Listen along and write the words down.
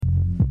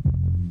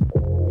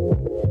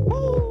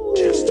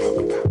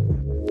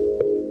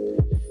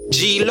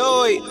G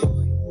Lloyd,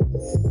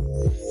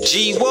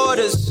 G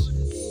Waters,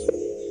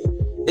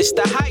 it's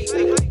the hype.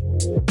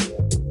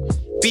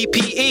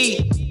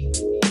 BPE,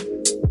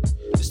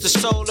 it's the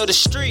soul of the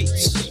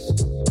streets.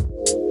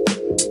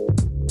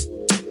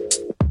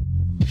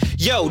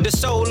 Yo, the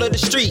soul of the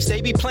streets,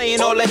 they be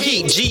playing all the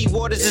heat. G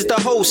Waters is the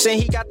host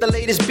and he got the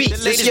latest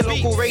beats. This your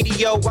local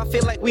radio, I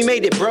feel like we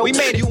made it, bro. We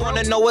made it. You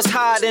wanna know what's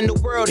hot in the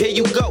world, here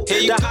you go.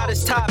 The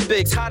hottest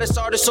topics, hottest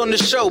artists on the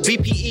show.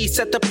 BPE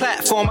set the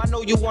platform, I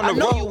know you wanna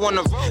roll.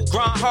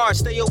 Grind hard,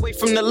 stay away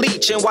from the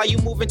leech. And while you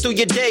moving through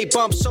your day,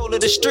 bump soul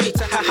of the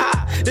streets.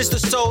 This the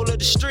soul of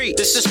the street.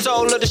 This the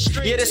soul of the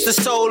street. Yeah, this the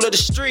soul of the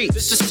street.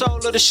 This the soul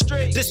of the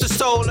street. This the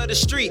soul of the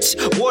streets.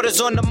 Waters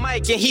on the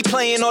mic and he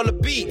playing all the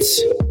beats.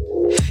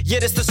 Yeah,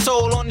 this the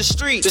soul on the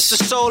street. This the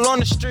soul on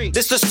the street.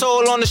 This the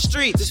soul on the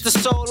street. This the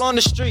soul on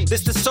the street.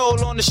 This the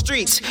soul on the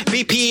streets.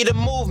 BPE the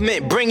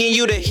movement, bringing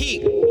you the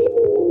heat.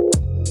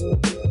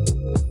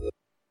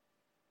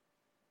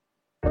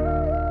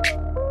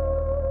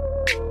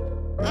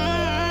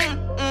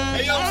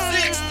 Hey, yo,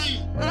 60.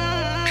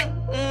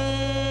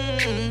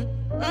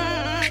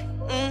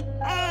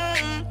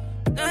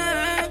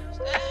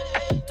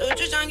 Don't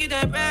you try and get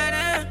that bread in?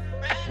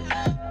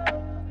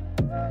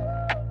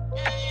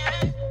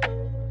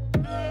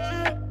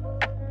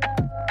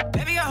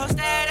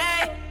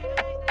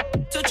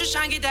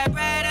 Trying to get that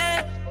bread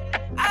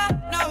in. I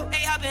know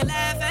they up and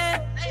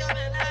laughing,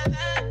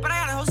 but I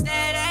gotta hold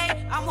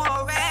steady. I'm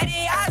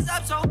already eyes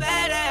up so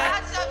bad.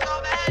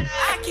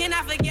 I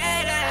cannot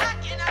forget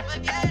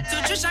it. So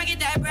just trying to get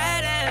that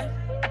bread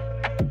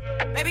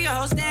in. Baby,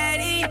 hold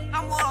steady.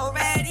 I'm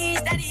already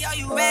steady. Are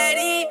you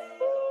ready?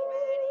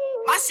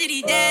 My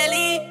city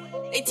deadly.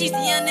 They teach the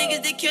young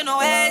niggas to kill no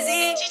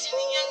hezzy.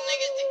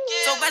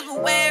 So best be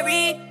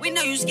wary. We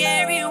know you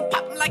scary. You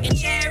pop 'em like a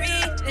cherry.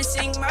 Then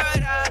sing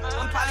murder.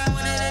 I'm probably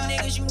one of the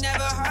niggas you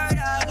never heard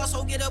of.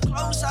 Also get up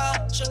closer,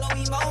 show no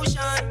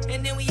emotion.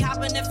 And then we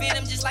hop in the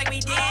phantom just like we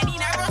did. He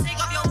never take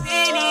off your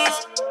panties.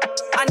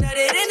 I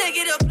nutted in to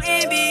get a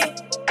plan B.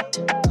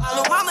 My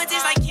little mama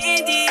tastes like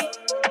candy.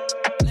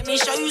 Let me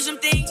show you some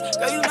things.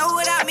 Girl, you know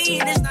what I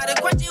mean. It's not a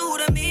question who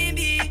the man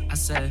be. I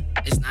said,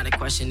 it's not a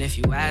question if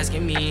you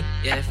asking me.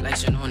 Yeah,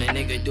 flexing on a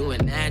nigga, do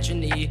it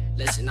naturally.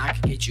 Listen, I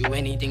can get you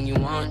anything you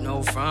want,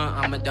 no front.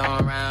 I'm a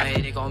don around here,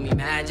 they call me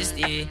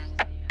Majesty.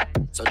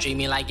 So treat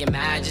me like your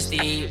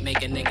majesty.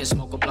 Make a nigga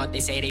smoke a blunt, they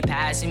say they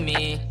passing me.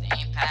 They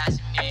ain't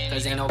passing me.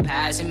 Cause ain't no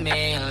passing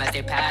me unless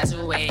they pass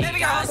away.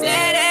 Baby, I'm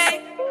steady.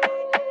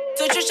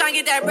 So just tryna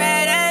get that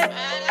bread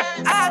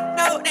in. I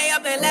know they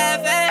up and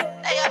laughing.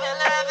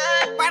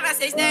 Right, I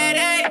stay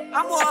steady.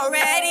 I'm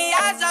already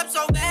eyes up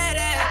so bad.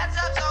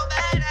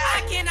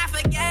 I cannot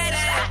forget it.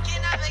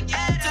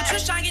 So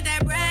just tryna get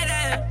that bread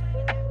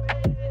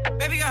in.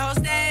 Baby girl, hold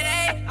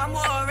steady. I'm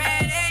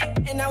already.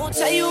 And I won't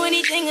tell you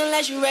anything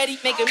unless you're ready.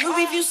 Make a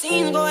movie if you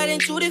seen, go ahead and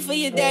shoot it for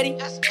your daddy.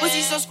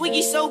 Pussy so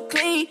squeaky, so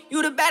clean.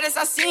 You the baddest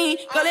I seen.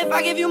 Girl, if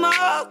I give you my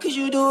all, could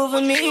you do it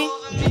for me? You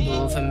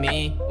do it for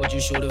me, would you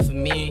shoot it for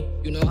me?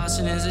 You know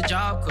hustling's a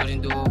job,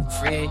 couldn't do it for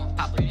free.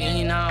 Pop a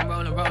bean, now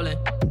I'm rolling.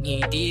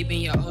 Knee deep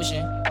in your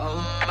ocean,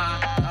 oh my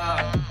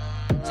God.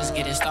 Just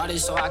getting started,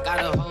 so I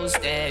gotta hold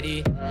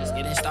steady. Just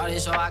getting started,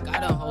 so I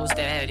gotta hold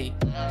steady.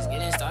 Just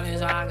getting started,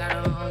 so I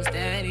gotta hold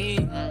steady.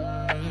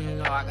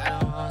 So I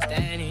gotta hold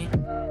steady.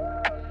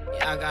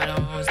 Yeah, I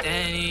gotta hold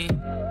steady.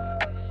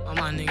 All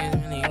my niggas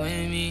really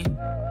with me.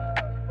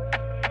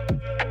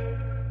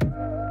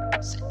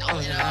 So throw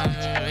it up,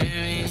 with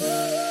me.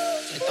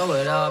 So throw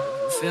it up,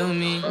 if you feel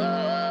me.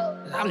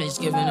 I'm just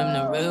giving them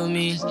the real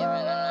me.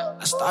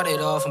 I started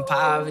off in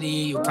poverty.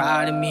 You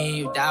proud of me,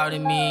 you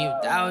doubted me, you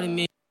doubted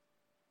me.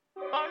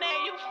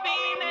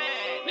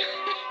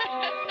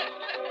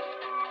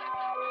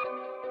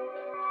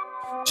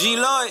 G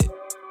Lloyd,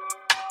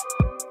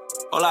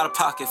 whole lot of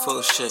pocket full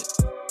of shit.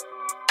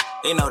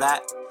 They know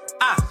that.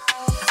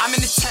 I'm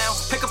in the town,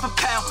 pick up a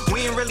pound.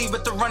 We ain't really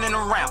with the running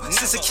around.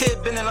 Since a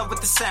kid, been in love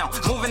with the sound.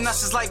 Moving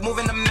us is like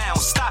moving a mound.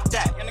 Stop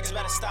that. Y'all niggas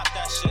better stop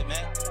that shit,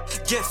 man.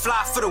 Get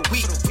fly for the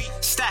week.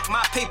 Stack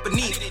my paper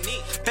neat.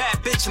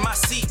 Bad bitch in my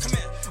seat.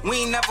 We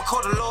ain't never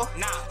called the law.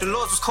 The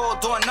laws was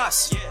called on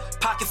us.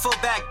 Pocket full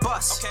bag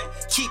bust.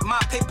 Keep my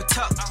paper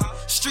tucked.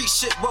 Street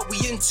shit, what we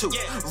into.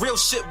 Real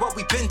shit, what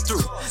we been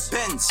through.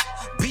 Benz,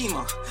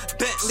 Beamer,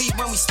 Bentley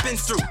when we spin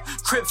through.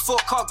 Crib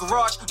 4-car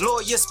garage.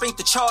 Lawyer spank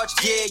the charge.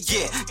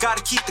 Yeah.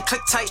 Gotta keep the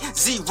click tight.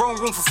 Zero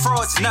room for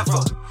frauds.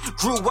 Never.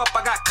 Grew up,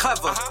 I got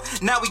clever.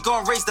 Now we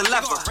gon' raise the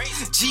lever.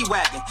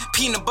 G-Wagon,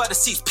 peanut butter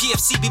seats.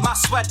 PFC be my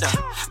sweater.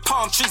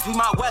 Palm trees be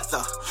my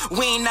weather.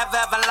 We ain't never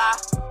ever lie.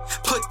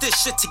 Put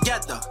this shit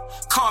together.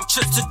 Calm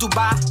trips to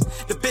Dubai.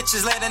 The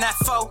bitches landing at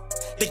 4.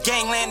 The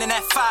gang landing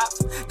at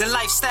 5. The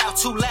lifestyle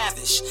too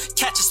lavish.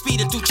 Catch a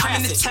speed and do traffic.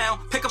 I'm in the town,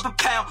 pick up a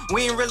pound.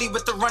 We ain't really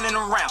with the running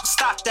around.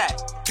 Stop that.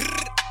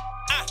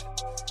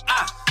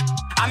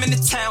 I'm in the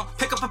town,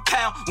 pick up a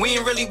pound. We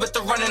ain't really with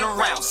the running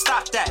around.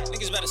 Stop that.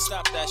 Niggas better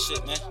stop that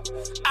shit, man.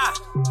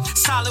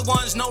 Solid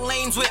ones, no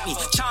lanes with me.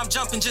 Chime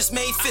jumping, just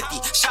made 50.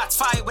 Shots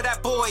fired where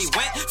that boy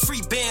went.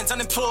 Free bands,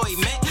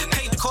 unemployment.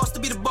 Paid the cost to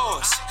be the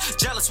boss.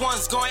 Jealous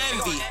ones gon'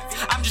 envy.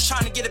 I'm just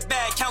trying to get it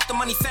bad. Count the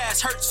money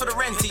fast, hurts for the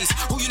renties.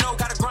 Who you know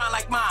gotta grind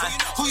like mine?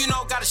 Who you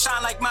know gotta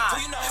shine like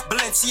mine?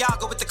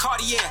 Balenciaga with the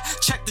Cartier.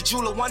 Check the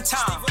jeweler one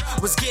time.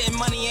 Was getting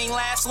money ain't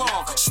last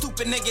long.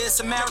 Stupid nigga, it's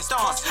a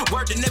marathon.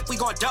 Word to Nip, we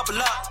gon' double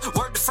up.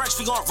 Word to French,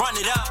 we gon' run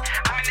it up.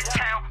 I'm in the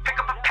town, pick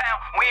up a pound.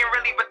 We ain't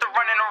really with the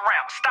running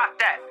around. Stop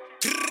that.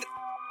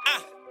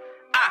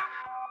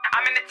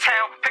 I'm in the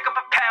town, pick up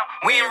a pound.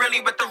 We ain't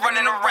really with the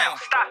running around.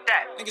 Stop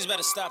that. Niggas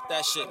better stop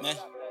that shit, man.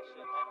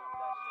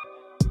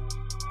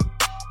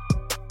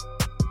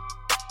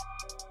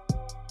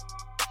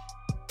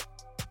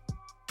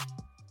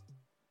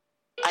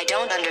 I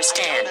don't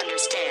understand.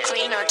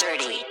 Clean or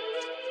dirty?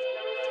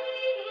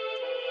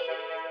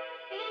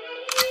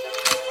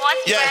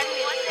 What's that?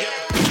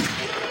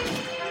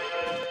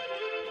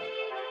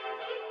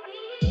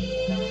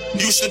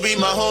 Used to be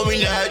my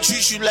homie, now I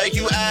treat you like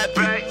you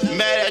happy.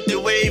 Mad at the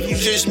wave, you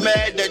just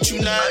mad that you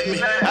not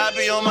me. I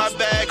be on my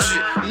back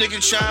shit,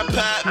 nigga tryna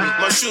pop me.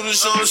 My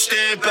shooters on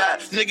standby,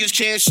 niggas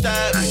can't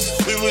stop me.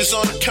 We was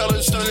on the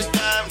colors, on the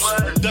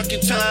dimes,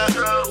 ducking time,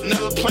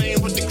 never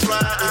playing with the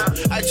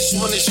grind. I just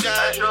wanna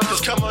shine,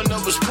 cause coming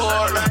up was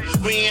poor.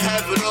 We ain't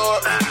have it all,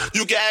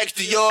 you can ask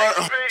the yard.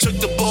 Took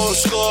the ball,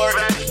 scored,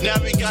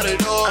 now we got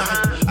it all.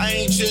 I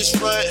ain't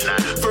just run,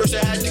 first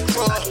I had to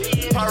crawl.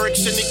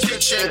 Pyrex in the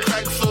kitchen,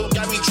 crack flow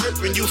got me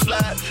dripping, you fly.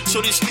 So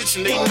this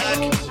kitchen, they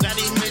knock, not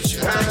even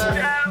mention.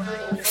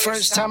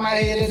 First time I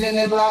hit it and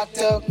it locked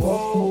up.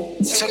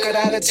 Took it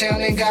out of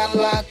town and got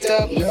locked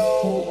up.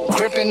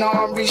 Gripping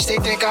arm reach, they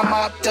think I'm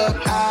mopped up.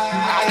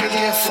 I could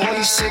get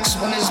 46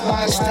 when it's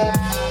boxed up.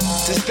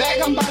 This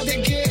bag I'm about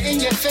to get in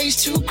your face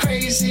too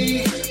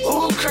crazy.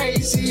 Ooh,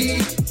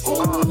 crazy.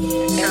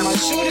 Ooh. And my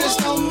shooters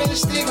don't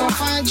miss, they gon'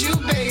 find you,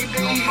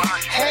 baby.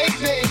 Hey,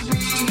 baby.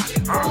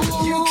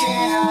 Ooh, you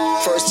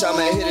can't. First time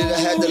I hit it, I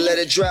had to let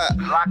it drop.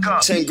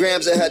 10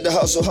 grams, I had to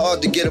hustle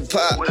hard to get a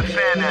pop.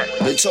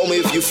 They told me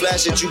if you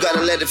flash it, you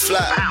gotta let it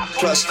fly.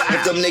 Plus,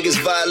 if them niggas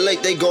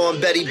violate, they go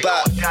on Betty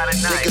Bop.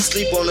 They can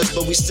sleep on us,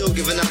 but we still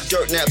giving out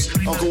dirt naps.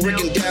 Uncle Rick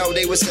and Daryl,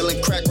 they was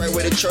selling crack right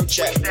where the church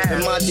at.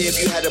 In my day,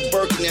 if you had a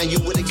Birkin, now you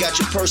would've got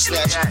your purse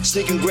snatched.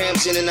 Sneaking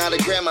grams in and out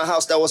of grandma's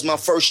house, that was my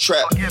first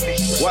trap.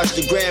 Watch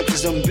the gram,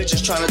 cause them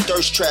bitches tryna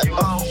thirst trap.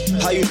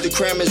 I used the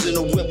crammers in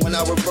the whip when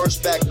I reverse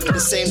back. At the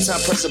same time,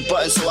 press a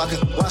button so I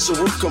could watch the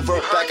roof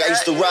convert back. I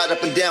used to ride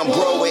up and down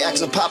Broadway,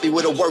 asking Poppy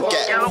where to work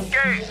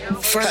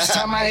at. First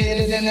time I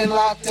hit it and it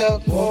locked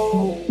up.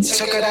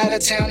 Took it out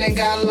of town and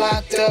got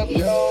locked up.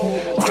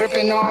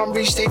 Gripping arm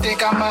reach, they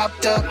think I'm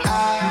mopped up.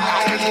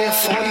 I could get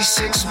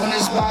 46 when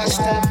it's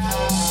boxed up.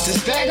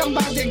 This bag I'm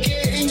about to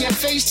get in your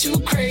face too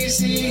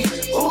crazy.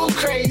 Ooh,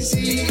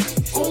 crazy.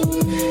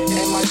 Ooh.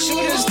 And my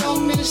shooters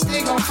don't miss,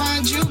 they gon'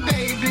 find you,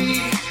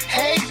 baby.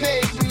 Hey,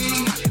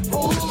 baby.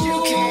 Ooh,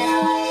 you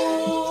can't.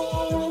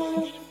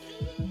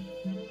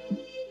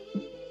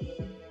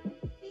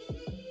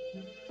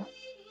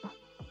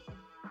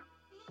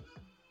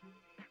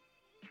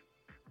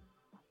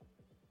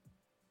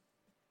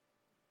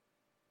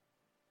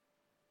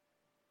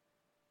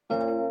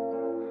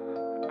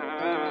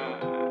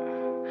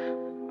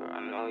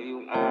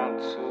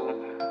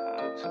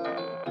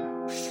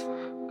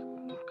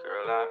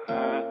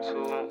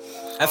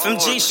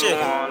 FMG shit.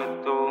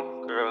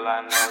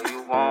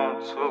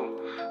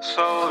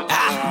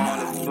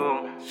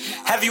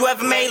 Have you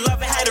ever made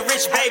love and had a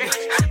rich baby?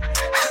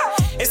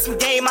 It's some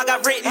game I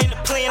got written in the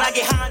plan. I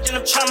get high and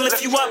I'm trying to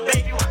lift you up,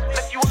 baby.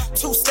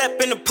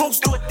 Two-step in the poops,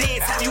 do a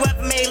dance. Have you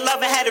ever made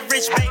love and had a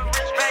rich baby?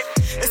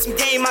 It's some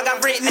game I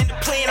got written in the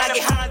plan. I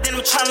get high and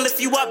I'm trying to lift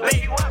you up,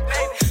 baby.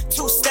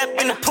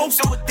 Two-step in the poops,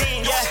 do a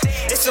dance.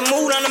 Yeah, it's a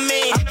mood on the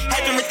man.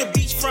 Had to rent the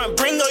beachfront,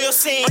 bring all your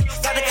sand.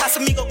 Got the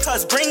Casamigo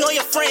cuz, bring all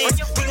your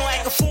friends. We gon'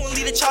 act a fool and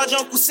lead the charge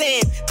Uncle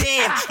Sam.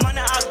 Damn, money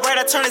out bright,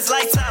 I turn his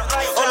lights out.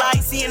 All I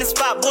see in the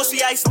spot, boss,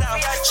 we iced out.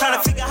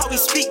 Tryna figure how we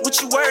speak,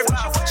 what you worried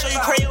about. Show you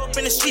cray up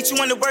in the streets, you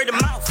want the word of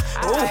mouth.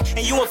 Ooh,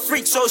 and you a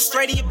freak, so it's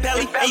straight in your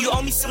belly. And you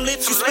owe me some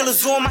lips, you spill a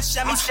zoo on my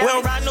Chevy. We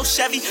don't ride no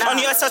Chevy, on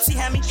the SRT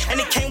Hemi. And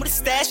it came with a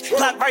stash,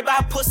 clock right by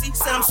her pussy.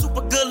 Said I'm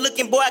super good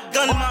looking, boy, I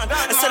gun mine.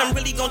 I said I'm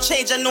really gon'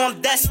 change, I know I'm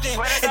destined.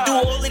 And do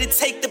all it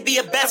take to be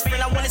a best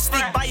friend. I wanna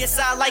stick by your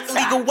side like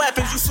illegal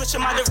weapons. You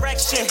switching my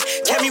direction,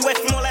 carry away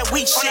from all that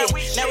weak shit.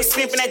 Now we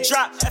sniffing that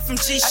drop,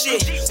 FMG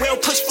shit. We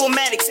don't push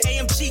formatics,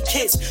 AMG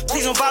kits.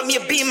 Please don't buy me a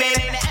B, man,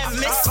 ain't an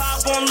MS.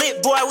 Five on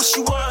lit, boy, I wish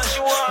you was.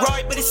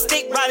 Rory, but it's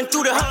stick riding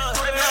through the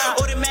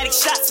hood. Automatic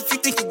shots if you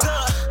think you're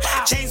good.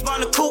 James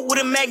Bond the coupe with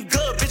a Mac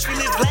good. Bitch, we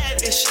live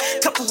lavish.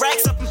 Couple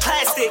racks up in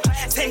plastic.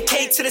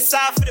 10K to the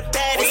side for the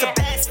bad, it's a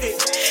bastard.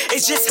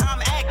 It's just how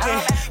I'm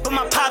acting. But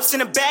my pops in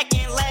the back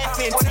ain't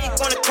laughing. Tank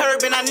on the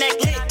curb and I neck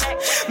lit.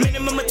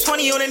 Minimum of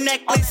 20 on the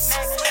necklace.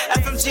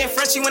 FMG and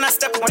Frenchie when I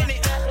step up in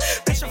it.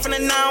 Bitch, I'm from the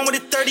 9 with a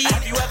 30.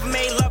 Have you ever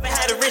made love and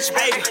had a rich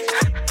baby?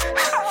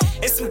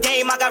 It's some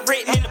game I got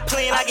written in the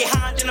plan. I get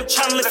high, then I'm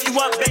tryna lift you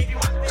up, baby.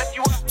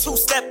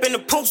 Two-step in the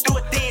poops, do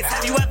a dance.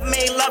 Have you ever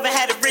made love and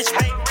had a rich,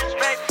 baby?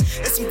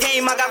 It's some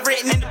game I got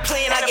written in the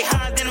plan. I get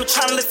high, then I'm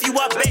tryna lift you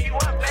up, baby.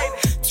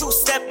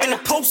 Two-step in the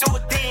poops, do a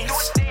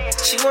dance.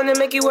 She wanna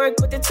make it work,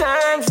 but the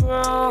time's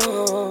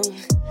wrong.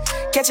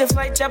 Catch a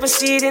flight, drop a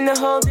seat in a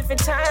whole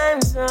different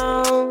time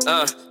zone.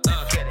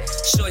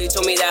 Shorty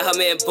told me that her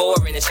man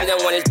boring and she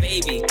don't want his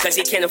baby, cause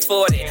he can't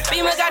afford it.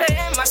 Beamer got an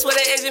M, I swear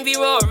the engine be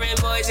roaring.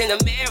 Boys in the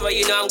mirror,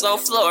 you know I'm gon'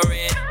 floor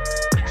it.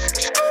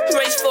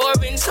 Race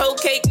foreigns, whole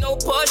cake, no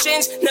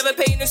portions. Never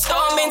paying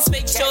installments,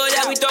 make sure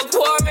that we don't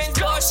pour in.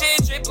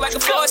 Bullshit, drip like a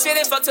faucet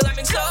and fuck till I'm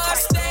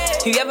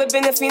exhausted. You ever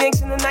been a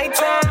phoenix in the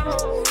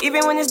nighttime?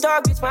 Even when it's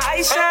dark, bitch, my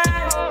eyes shine.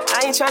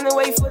 I ain't tryna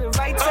wait for the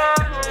right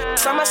time.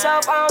 Tell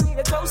myself I don't need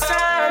a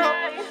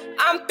cosign.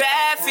 I'm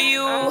bad for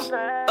you,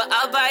 but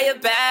I'll buy a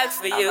bag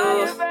for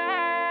you.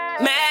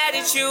 Mad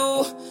at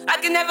you, I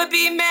can never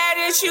be mad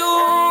at you.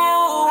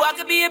 I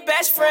could be your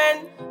best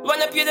friend,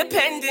 run up your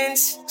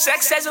dependence.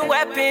 Sex as a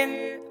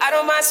weapon, I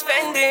don't mind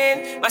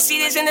spending. My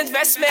seed is an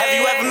investment. Have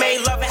you ever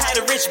made love and had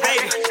a rich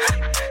baby?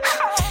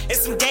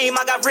 It's some game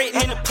I got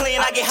written in the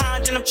plan. I get high,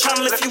 then I'm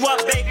tryna lift you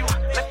up, baby.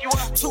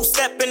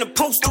 Two-step in the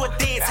poops, do a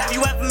dance. Have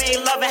you ever made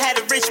love and had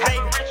a rich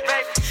baby?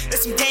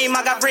 It's some game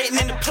I got written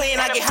in the plan.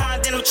 I get high,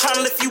 then I'm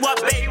tryna lift you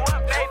up, baby.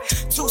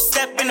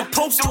 Two-step in the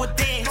poops, do a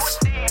dance.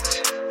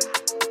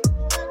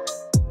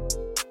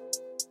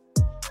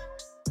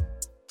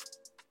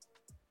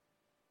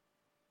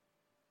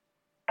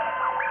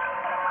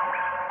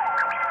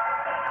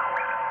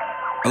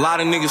 A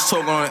lot of niggas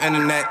talking on the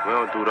internet. We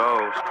don't do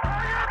those.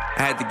 I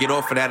had to get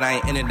off of that. I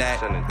ain't into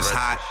that. It's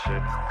hot.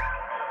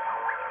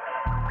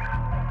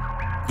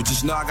 But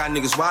just know I got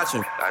niggas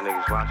watching. Got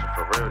niggas watching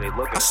for real. They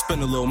looking. I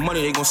spend a little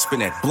money, they gon'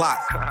 spend that block.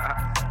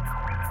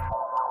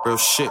 Real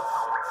shit.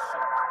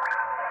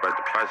 But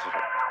the prices.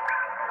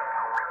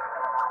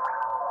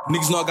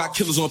 Niggas know I got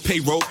killers on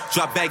payroll.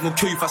 Drop bag, gon'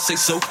 kill you if I say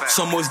so.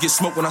 Some always get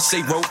smoked when I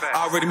say roll.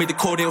 I already made the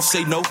call, they don't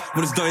say no.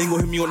 When it's done, you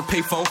gon' hit me on the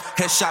payphone.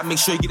 Headshot, make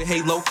sure you get a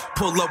halo.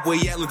 Pull up where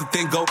you at, let the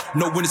thing go.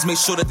 No winners, make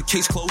sure that the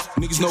case closed.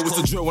 Niggas know it's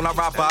the drill when I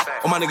ride by.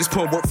 All my niggas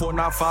putting work for a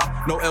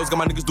 9-5. No L's, got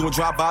my niggas doing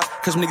drive-bys.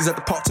 Catch my niggas at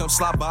the park, tell them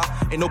slide by.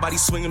 Ain't nobody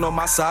swinging on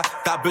my side.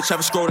 That bitch have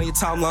a scroll on your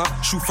timeline.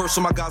 Shoot first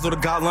on my guys on the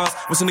guidelines.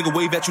 When some nigga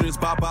wave at you, then it's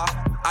bye-bye.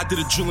 I did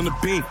a drill in the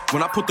beam.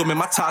 When I put them in,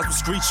 my ties was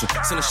screeching.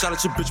 Send a shot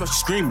at your bitch while she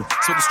screaming.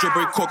 So the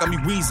strawberry cork got me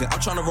wheezing. I'm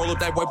trying to roll up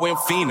that white boy, I'm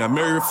fiending.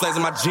 Mirror flags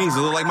in my jeans,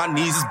 it look like my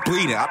knees is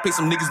bleeding. I pay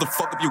some niggas to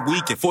fuck up your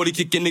weekend. 40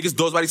 kicking niggas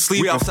doors while they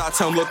sleeping. We outside,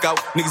 tell them look out.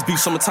 Niggas beef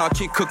summertime,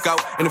 can't cook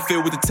out. In the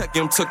field with the tech,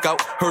 get him took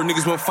out. Heard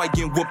niggas want fight,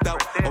 getting whooped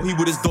out. Oh, he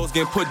with his doors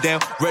getting put down.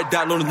 Red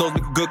dot, low his nose,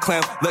 nigga good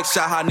clown. Leg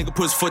shot high, nigga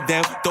put his foot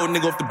down. Throw a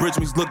nigga off the bridge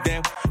when he's look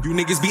down. You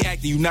niggas be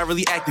acting, you not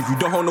really active. You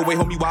don't hold no way,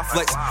 homie, why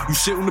flex? You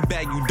shit in the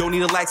bag, you don't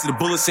need a laxy. The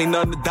bullets ain't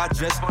nothing to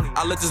digest.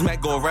 I let this Mac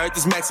go right at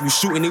this max. If you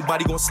shoot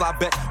anybody gon' slide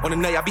back. On the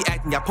night, I be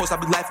acting, y'all post, I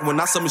be laughing. When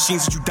I some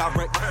machines that you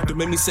direct. Don't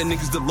make me send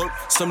niggas to lurk.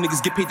 Some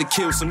niggas get paid to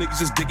kill, some niggas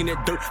just digging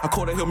that dirt. I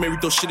call that Hail Mary,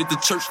 throw shit at the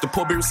church. The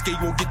poor berry skate,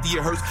 you won't get the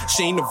ear hurts.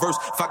 She ain't the verse.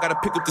 If I gotta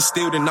pick up the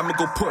steel, then I'ma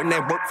go put in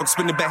that work. Fuck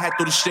spin the back, hat,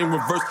 throw the shit in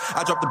reverse.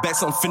 I drop the back,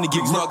 something finna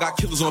get know I got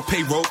killers on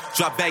payroll.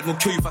 Drop bag, gon'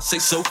 kill you if I say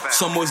so.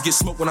 Some always get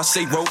smoked when I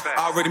say roll.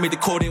 I already made the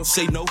call, they don't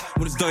say no.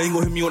 When it's done, you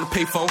gon' hit me on the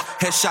payphone.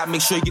 Headshot,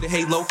 make sure you get a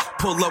halo.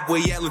 Pull up where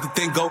you at, let the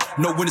thing go.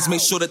 No winners,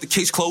 make sure that the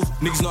case closed.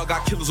 Niggas know I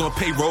got killers on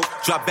payroll.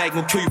 Drop bag,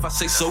 gon' kill you if I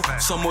say so.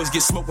 Some always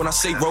get smoked when I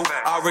say roll.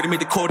 I already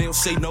made the call, they don't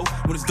say no.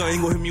 When it's done,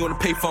 you gon' hit me on the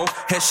payphone.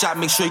 Headshot,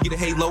 make sure you get a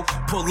halo.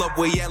 Pull up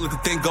where you at, let the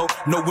thing go.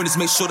 No winners,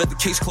 make sure that the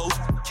case closed.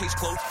 Case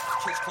closed.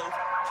 Case closed.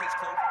 Case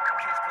closed.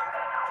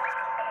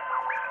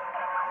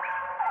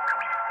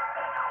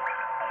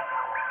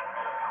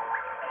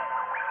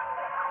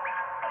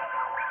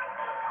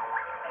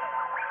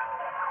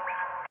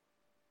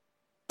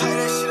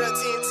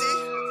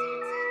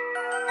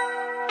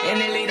 In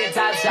the lead, the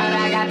top shot,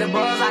 I got the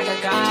balls like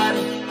a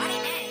gun.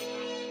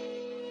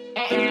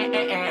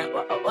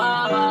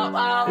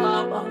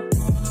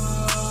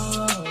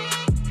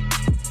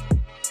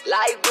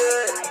 Life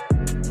good.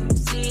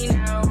 See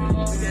now,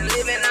 you're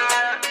living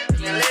on,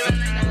 you're living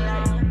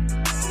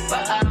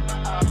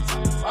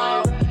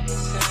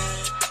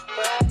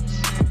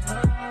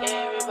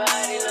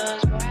everybody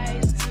loves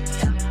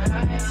Bryson.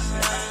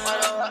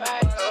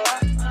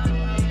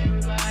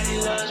 Everybody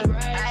loves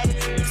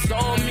Bryson.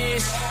 Soul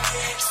mission,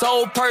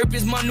 soul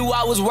purpose, man, knew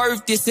I was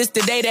worth it. Since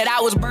the day that I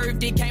was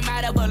birthed, it came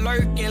out of a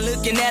lurking.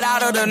 Looking at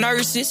all of the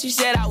nurses, she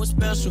said I was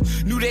special.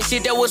 Knew that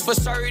shit that was for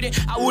certain.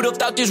 I would've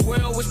thought this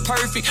world was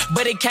perfect,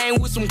 but it came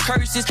with some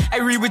curses. I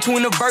read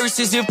between the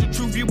verses, if the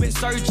truth you've been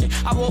searching.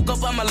 I woke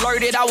up, I'm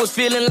alerted, I was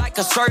feeling like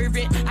a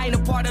servant. I ain't a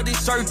part of this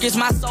circus,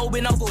 my soul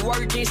been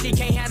overworking. She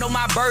can't handle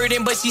my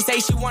burden, but she say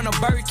she want a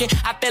Birkin.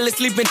 I fell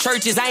asleep in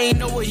churches, I ain't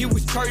know what he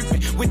was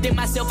chirping. Within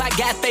myself, I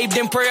got faith,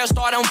 then prayer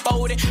start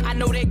unfolding. I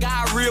know that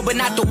God real, but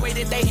not the way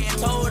that they had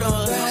told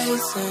us.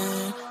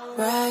 Bryson,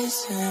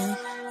 Bryson,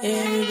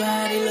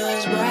 everybody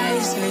loves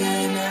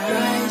Bryson.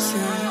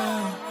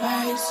 Bryson,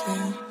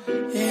 Bryson,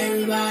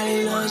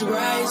 everybody loves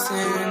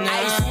Bryson.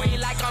 I swing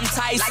like I'm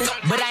tight. license,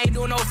 but I ain't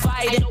doing no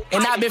fighting.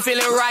 And I've been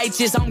feeling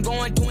righteous, I'm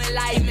going through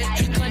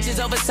enlightenment. Clutches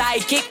of a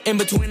sidekick, in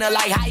between her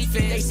like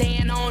hyphen. They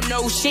saying I don't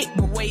know shit,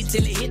 but wait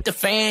till it hit the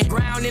fan.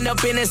 Grounding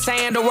up in the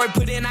sand, the work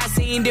put in, I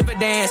seen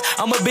dividends.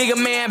 I'm a bigger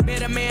man,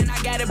 better man,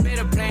 I got a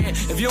better plan.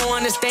 If you don't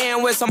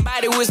understand with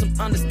somebody with some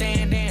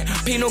understanding,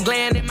 pineal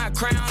gland in my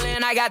crown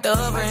land, I got the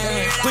upper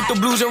hand. Put the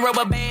blues in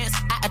rubber bands,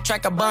 I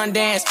attract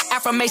abundance.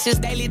 Affirmations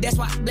daily, that's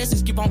why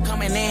blessings keep on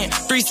coming in.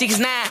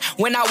 369,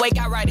 when I wake,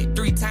 I write it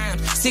 3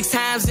 times. 6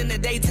 times in the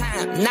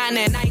daytime, 9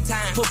 at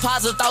nighttime. Put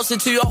positive thoughts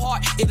into your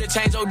heart, it'll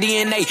change your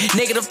DNA.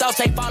 Negative thoughts,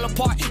 they fall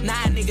apart. Nah,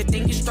 nigga,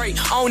 thinking straight.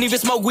 I don't even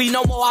smoke weed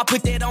no more, I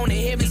put that on the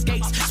heaven's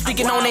gates.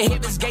 Speaking on the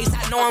heaven's gates,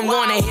 I know I'm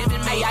going to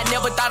heaven, May. I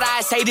never thought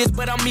I'd say this,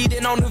 but I'm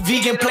eating on the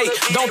vegan plate.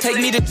 Don't take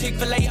me to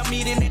Chick-fil-A, I'm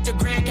eating at the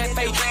Grand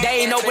Cafe.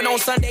 They ain't open on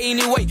Sunday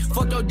anyway,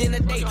 fuck your dinner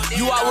date.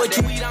 You are what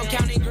you eat, I'm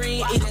counting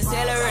green, eating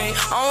celery.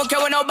 I don't care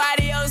what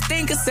nobody else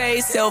think or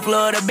say.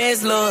 Self-love, the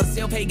best love.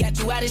 Self-hate got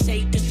you out of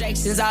shape.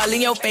 Distractions all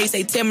in your face.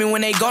 They tell me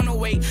when they gonna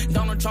wait.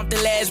 Donald Trump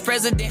the last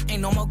president,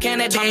 ain't no more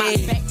candidate. From my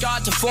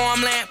backyard to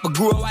farmland, but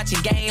grew up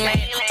watching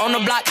Gangland. On the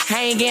block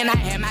hanging, I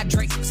had my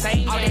Drake.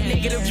 Same all that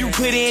negative you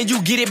put in,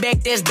 you get it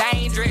back, that's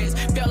dangerous.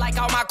 Felt like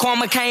all my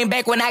karma came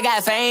back when I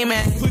got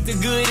famous. Put the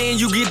good in,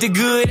 you get the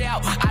good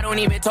out. I don't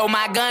even tow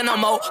my gun no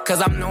more,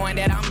 cause I'm knowing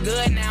that I'm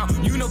good now.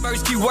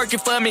 Universe keep working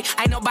for me,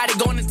 ain't nobody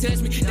gonna touch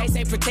me. They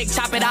say protect,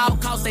 chop at all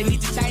costs, they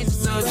need to change the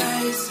subject.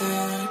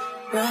 Rising,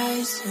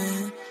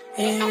 rising,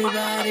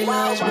 everybody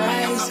loves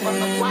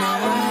rising,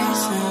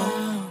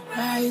 rising,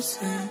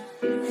 rising,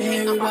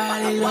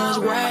 everybody loves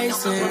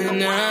rising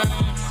now.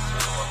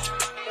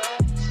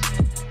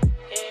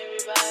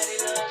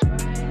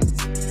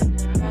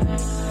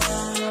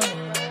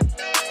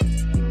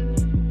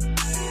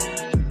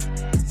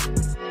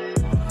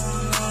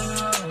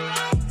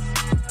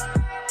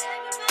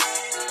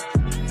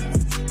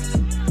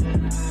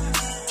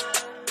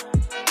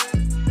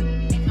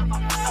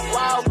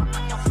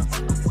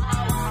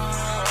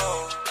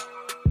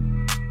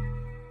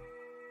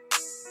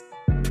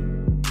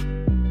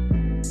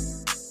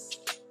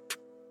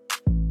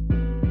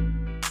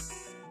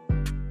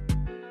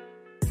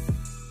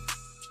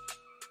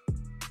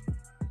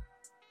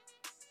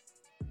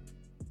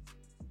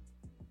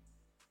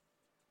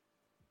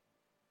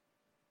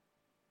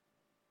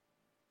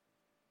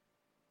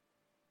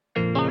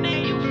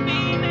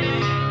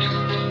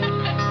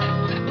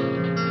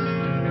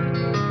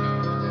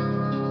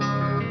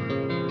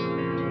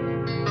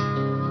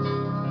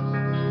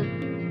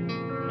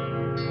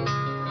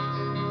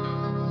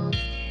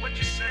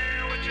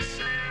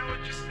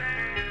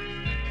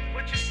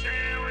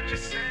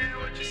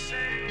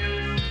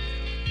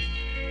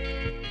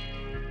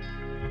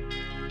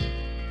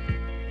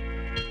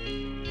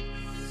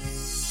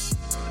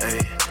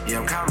 Yeah,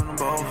 I'm counting them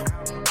both.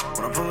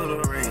 When I pull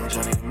the range,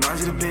 I need a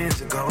Margie the Benz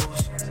that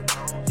goes.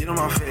 You know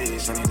my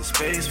face, I need a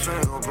space,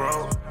 finna go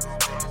broke.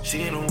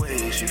 She in the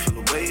way, she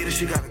feel the way that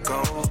she gotta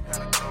go.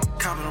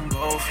 Copping them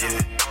both,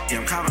 yeah,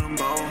 I'm copping them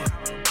both.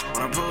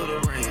 When I pull the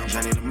range,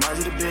 I need a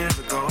Margie the Benz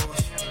that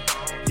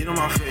goes. You know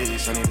my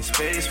face, I need a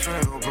space,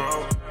 finna go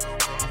broke.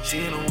 She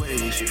in the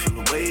way, she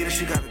feel the way that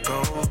she gotta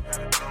go.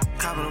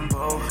 Copping them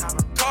both.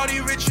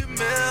 Cardi, Richard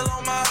Mill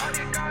on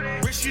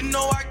my wrist, you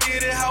know I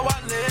get it how I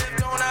live,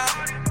 don't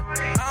I?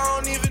 I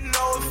don't even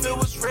know if it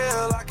was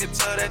real. I could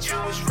tell that you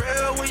was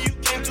real when you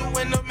came to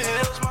in them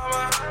hills,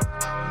 mama.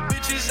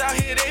 Bitches out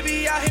here, they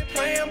be out here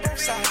playing both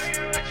sides.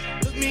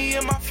 Look me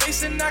in my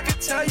face and I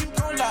could tell you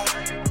gon'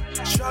 lie.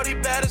 Shorty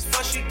bad as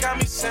fuck, she got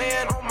me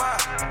saying, oh my.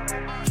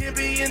 Can't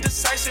be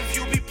indecisive,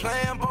 you be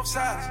playing both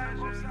sides.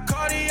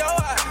 Cardi, your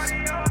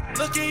eyes,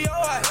 look in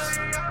your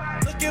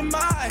eyes, look in my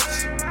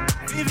eyes.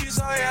 BB's,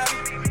 oh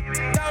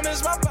yeah,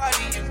 diamonds my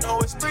body, you know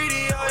it's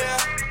 3D, oh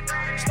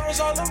yeah. Stones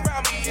all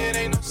around me, it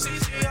ain't no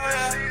CG, oh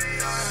yeah.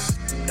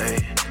 Hey,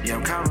 yeah,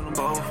 I'm counting them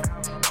both.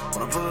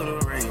 When I pull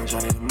the range, I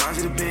need a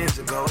Margie the Benz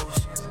that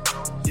goes.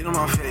 You know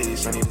my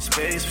face, I need a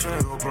space,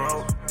 finna go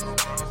broke.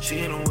 She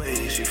in the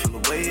way, she feel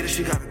the way that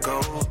she gotta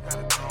go.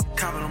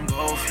 Copping them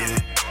both,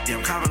 yeah,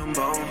 I'm copping them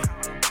both.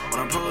 When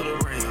I pull the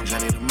range, I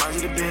need a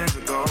Margie the Benz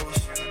that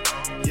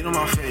goes. You know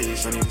my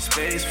face, I need a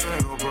space,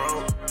 finna go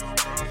broke.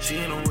 She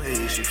in the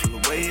way, she feel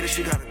the way that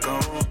she gotta go.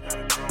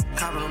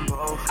 Copping them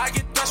both. I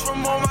get threats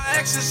from all my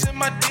exes in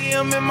my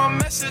DM and my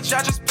message.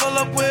 I just pull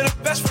up with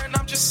a best friend,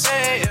 I'm just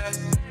saying, yeah.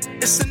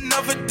 It's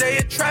another day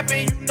of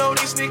trapping, you know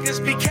these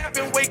niggas be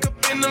capping. Wake up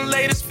in the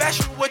latest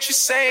fashion, what you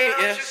saying,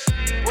 yeah.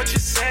 What you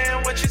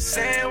saying, what you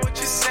saying, what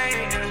you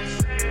saying,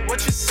 yeah.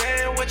 What you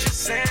saying, what you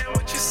saying,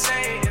 what you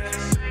saying,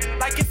 yeah.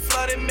 Like it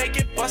flooded, make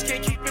it bust,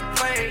 can't keep it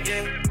playing,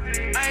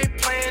 yeah. I ain't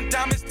playing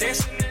diamonds,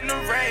 dancing in the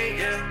rain,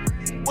 yeah.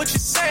 What you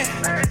saying?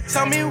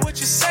 Tell me what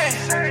you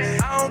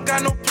saying. I don't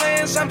got no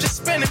plans, I'm just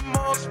spending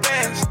more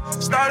bands.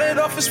 Started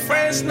off as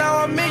friends, now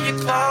I'm in your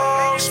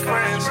close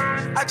friends.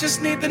 I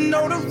just need to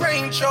know the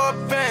range or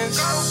bands.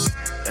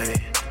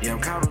 Hey, yeah,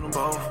 I'm counting them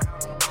both.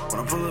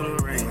 When I pull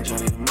the range, I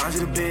need a Margie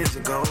the Benz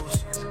that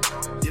goes.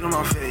 You know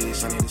my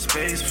face, I need a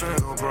space, finna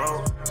go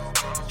broke.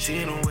 She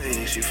in a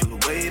way, she feel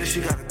the way that she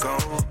gotta go.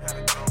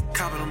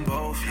 Copping them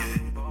both,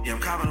 yeah, I'm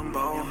copping them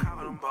both.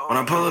 When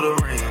I pull her the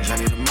range, I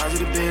need a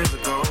Mazda, the Benz, the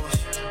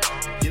Ghost.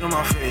 Get on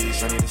my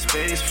face, I need a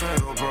space,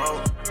 go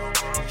bro.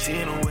 She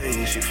in a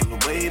way, she feel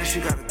the way that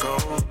she gotta go.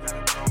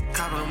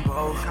 Copping them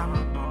both.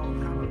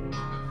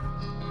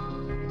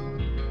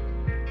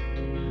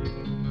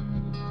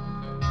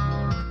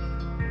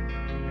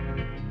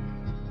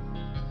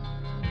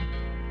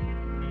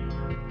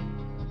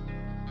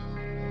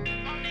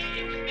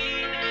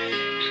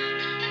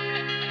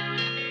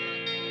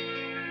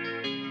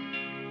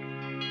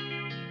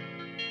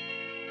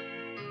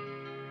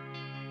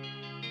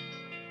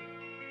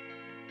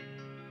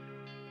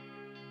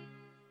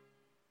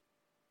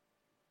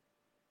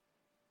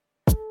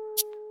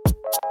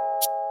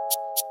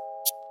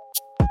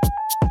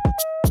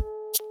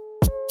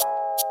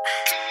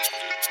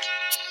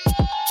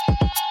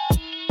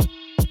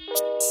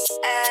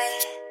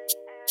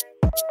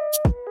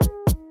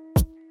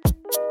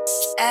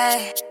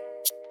 Ay.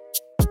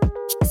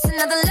 It's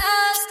another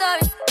love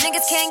story.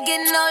 Niggas can't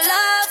get no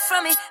love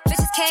from me.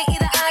 Bitches can't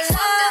either. I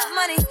love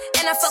money,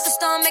 and I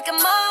focused on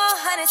making more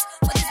hundreds.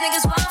 What these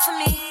niggas want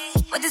from me?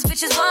 What these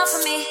bitches want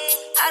from me?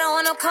 I don't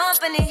want no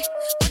company.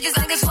 What these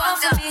niggas want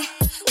from me?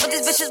 What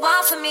these bitches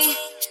want from me?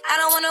 I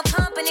don't want no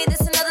company.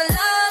 This another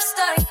love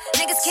story.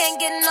 Niggas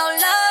can't get no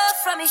love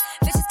from me.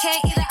 Bitches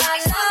can't either. I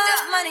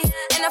love money,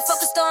 and I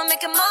focused on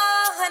making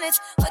more hundreds.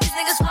 What these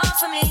niggas want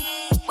from me?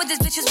 What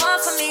these bitches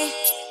want from me?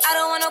 I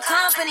don't want no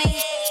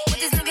company. What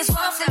these niggas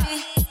want from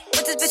me?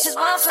 What these bitches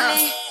want from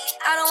me?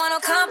 I don't want no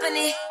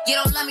company. You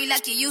don't love me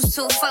like you used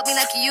to, fuck me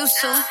like you used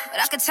to.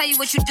 But I can tell you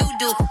what you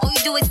do. All you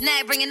do is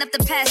nag, bringing up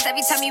the past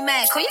every time you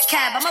mad. Call your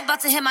cab, I'm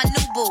about to hit my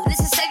new boo.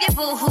 Listen, save your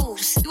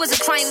boo-hoos. You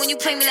wasn't crying when you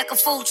played me like a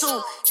fool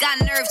too. Got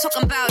nerve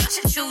talking about I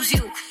should choose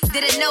you.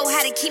 Didn't know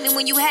how to keep me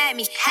when you had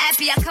me.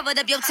 Happy I covered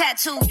up your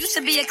tattoo. Used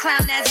to be a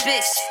clown ass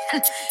bitch.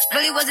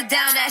 Really wasn't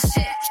down that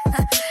shit.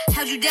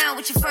 Held you down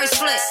with your first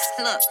flip.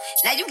 Look,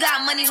 now you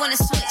got money, wanna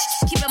switch.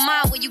 Keep in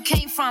mind where you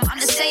came from. I'm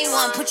the same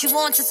one, put you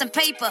on to some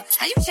paper.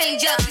 How you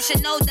change up? You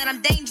should know that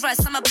I'm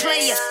dangerous. I'm a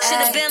player.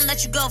 Should've been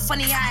let you go.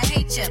 Funny how I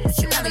hate you, but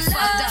you got me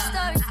fucked up.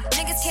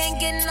 Niggas can't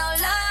get no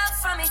love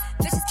from me.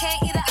 Bitches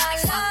can't either. I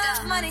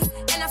love money,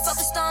 and I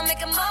focused on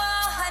making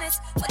more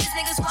hundreds. What these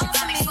niggas want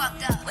from me?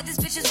 What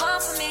these bitches want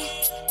from me?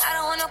 I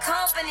don't want no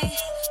company.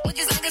 What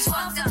these niggas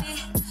want from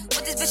me?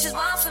 What these bitches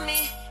want from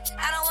me?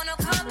 I don't want no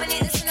company.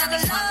 This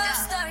another love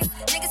story.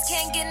 Niggas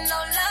can't get no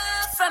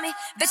love from me.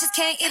 Bitches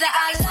can't either.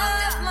 I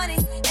love money,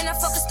 and I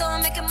focused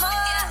on making more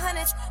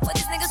hundreds. What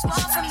these niggas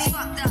want from me?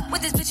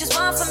 What these bitches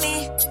want from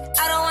me?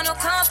 I don't want no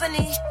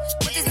company.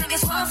 What these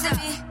niggas want from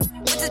me?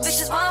 What these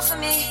bitches want from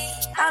me?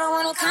 I don't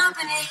want no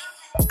company.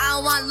 I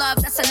don't want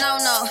love, that's a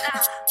no-no.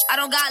 I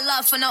don't got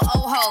love for no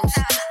old hoes.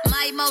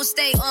 My emo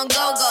stay on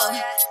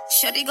go-go.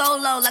 Shorty go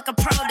low like a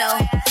pro though.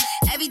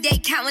 Every day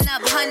counting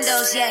up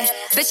hundos, yeah.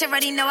 Bitch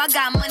already know I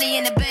got money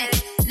in the bank.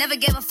 Never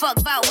give a fuck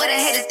about what a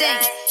hater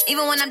think.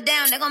 Even when I'm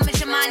down, they gon'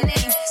 mention my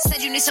name.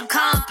 Said you need some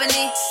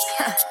company.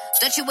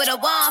 Thought you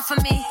would've won for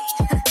me.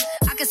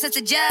 I can sense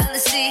the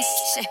jealousy.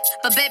 Shit.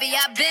 But baby,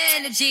 I've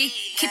been a G.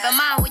 Keep in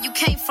mind where you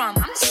came from.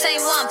 I'm the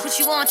same one, put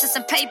you on to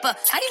some paper.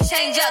 How you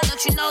change up?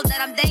 Don't you know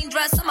that I'm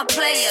dangerous? I'm a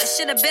player.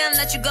 Should've been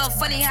let you go.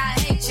 Funny how I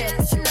hate you.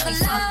 Another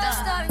love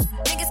story.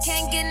 Niggas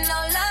can't get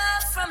no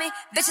love from me.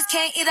 Bitches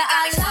can't either.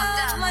 I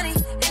love money,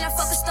 and I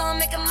focused on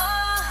making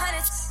more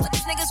hundreds. What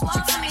these niggas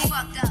want from me?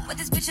 What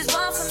these bitches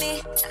want from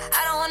me?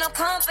 I don't want no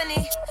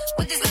company.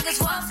 What these niggas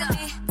want from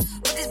me?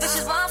 What these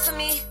bitches want from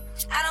me?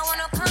 I don't want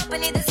no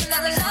company. This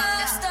another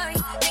love story.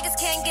 Niggas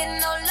can't get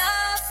no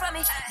love from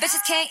me.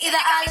 Bitches can't either.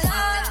 I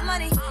love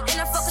money, and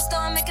I focused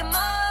on making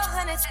more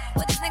hundreds.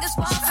 What these niggas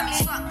want from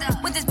me?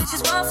 What these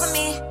bitches want from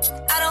me?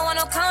 I don't want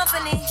no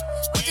company.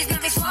 What these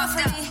niggas want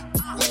from me?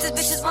 What these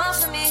bitches want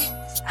from me?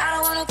 I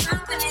don't want no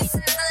company. It's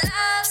another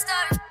love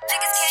story.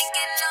 Niggas can't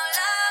get no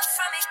love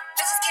from me.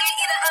 Bitches can't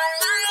either. I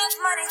love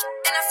money,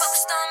 and I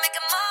focused on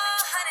making more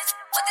hundreds.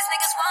 What these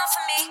niggas want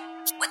from me?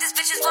 What these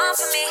bitches want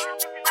from me?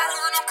 I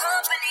don't want no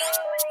company.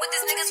 What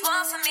these niggas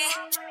want from me?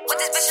 What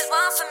these bitches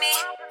want from me?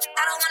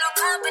 I don't want no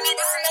company.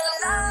 This another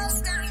love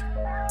story.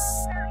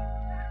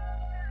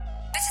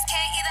 Bitches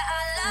can't either.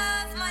 I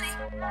love money.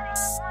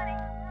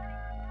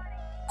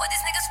 What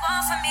these niggas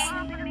want from me?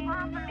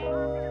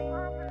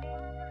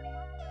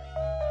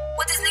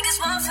 What these niggas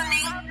want from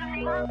me?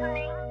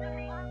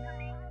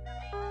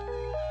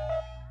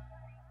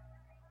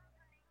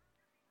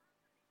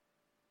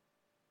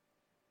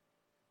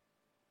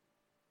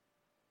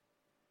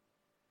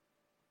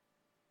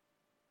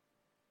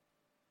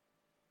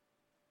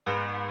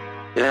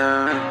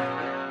 Yeah.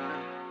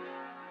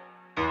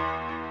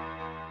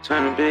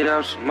 Turn the beat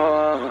up some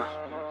more.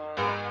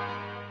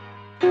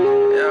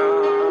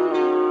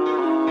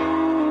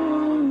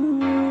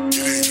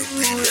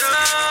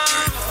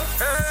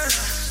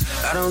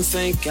 I don't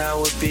think I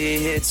would be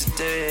here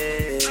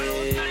today.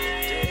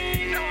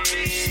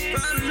 If I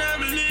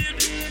never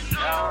lived it,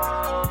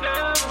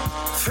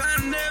 if I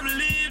never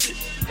lived it,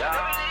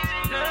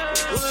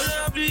 would I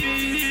be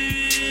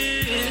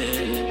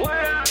here?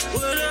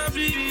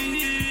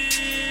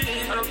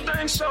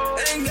 so.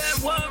 Ain't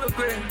got one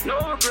regret, no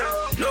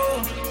regret, no.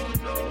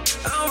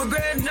 I don't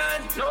regret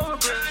nothing, no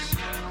regret.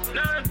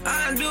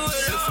 I do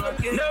it all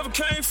again. Never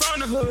came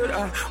from the hood,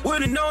 I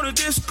wouldn't know that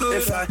this good.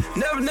 If I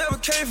never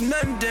came from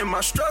nothing, then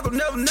my struggle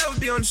never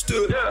be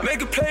understood.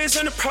 Making plays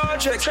in the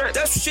project,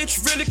 that's some shit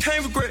you really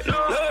can't regret.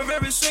 Love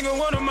every single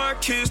one of my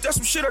kids, that's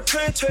some shit I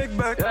can't take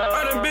back.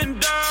 I done been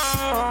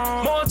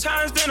down more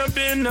times than I've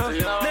been up.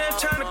 Now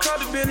trying to call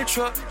the Bentley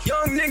truck,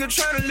 young nigga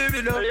trying to live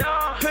it up.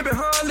 Pimpin'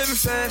 hard, living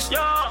fast,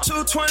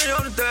 220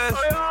 on the dash.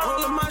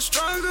 All of my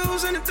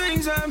struggles and the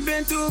things I've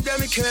been through got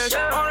me cash.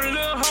 All the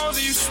little hoes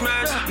that you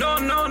smash. No,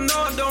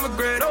 I don't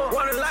regret it.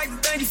 Wanna like to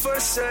thank you for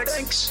the sex.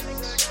 Thanks.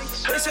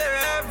 They say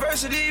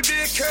adversity be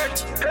a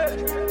character.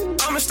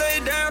 I'ma stay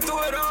down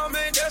through it all,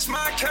 man. That's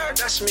my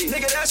character. That's me.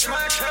 Nigga, that's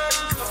my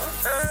character.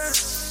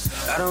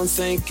 I don't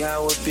think I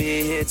would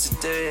be here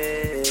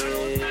today.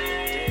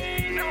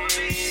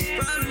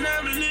 If I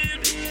never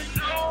lived it.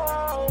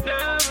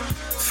 Never.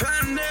 If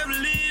I never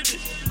lived it.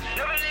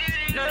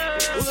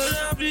 Would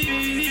I be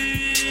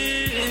here?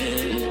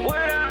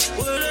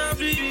 Would I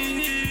be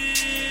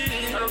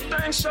here? I don't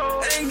think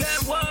so. Ain't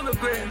got one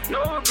regret,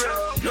 no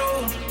regret,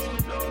 no.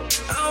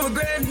 I don't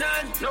regret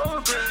nothing, no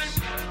regret,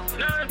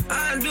 nothing. I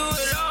do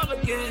it all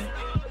again.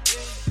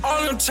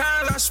 All them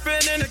times I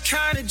spent in the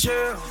county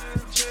jail.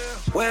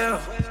 Well,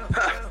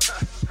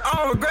 I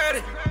don't regret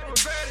it,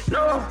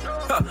 no.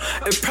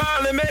 It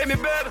probably made me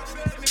better.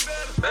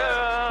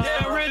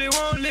 Yeah, I really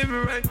won't live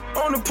it right.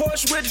 On the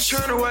porch with the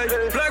turn away.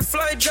 Black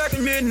flight jacket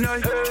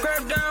midnight.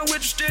 Scrap down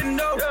with you didn't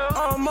know.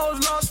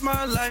 Almost lost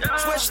my life.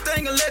 Switch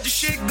thing and let the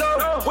shit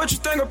go. What you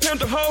think I pimped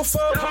the whole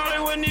for? Probably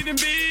wouldn't even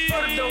be.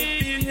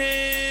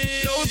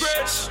 No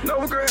regrets, no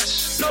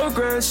regrets, no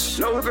regrets,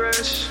 no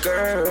regrets.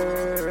 Girl,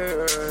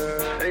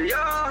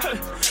 yeah.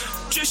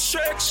 Just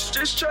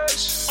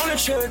checks, only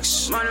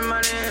checks. Money,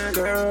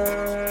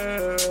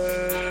 girl.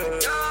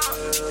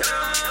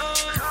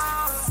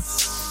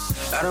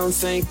 I don't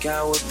think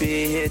I would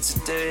be here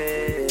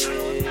today. If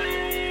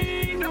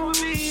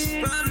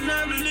I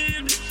never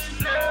lived it,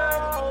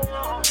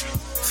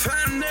 if I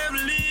never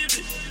lived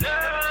it,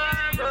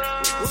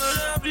 would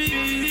I be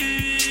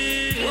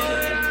here?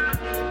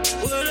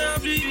 Would I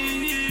be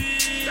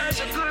here? That's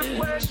a good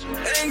question.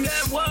 Ain't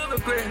got one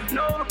regret,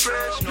 no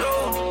regrets,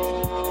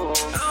 no.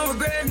 I don't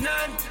regret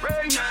nothing,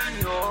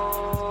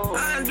 no.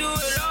 I do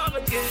it all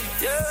again,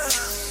 yeah.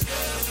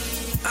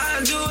 I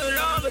do it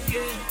all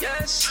again,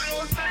 yes.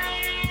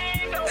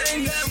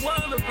 Ain't got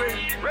one regret,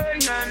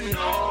 nothing,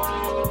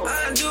 no. I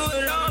do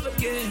it all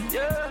again,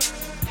 yeah.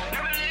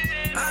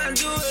 I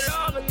do it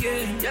all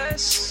again,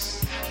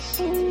 yes.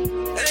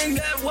 Ain't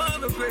got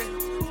one regret.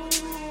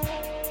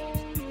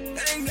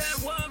 Ain't got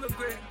one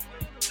regret,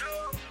 no.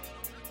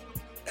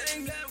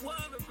 Ain't got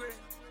one regret.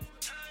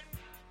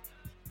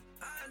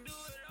 I do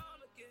it all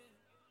again.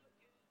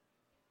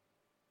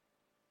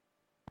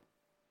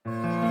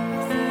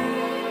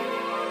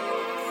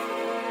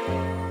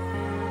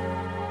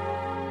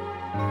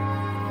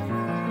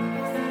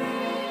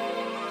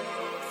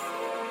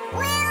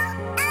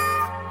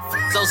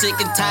 So sick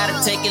and tired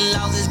of taking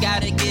losses,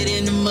 gotta get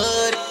in the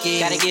mud again.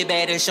 Gotta get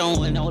back to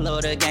showing no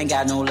love, the gang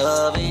got no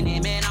love in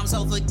it. Man, I'm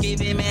so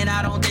forgiving, man,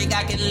 I don't think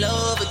I can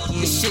love again.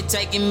 This shit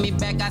taking me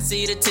back, I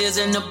see the tears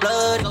in the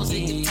blood. So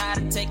sick and tired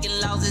of taking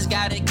losses,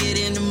 gotta get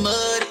in the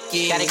mud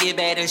again. Gotta get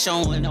back to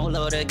showing no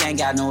love, the gang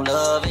got no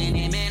love in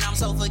it. Man, I'm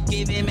so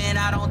forgiving, man,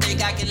 I don't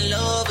think I can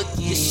love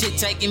again. This shit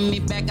taking me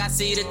back, I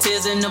see the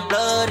tears in the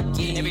blood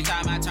again. Every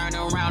time I turn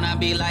around, I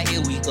be like,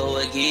 here we go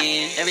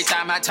again. Every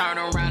time I turn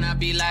around, I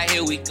be like,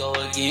 here we go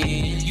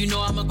again. You know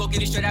I'ma go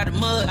get it straight out of the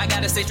mud. I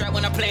gotta stay straight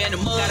when I play in the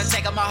mud. Gotta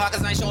take up my heart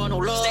cause I ain't showing no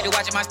love. Steady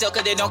watching my stuff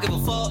cause they don't give a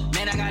fuck.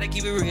 Man, I gotta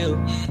keep it real.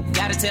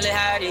 Gotta tell it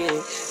how it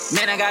is.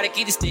 Man, I gotta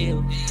keep it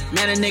still.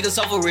 Man, a nigga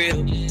so for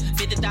real.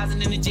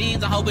 50,000 in the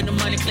jeans, I'm hoping the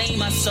money clean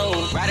my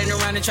soul. Riding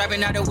around and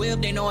trapping out the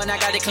whip, they knowin' I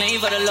got it clean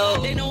for the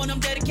Lord. They knowin' I'm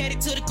dedicated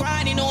to the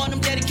grind, they knowin' I'm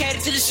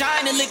dedicated to the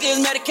shine. And liquor is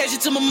medication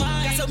to my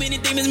mind. Got so many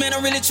demons, man,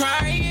 I'm really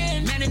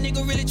trying. Man, a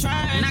nigga really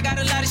trying. I got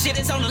a lot of shit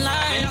that's on the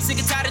line. Man, I'm sick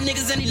and tired of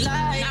niggas and they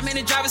lie. I'm in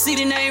the driver's seat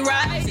and they ain't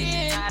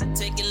riding. Tired of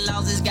taking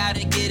losses,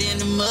 gotta get in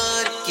the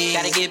mud again.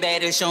 Gotta get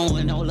back to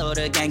showing no love,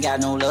 the gang got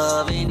no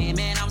love in it.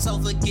 Man, I'm so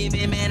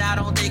forgiving, man, I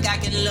don't think I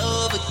can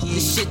love again.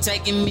 This shit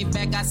taking me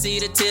back, I see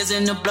the tears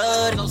in the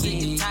blood again.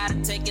 Sick and tired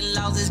of taking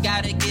losses,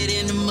 gotta get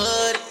in the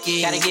mud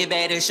again. Gotta get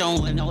back to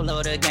showing no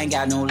love, the gang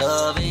got no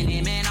love in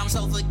it. Man, I'm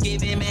so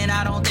forgiving, man,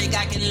 I don't think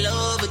I can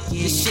love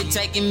again. This shit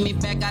taking me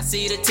back, I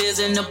see the tears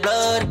in the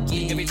blood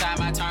again. Every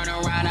time I turn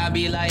around, I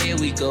be like, here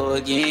we go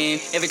again.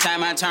 Every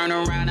time I turn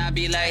around, I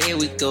be like, here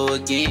we go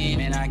again.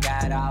 Man, I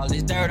got all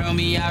this dirt on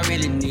me, I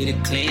really need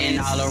a clean.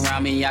 All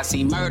around me, I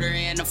see murder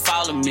and the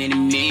fall of many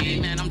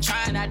men. Man, I'm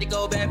trying not to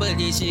go back, but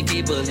this shit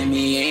keep pulling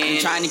me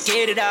in. Trying to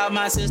get it out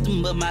my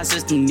system, but my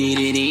system need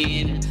it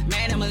in.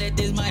 Man, I'ma let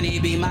this money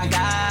be my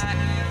guide.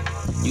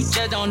 You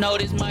just don't know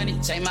this money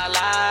take my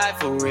life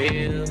for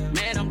real.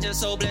 Man, I'm just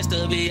so blessed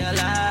to be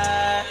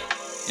alive.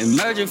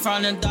 Emerging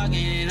from the dark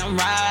and I'm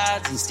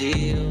rising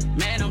still.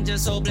 Man, I'm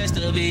just so blessed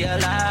to be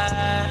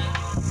alive.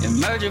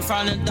 Emerging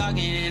from the dark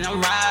and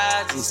I'm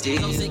rising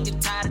still. So sick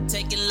and tired of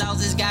taking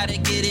losses, gotta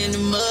get in the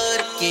mud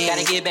again.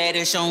 Gotta get back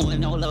to showing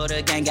no love,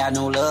 the gang got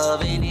no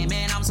love in it.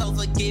 Man, I'm so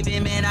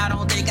forgiving, man, I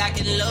don't think I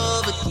can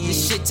love again.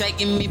 This shit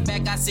taking me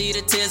back, I see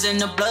the tears in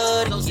the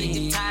blood again. So sick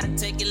and tired of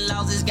taking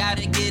losses,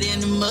 gotta get in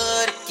the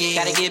mud again.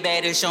 Gotta get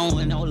back to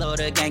showing no love,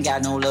 the gang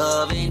got no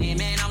love in it.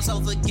 Man, I'm so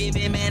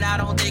forgiving, man, I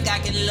don't think I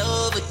can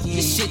love again.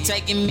 This shit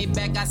taking me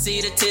back, I see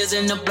the tears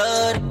in the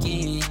blood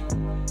again.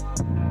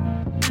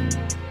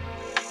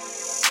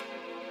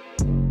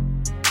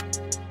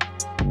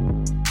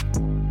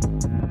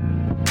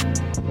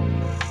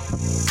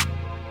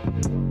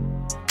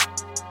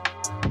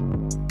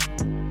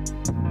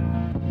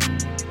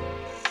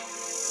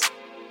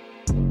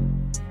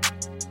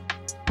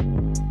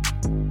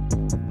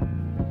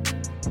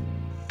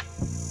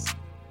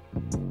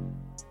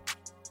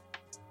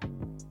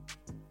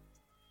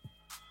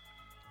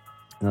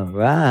 All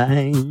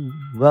right.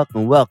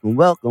 Welcome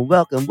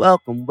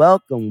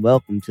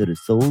to the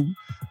soul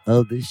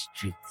of the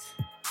streets.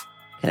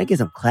 Can I get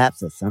some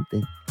claps or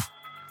something?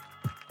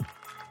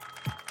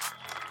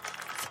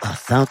 Oh,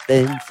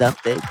 something.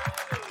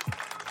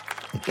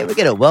 Can we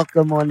get a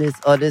welcome on this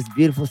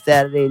beautiful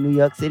Saturday in New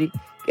York City?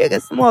 Can I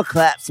get some more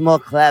claps?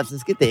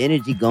 Let's get the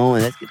energy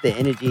going. Let's get the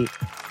energy.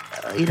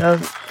 I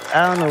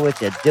don't know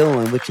what you're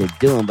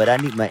doing, but I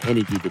need my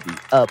energy to be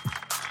up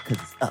because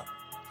it's up.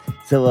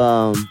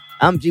 So,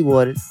 I'm G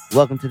Waters.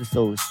 Welcome to the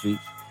Soul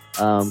Streets.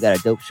 Got a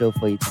dope show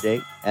for you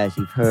today, as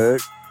you've heard.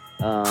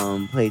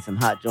 Played some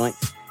hot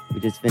joints.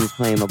 We just finished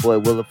playing my boy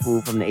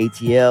Willafool from the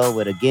ATL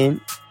with Again.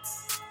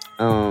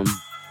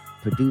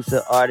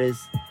 Producer,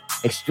 artist,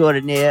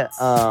 extraordinaire.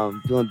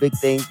 Doing big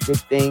things. Big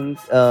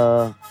things.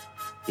 And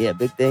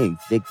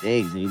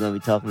you're gonna be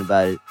talking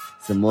about it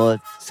some more.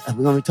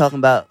 We're gonna be talking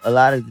about a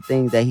lot of the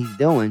things that he's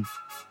doing.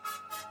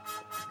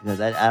 Because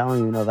I don't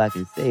even know if I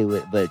can say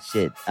it, but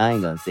shit, I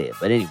ain't gonna say it.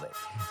 But anyway,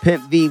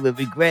 Pimp V with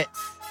Regrets.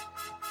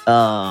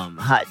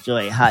 Hot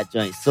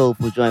joint,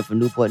 soulful joint from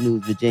Newport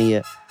News,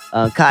 Virginia.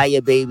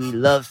 Kaya Baby,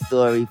 Love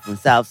Story from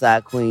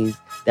Southside Queens.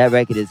 That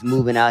record is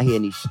moving out here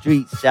in these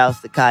streets. Shouts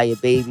to Kaya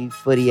Baby,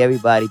 Footy,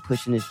 everybody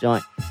pushing this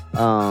joint.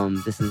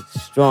 This is a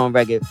strong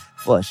record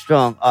for a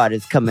strong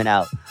artist coming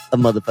out of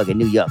motherfucking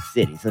New York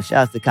City. So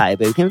shouts to Kaya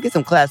Baby. Can we get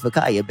some claps for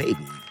Kaya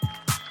Baby?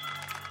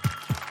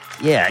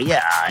 Yeah.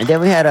 And then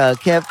we had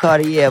Kev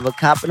Cartier with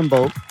Copper and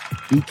Both,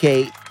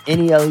 BK,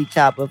 NELE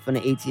Chopper from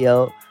the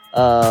ATL,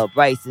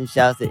 Bryson,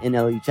 shouts to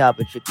NLE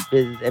Chopper, Tricky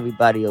Business,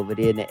 everybody over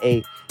there in the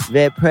A.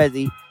 Red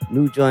Prezi,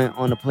 new joint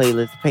on the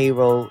playlist,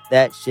 Payroll,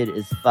 that shit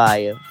is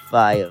fire.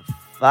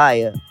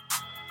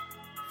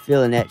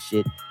 Feeling that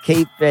shit.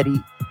 K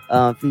Fetty,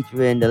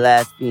 featuring The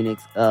Last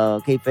Phoenix.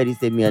 K Fetty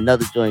sent me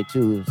another joint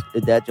too.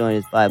 That joint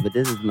is fire, but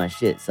this is my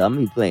shit, so I'm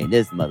gonna be playing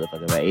this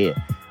motherfucker right here.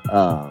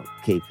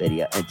 K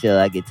Fetty until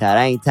I get tired.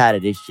 I ain't tired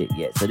of this shit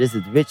yet. So this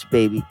is Rich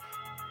Baby.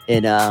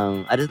 And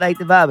I just like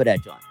the vibe of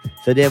that joint.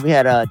 So then we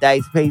had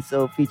Dice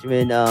Peso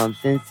featuring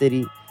Sin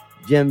City,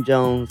 Jim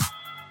Jones.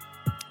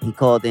 He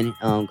called in.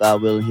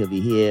 God willing, he'll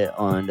be here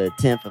on the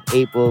 10th of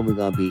April. We're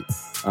gonna be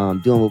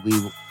doing what we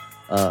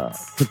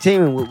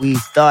continuing what we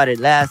started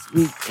last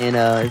week, and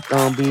it's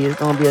gonna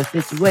be a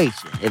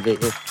situation.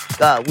 If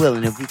God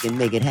willing, if we can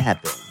make it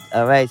happen.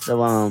 All right.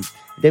 So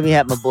then we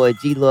have my boy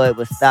G Lloyd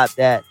with Stop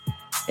That,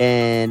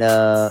 and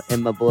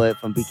my boy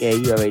from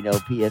BK, you already know,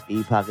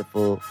 PFE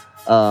Pocketful.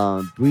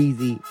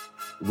 Breezy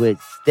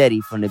with Steady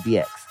from the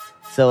BX.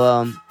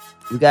 So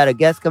we got a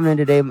guest coming in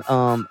today, an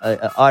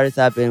artist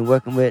I've been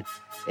working with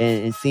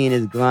and seeing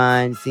his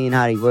grind, seeing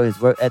how he works,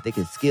 his work ethic,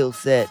 his skill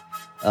set.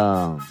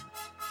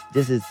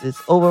 This is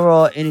this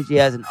overall energy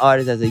as an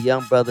artist, as a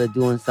young brother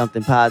doing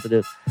something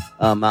positive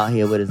out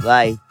here with his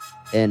life.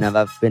 And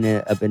I've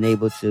been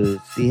able to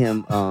see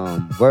him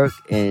work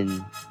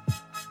and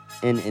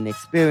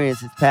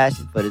experience his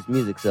passion for this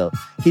music. So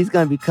he's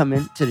gonna be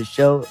coming to the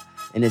show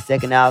in the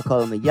second hour. I call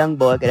him a young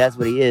boy, because that's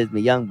what he is, my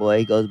young boy.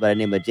 He goes by the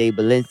name of Jay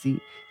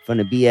Balenci from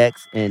the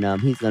BX, and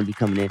he's going to be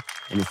coming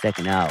in the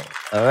second hour.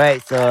 All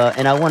right, so,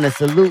 and I want to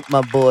salute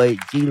my boy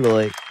G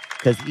Lloyd,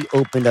 because he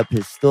opened up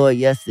his store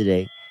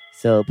yesterday.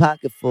 So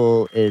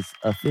Pocketful is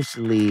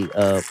officially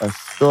a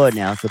store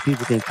now, so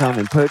people can come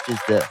and purchase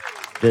the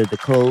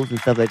clothes and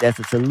stuff like that.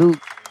 So salute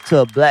to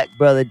a black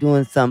brother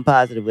doing something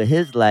positive with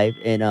his life,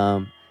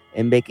 and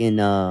making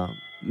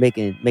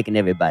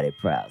everybody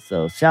proud.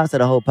 So shouts to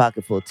the whole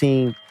Pocketful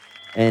team,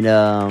 and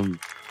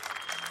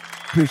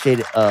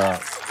appreciate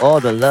all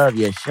the love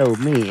you showed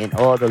me, and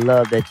all the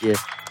love that you,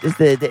 just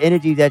the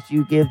energy that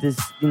you give this,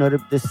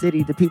 the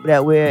city, the people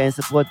that wear and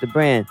support the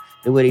brand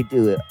the way they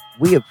do it.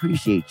 We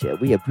appreciate you.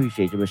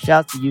 But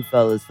shouts to you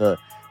fellas for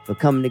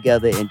coming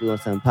together and doing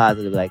something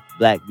positive like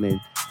black men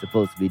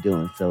supposed to be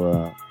doing.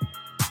 So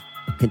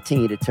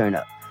continue to turn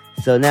up.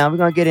 So now we're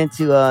going to get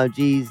into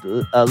G's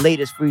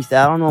latest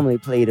freestyle. I don't normally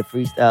play the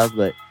freestyles,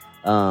 but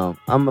I'm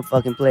going to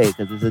fucking play it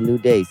because it's a new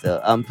day.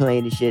 So I'm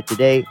playing the shit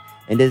today.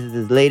 And this is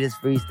his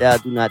latest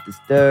freestyle, Do Not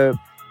Disturb.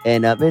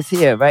 And it's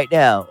here right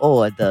now.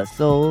 Or the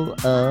soul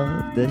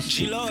of the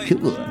shit.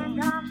 Cool.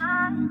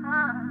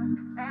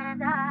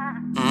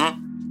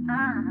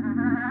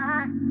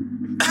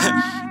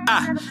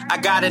 I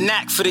got a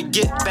knack for the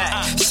get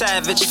back.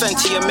 Savage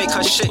Fenty and make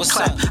her shit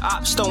clap.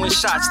 Ops throwing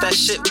shots, that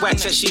shit whack.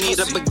 Said she need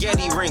a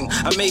spaghetti ring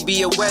or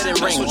maybe a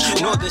wedding ring.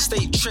 Northern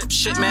State trip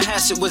shit,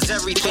 Manhasset was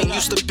everything.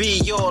 Used to be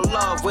your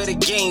love, where the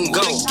game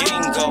go.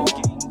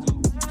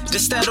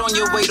 This that on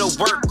your way to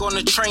work on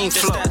the train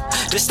floor.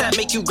 This that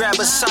make you grab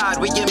a side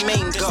where your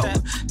main go.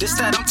 This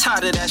that I'm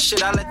tired of that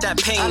shit, I let that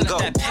pain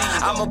go.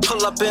 I'ma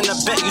pull up in a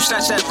bet, you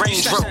snatch that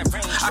Range Rover.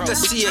 I can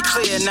see it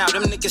clear now,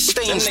 them niggas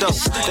stains though.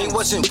 They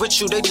wasn't with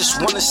you, they just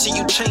wanna see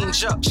you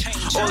change up.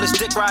 All this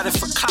dick riding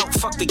for clout,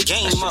 fuck the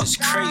game up. It's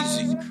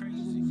crazy.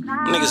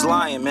 Niggas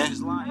lying, man.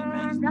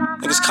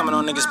 Niggas coming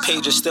on niggas'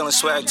 pages, stealing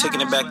swag, taking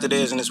it back to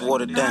theirs, and it's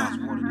watered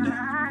down.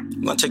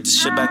 I'm gonna take this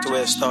shit back to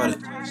where it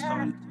started.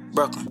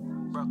 Brooklyn.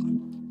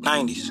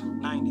 90s.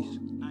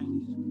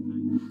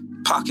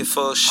 Pocket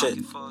full of shit.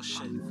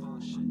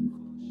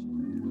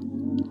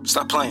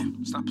 Stop playing.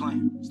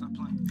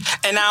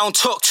 And I don't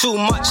talk too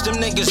much, them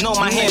niggas know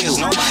my handle.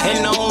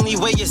 And the only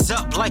way is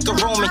up like a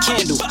Roman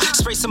candle.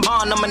 Spray some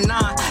bond number 9,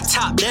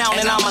 top down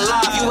and I'm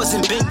alive. You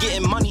wasn't been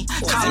getting money.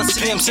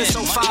 Coliseum since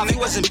 05, you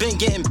wasn't been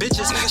getting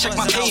bitches. Check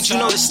my page, you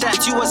know the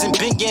stats, you wasn't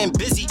been getting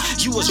busy.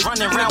 You was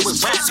running around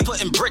with rats,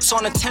 putting bricks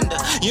on a tender.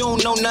 You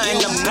don't know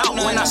nothing about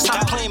when I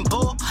stopped playing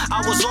ball.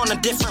 I was on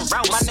a different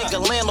route. My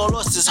nigga landlord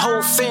lost his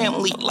whole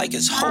family. Like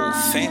his whole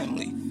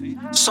family.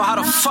 So how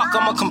the fuck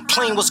I'ma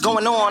complain what's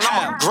going on?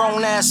 I'm a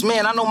grown ass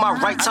man, I know my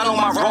rights, I know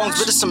my wrongs.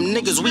 But it's some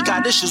niggas, we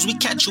got issues, we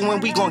catch you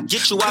and we gon'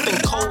 get you. I've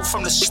been cold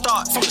from the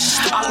start.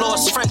 I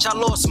lost French, I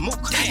lost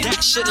Mook.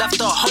 That shit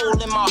left a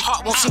hole in my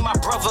heart, won't see my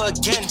brother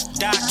again.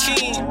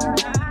 Dakeem.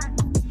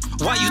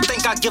 Why you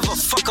think I give a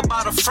fuck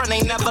about a friend?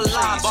 Ain't never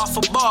lied, bar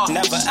for bar,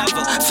 never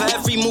ever. For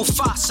every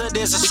Mufasa,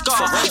 there's a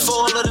scar. For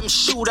all of them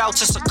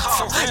shootouts, it's a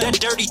car. That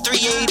dirty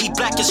 380,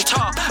 black as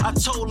tar. I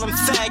told them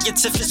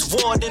faggots, if it's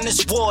war, then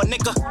it's war,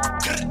 nigga.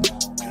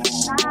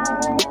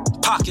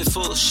 Pocket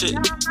full of shit.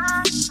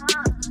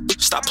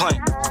 Stop playing.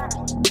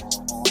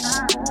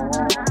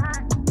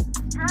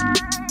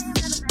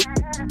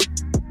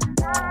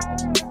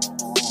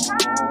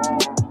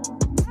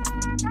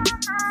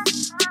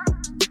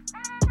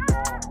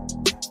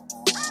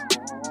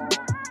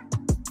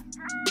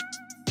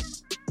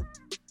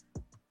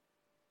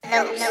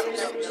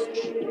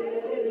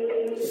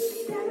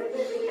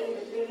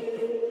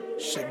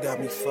 Shit got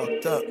me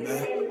fucked up,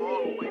 man.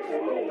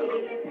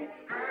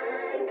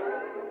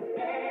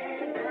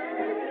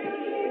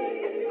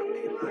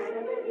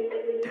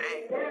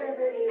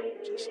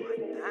 Just like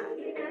that.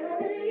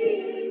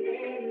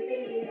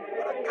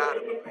 But I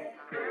gotta believe.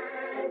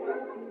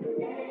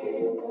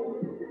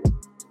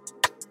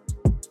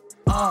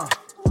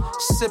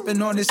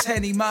 Sipping on this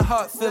Henny, my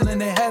heart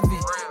feeling it heavy.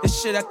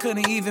 This shit I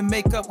couldn't even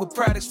make up with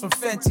products from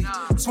Fenty.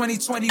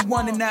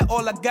 2021 and now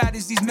all I got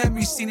is these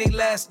memories seen they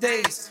last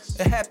days.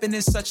 It happened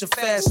in such a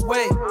fast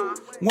way.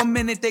 1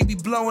 minute they be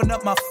blowing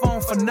up my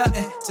phone for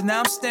nothing, to now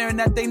I'm staring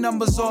at they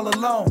numbers all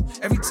alone.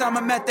 Every time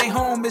I'm at they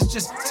home, it's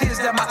just tears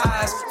down my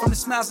eyes from the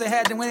smiles they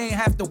had, then we ain't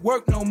have to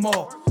work no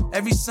more.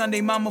 Every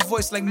Sunday, mama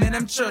voice like, man,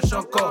 them church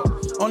on call.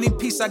 Only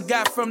piece I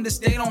got from this,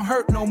 they don't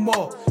hurt no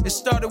more. It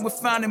started with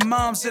finding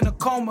moms in a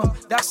coma.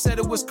 Doc said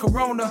it was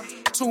corona.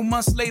 2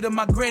 months later,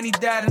 my granny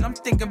died, and I'm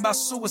thinking about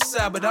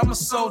suicide, but I'm a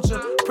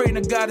soldier. Praying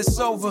to God it's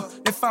over.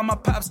 They found my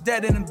pops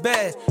dead in the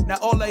bed. Now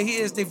all I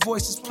hear is their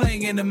voices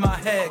playing into my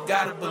head.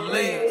 Gotta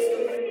believe.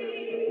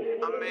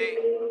 I mean,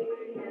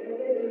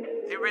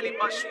 ain't really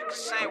much you can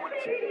say when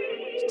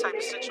this type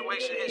of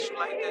situation hits you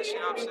like this, you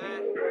know what I'm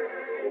saying?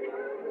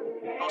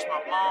 Lost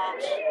my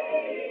moms,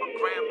 my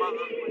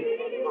grandmother,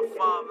 my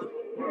father,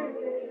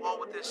 all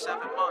within 7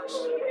 months.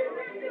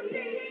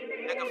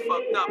 Nigga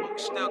fucked up, but we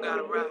still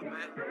gotta rap,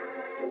 man.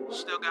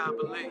 Still gotta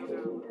believe.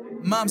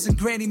 Moms and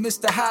granny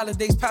missed the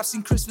holidays, pops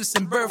seen Christmas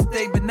and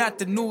birthday, but not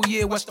the new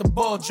year. Watch the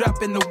ball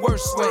drop in the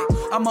worst way.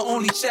 I'm my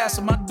only child,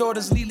 so my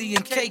daughters Lily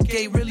and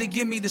KK really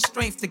give me the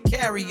strength to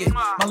carry it.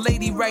 My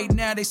lady right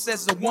now, they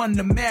says the one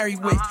to marry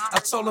with. I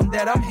told them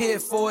that I'm here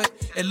for it,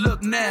 and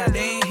look now, they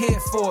ain't here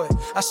for it.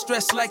 I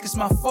stress like it's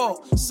my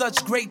fault.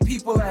 Such great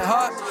people at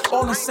heart.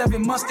 All in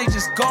 7 months, they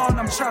just gone.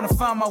 I'm trying to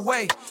find my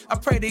way. I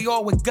pray they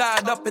all with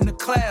God up in the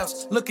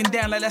clouds, looking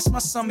down like that's my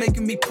son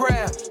making me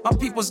proud. My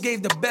peoples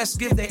gave the best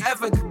gift they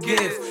ever could give.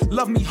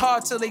 Love me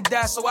hard till they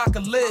die so I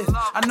can live.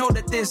 I know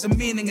that there's a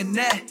meaning in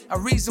that. I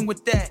reason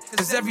with that,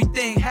 cause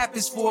everything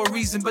happens for a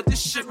reason. But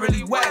this shit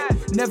really whack.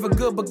 Never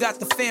good but got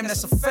the fam,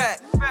 that's a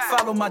fact.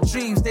 Follow my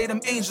dreams, they them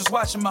angels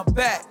watching my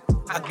back.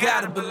 I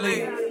gotta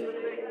believe.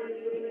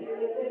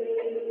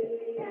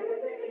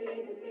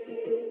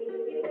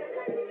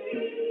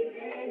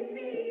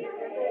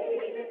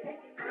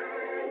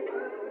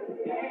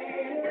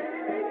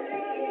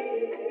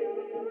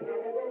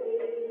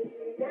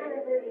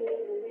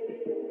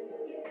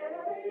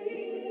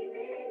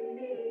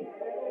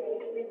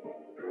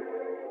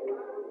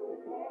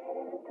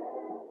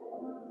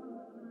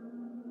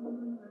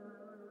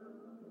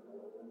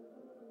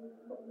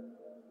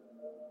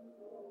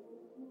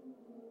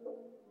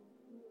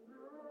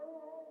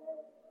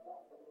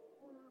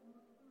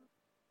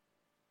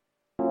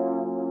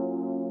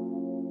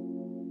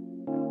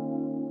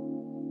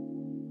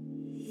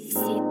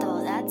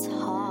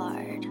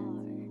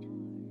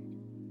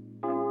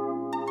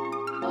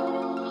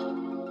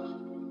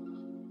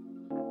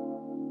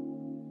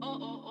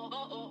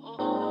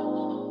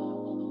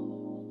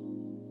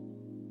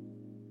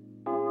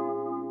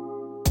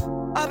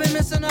 been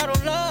missing out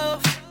on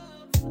love.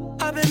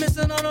 I've been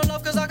missing out on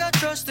love cause I got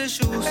trust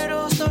issues. It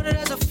all started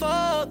as a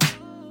fault.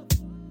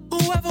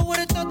 Whoever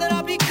would've thought that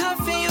I'd be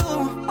cuffing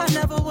you? I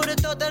never would've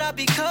thought that I'd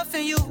be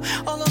cuffing you.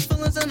 All those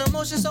feelings and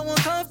emotions so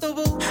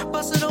uncomfortable.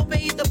 Bust it open,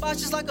 eat the box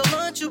just like a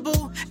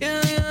Lunchable.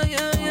 Yeah.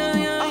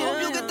 I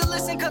hope you get to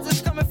listen cause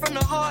it's coming from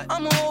the heart.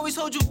 I'ma always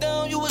hold you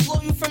down, you was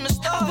loyal from the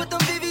start. I put them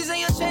VVs in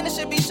your chain, it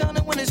should be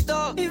shining when it's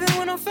dark. Even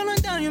when I'm feeling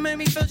down, you made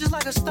me feel just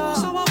like a star.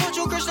 So I want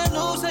you Christian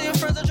lose, tell your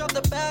friends to drop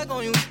the bag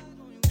on you.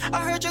 I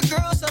heard your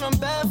girl said I'm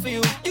bad for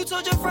you. You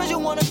told your friends you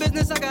want a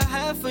business, I got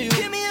half for you.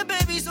 Give me a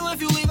baby, so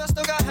if you leave, I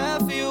still got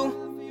half for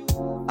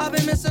you. I've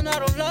been missing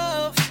out on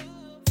love.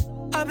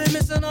 I've been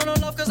missing out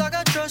on love cause I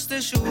got trust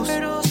issues.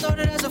 It all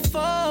started as a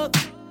fault.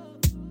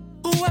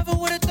 Whoever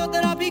would've thought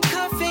that I'd be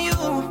cuffing you?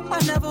 I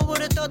never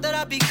would've thought that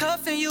I'd be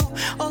cuffing you.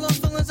 All those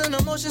feelings and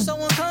emotions so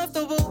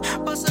uncomfortable.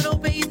 Bust it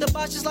open, eat the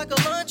box just like a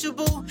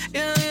Lunchable.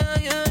 Yeah.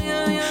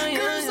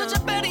 Girl, you're such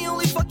a baddie,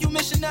 only fuck you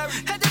missionary.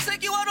 Had to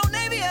take you out on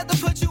Navy, had to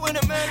put you in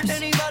a marriage.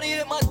 Anybody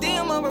hit my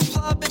DM, I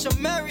reply, bitch,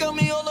 I'm married. Got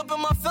me all up in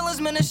my feelings,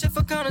 man, this shit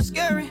feel kinda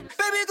scary.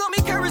 Baby, got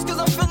me curious cause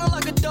I'm feeling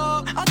like a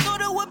dog. I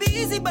thought it would be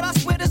easy, but I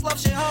swear this love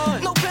shit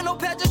hard. No pen, no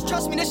pad, just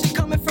trust me, this shit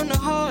coming from the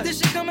heart. This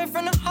shit coming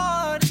from the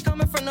heart, it's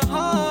coming from the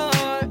heart.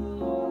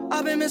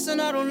 I've been missing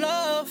out on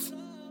love.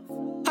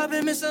 I've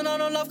been missing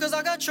out on love cause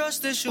I got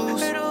trust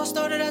issues. It all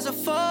started as a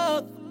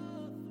fault.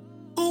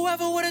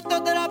 Whoever would've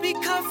thought that I'd be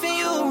cuffing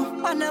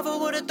you? I never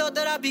would've thought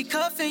that I'd be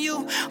cuffing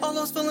you. All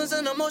those feelings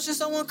and emotions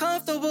so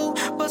uncomfortable.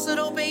 Bust it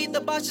open, eat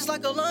the box just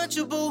like a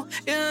Lunchable.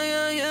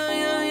 Yeah.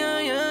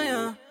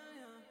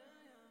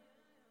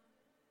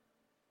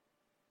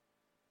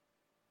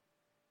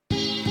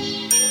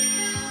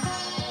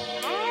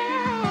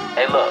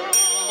 Hey, look.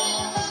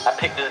 I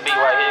picked this beat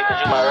right here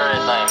cause you my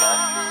everything, man.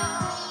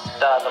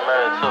 Shout out to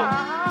Murray, too.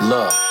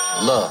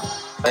 Look,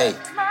 hey,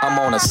 I'm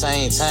on the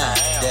same time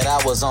that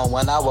I was on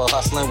when I was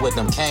hustling with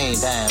them cane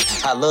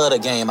dimes. I love the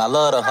game, I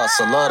love the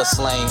hustle, love the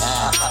slang.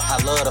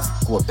 I love to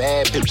fuck with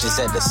bad bitches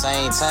at the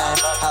same time.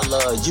 I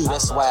love you,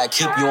 that's why I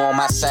keep you on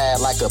my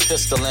side like a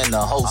pistol in the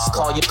host.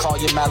 Call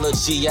you my little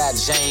G.I.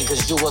 Jane,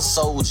 cause you a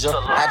soldier.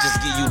 I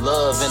just give you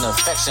love and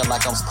affection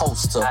like I'm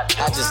supposed to.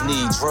 I just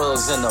need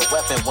drugs and a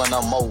weapon when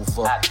I'm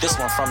over. This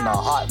one from the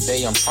heart,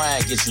 babe, I'm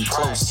trying to get you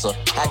closer.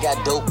 I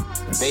got dope,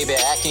 baby,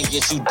 I can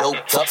get you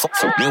doped up.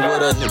 Fucking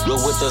with a nigga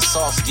with the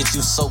sauce, get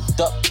you soaked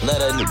up.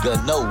 Let a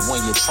nigga know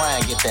when you try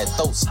and get that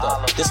throat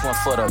stuck. This one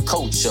for the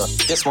culture,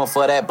 this one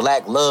for that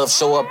black love.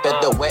 Show up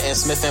at the Wet and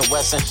Smith &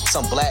 Wesson,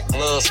 some black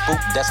gloves, spook,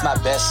 that's my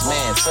best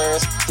man.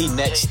 Terrence, he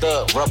next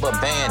up, rubber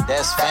band,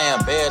 that's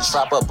fam. Bear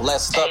trapper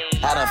blessed up.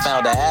 I done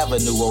found an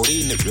avenue, oh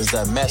these niggas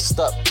done messed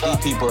up. These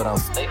people done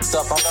f***ed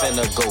up, I'm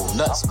finna go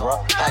nuts, bro.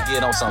 I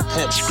get on some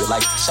pimp shit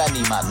like, I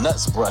need my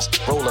nuts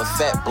brushed. Roll a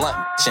fat blunt,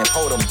 and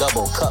pour them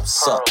double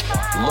cups up.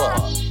 Look,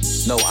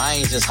 no, I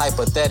ain't just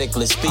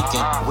hypothetically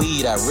speaking.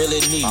 Weed, I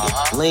really need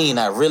it. Lean,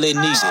 I really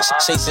need it.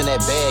 Chasing that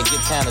bag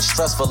get kinda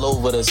stressful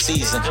over the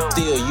season.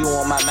 Still, you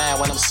on my mind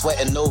when I'm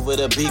sweating over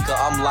the beaker.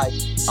 I'm like,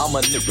 I'm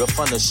a nigga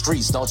from the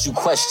streets, don't you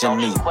question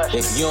me.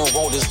 If you don't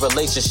want this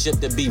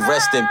relationship to be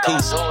rest in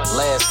peace.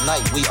 Last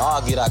night we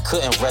argued, I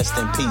couldn't rest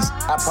in peace.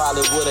 I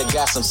probably would've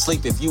got some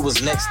sleep if you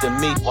was next to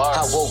me.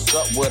 I woke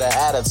up with an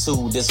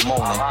attitude this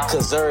morning,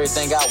 cause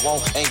everything I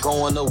want ain't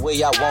going the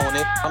way I want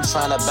it. I'm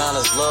trying to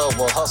balance love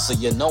with hustle,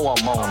 you know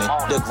I'm on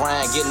it. The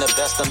grind getting the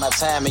best of my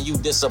time and you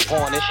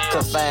disappointed.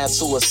 Confined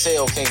to a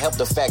cell, can't help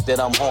the fact that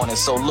I'm haunted.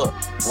 So look,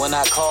 when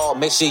I call,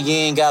 make sure you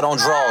ain't got on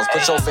draws.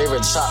 Put your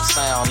favorite chop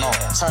sound on,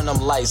 turn them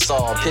lights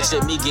off.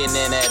 Picture me getting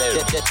in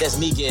that's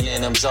me getting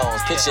in them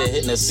jaws. Picture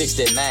hitting a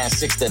 69,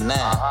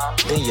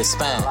 then your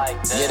spine.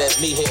 Yeah, that's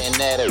me hitting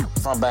that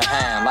from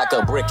behind like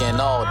a brick and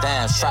all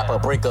dimes. Trap a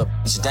break up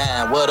each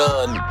dime. What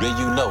nigga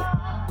you know?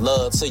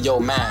 Love to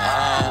your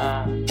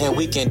mind, and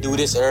we can do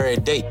this every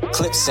day.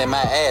 Clips in my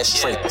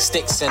ashtray,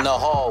 sticks in the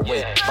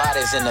hallway,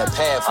 bodies in the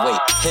pathway,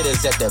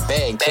 hitters at the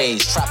bag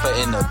cage, trapper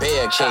in the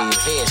bear cage,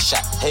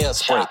 headshot,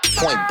 hairspray,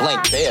 point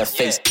blank, bare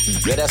face.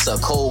 Yeah, that's a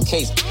cold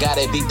case.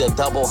 Gotta beat the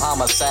double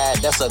homicide,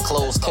 that's a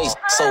closed case.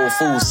 Soul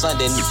Food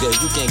Sunday,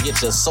 nigga, you can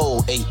get your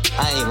soul ate.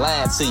 I ain't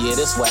lying to you,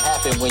 this what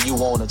happened when you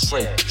on a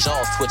tray.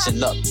 Jaws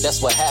twitching up,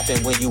 that's what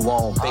happened when you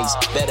on base.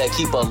 Better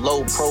keep a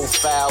low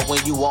profile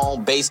when you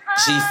on base.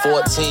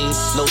 G14.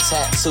 No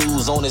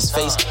tattoos on his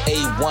face.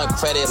 A1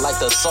 credit like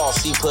the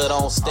sauce he put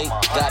on steak.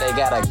 Got a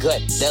gut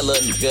that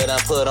little nigga done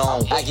put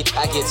on. I get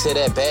to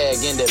that bag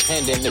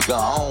independent, nigga,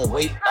 own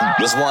weight.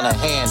 Just want a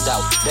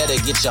handout, better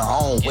get your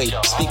own weight.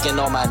 Speaking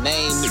on my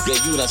name, nigga,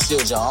 you done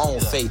sealed your own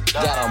fate.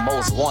 Got a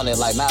most wanted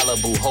like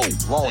Malibu hoe,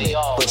 want it.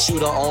 But you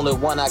the only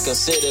one I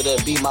consider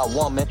to be my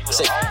woman.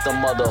 Say the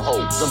mother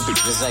hoe, them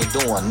bitches ain't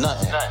doing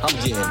nothing. I'm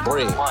getting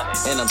bread,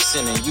 and I'm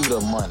sending you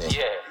the money.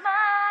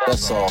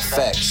 That's all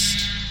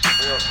facts.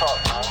 Real talk,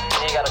 man.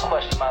 You ain't gotta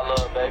question my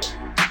love, baby.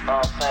 Know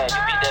what I'm saying?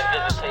 You beat that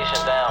visitation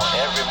down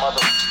every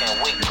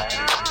motherfucking week, man.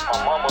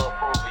 My mama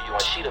approved of you,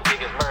 and she the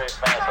biggest Murray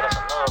fan, so that's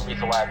another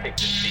reason why I picked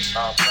this beat,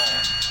 know what I'm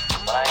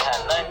saying? But I ain't had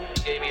nothing, you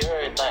gave me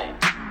everything.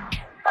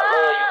 I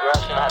love you, girl. I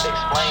shouldn't have to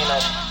explain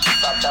that.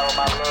 Stop that with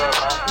my love,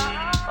 man. You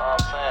know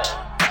what I'm saying?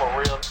 I'm a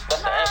real,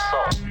 that's an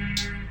insult.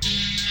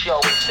 She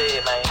always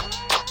said, man,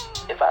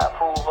 if I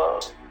approve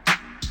of,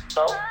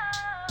 no.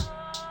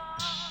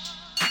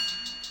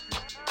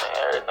 Man,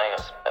 everything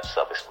is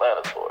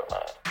self-explanatory,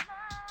 man.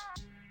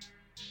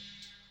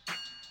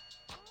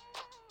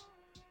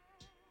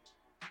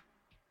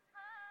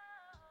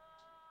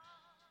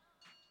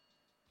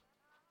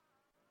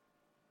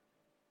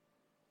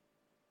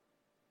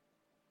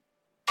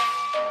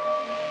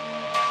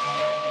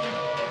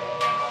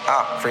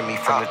 Free me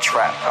from the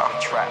trap.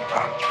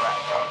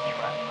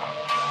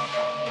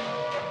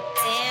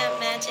 Damn,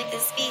 Magic,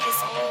 this beat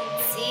is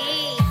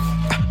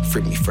OD.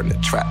 Free me from the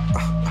trap.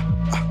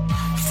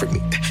 Free me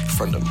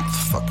from the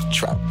motherfucking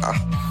trap.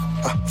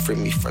 Free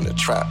me from the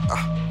trap.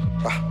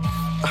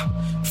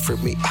 Free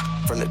me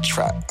from the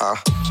trap.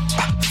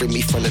 Free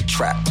me from the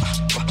trap.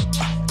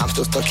 I'm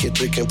still stuck here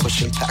drinking,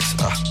 pushing packs.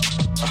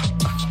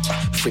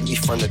 Free me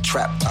from the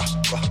trap.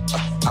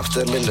 I'm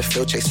still in the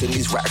field chasing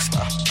these racks.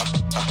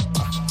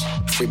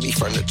 Free me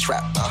from the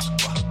trap.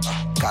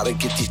 Gotta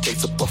get these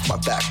dates up off my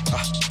back.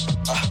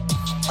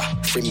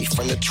 Free me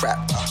from the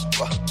trap.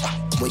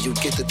 When you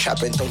get the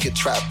trap and don't get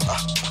trapped.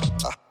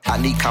 I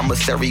need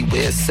commissary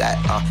where it's at.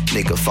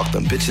 Nigga, fuck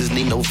them bitches,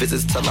 need no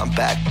visits till I'm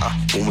back.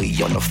 When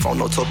we on the phone,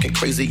 no talking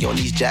crazy on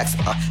these jacks.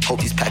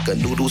 Hope these pack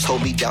of noodles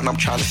hold me down, I'm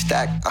trying to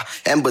stack.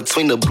 And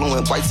between the blue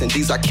and whites and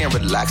these, I can't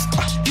relax.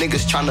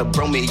 Niggas trying to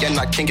bro me and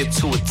I can't get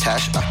too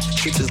attached.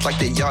 Streets is like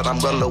the yard, I'm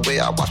well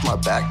away, I watch my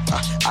back.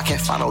 I can't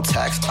find no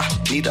tax,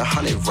 need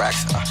 100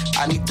 racks.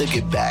 I need to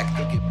get back.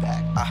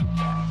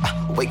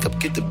 Wake up,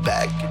 get the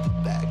bag.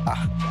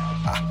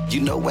 You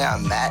know where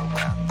I'm at.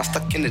 I'm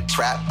stuck in the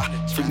trap.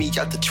 Free me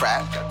out the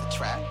trap.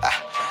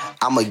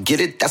 I'ma get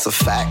it, that's a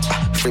fact.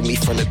 Free me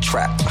from the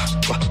trap.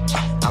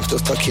 I'm still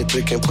stuck here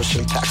drinking,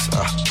 pushing packs.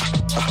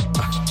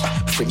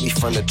 Free me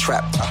from the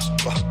trap.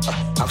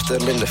 I'm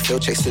still in the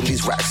field chasing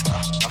these racks.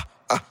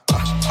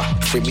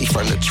 Free me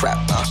from the trap.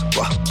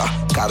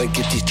 Gotta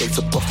get these dates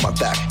up off my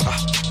back.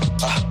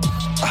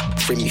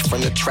 Free me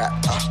from the trap.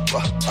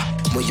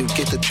 When you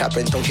get the trap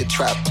and don't get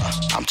trapped.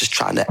 I'm just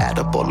trying to add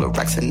up all the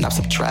racks and not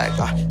subtract.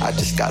 I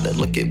just gotta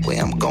look at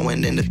where I'm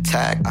going in the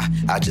tag.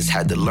 I just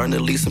had to learn to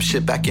leave some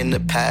shit back in the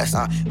past.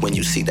 When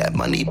you see that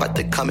money about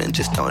to come in,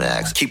 just don't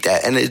ask. Keep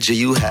that energy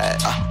you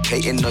had.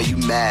 Hating or you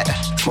mad.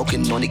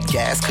 Smoking on the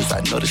gas, cause I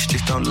know the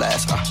streets don't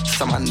last.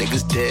 Some of my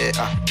niggas dead,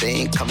 they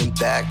ain't coming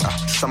back.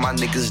 Some of my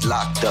niggas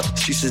locked up,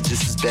 streets is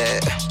just as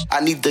bad.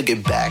 I need to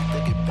get back.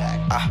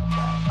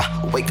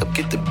 Wake up,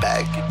 get the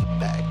bag.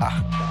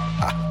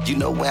 You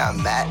know where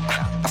I'm at.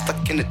 I'm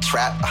stuck in the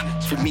trap.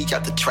 Free me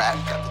out the trap.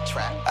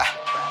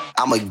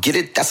 I'ma get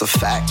it, that's a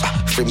fact.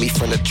 Free me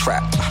from the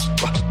trap.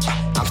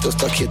 I'm still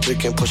stuck here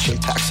drinking, pushing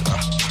packs.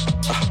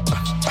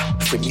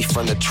 Free me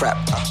from the trap.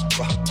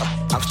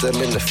 I'm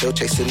still in the field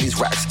chasing these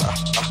racks.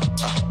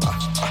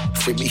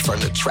 Free me from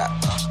the trap.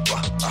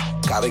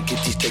 Gotta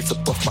get these dates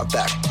up off my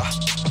back.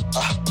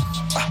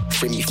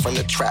 Free me from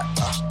the trap.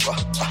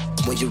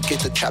 When you get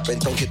the trap and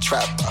don't get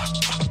trapped.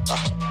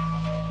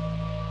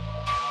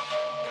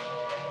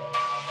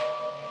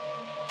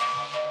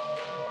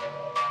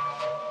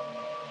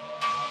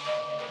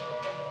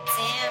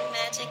 Damn,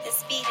 Magic,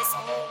 this beat is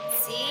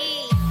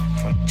OD.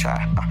 From the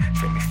trap,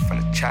 free me from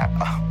the trap,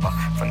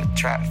 from the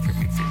trap, free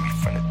me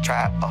from the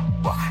trap,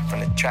 from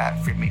the trap,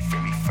 free me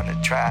from the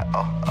trap,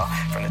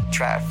 from the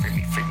trap, free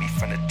me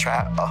from the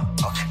trap,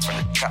 from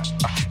the trap,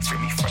 free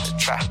me from the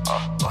trap,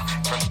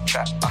 from the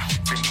trap,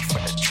 free me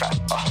from the trap,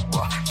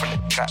 from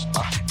the trap,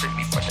 free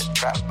me from the trap, from the trap, free me from the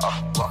trap,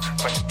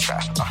 from the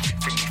trap,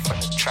 free me from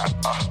the trap,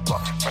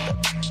 from the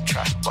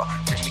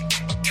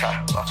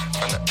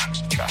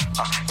trap,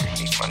 free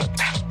me from the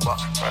trap,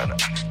 from the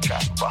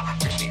trap,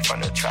 free me from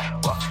the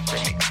trap,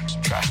 free me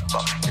trap,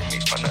 free me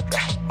from the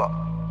trap.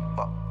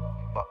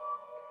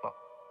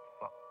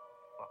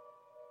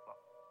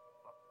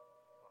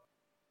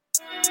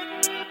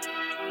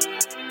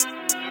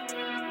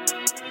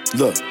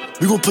 Look,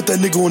 we gon' put that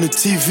nigga on the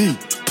TV,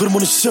 put him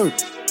on the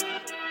shirt.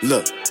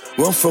 Look,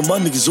 where I'm from, my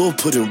niggas all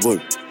put in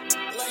work.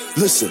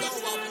 Listen,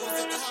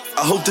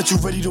 I hope that you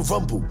ready to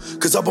rumble,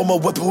 cause I brought my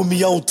weapon with me,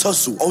 I don't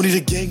tussle. Only the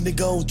gang,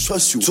 nigga, I don't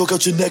trust you. Talk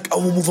out your neck, I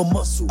won't move a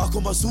muscle. I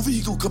call my Suvi,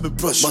 he gon' come and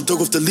brush you. My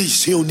dog off the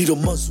leash, he don't need a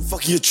muzzle.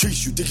 Fucking your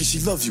trees, you thinking she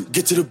love you.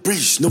 Get to the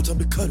breach, no time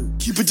to cuddle.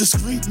 Keep it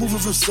discreet, move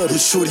it real subtle.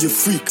 Shorty a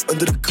freak,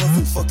 under the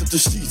cover, fucked up the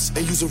sheets,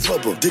 ain't using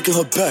rubber. Dick in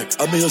her back,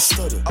 I made her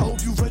stutter. I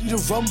hope you ready to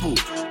rumble.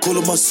 Call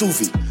her my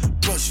Suvi.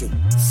 Russian,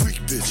 freak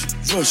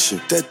bitch,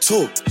 Russian, that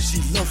talk, she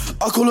love it.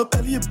 I call up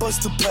Elliot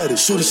Buster Patty,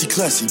 shorty she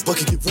classy,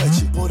 bucket get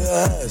ratchet. Pour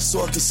that ass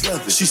so I can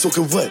slap it, she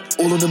soaking wet,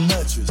 all on the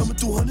mattress. Coming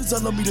through hundreds, I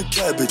love me the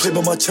cabbage. Play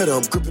by my cheddar,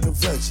 I'm gripping the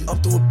ratchet. I'm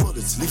throwing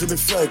bullets, leave him in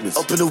fragments.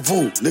 Up in the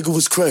room, nigga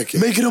was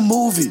cracking. Make it a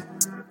movie,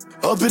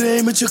 up in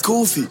the aim at your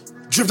Kofi.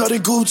 Dripped out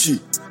in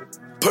Gucci,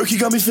 Perky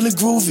got me feeling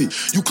groovy.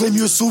 You claim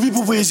you're a Suvi,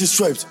 but where's your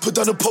stripes? Put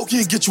down a pokey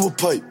and get you a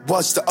pipe.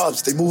 Watch the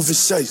ops, they move in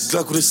sights.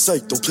 Glock with a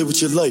sight, don't play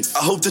with your life.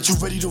 I hope that you're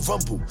ready to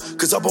rumble.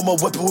 Cause I brought my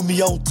weapon with me,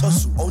 I don't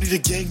tussle. Only the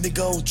gang,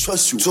 nigga, I don't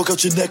trust you. Talk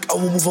out your neck, I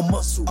won't move a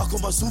muscle. I call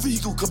my Suvi, he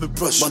gon' come and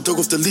brush. My dog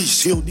off the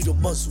leash, he don't need a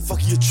muscle.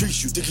 Fucking your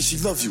trees, you thinking she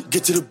love you.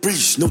 Get to the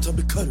breach, no time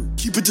to cuddle.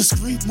 Keep it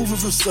discreet, move it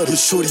real subtle.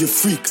 Shorty a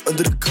freak,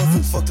 under the cover.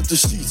 Fucked up the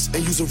sheets,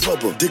 and use a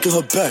rubber. Dick in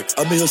her back,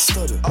 I made her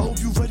stutter. I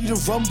hope you ready to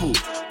rumble.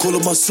 Call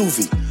her my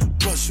Suvi.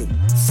 Brush him,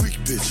 freak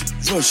bitch,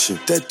 rush him.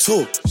 That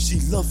talk, she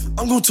love it.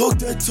 I'm gon' talk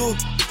that talk,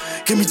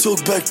 give me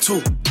talk back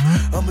too.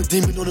 I'm a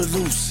demon on the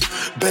loose,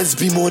 Benz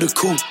be more the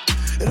coupe.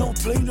 And I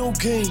don't play no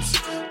games,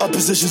 our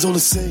positions all the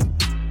same.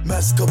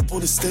 Mask up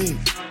on the stain,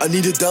 I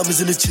need the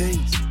diamonds in the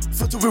chains.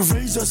 Filter with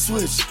rage, I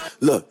switch.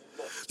 Look,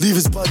 leave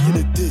his body in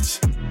the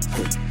ditch.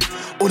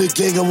 On the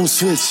gang, I won't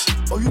switch.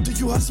 Oh, you think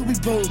you hustle, we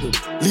burn him.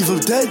 Leave him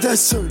dead, that's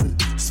certain.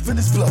 Spin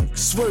his block,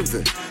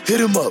 swerving. Hit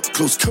him up,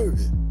 close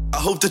curtain. I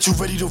hope that you're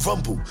ready to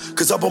rumble.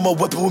 Cause I brought my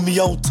weapon with me,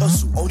 I don't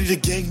tussle. Only the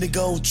gang, nigga,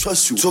 I don't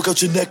trust you. Talk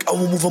out your neck, I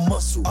won't move a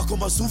muscle. I call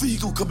my Suvi, he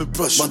gon' come and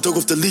brush. My dog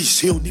off the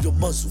leash, he don't need a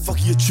muscle.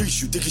 Fucking your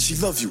trees, you thinking she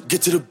love you.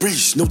 Get to the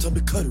breach, no time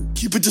to cuddle.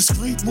 Keep it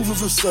discreet, move it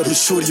real subtle.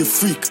 Shorty a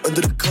freak,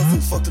 under the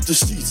cover. Fucked up the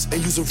sheets,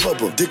 and use a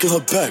rubber. Dick in her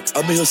back,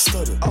 I made her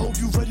stutter. I hope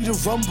you ready to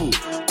rumble.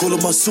 Call her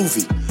my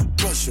Suvi,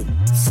 brush him.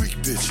 Freak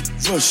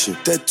bitch, rush him.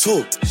 That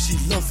talk, she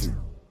love him.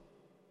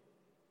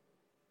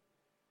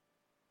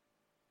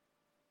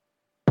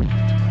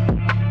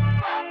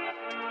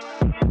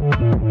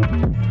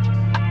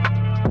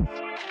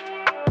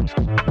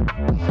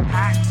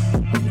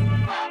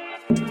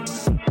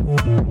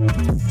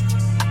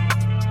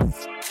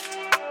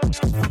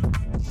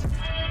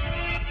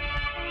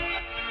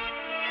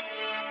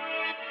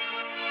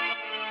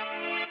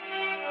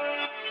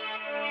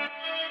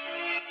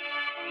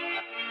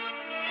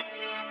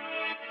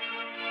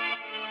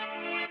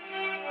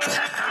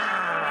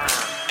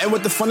 And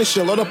with the funny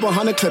shit, load up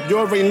 100 clip. You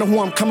already know who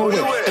I'm coming with.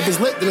 If it's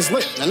lit, then it's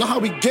lit. I know how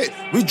we get.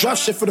 We drop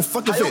shit for the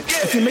fuck of it.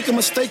 If you make a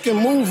mistake and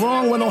move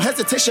wrong with no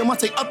hesitation, I might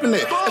take up in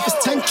it. If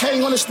it's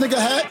 10K on this nigga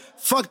head,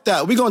 fuck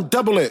that. We gon'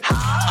 double it.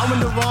 I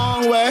went the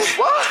wrong way.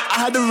 I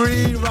had to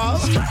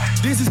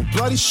reroute. These is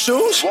bloody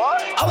shoes.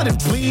 I let it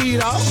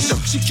bleed out.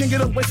 She can't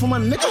get away from my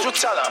nigga.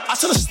 I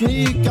tell her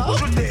sneak out.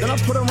 Then I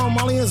put her on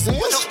Molly and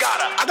Zans.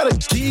 I got a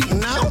geek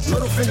now.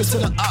 Little fingers to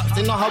the ops.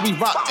 They know how we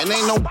rock, and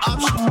ain't no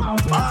option.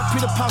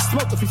 RIP the Pop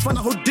Smoke. If we find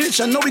out who ditch,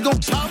 I know we gon'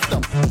 pop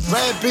them.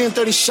 Red being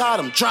 30 shot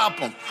him, drop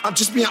him. I'm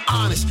just being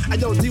honest. Hey,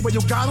 yo, D, where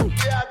you got him?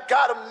 Yeah, I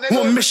got him, nigga.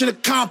 One mission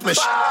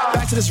accomplished.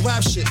 Back to this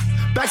rap shit.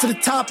 Back to the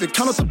topic.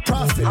 Count up the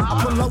profit.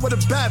 I put love with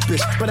a bad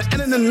bitch. But at the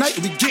end of the night,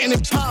 we getting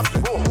it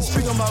poppin'.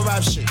 Speaking about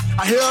rap shit.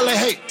 I hear all the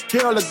hate,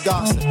 hear all the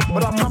gossip.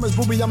 But I promise,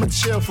 booby, I'ma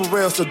chill for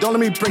real. So don't let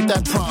me break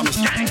that promise.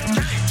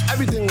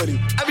 Everything ready,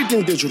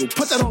 everything digital.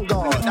 Put that on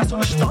guard.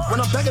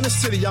 When I'm back in the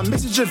city, I'm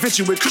mixing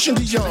Javinci with Christian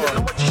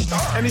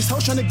Dior. And these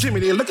hoes trying to get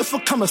me, they looking for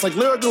comments like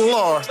Lyrical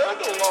Lore.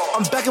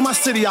 I'm back in my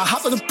city, I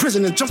hop out of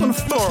prison and jump on the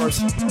floors.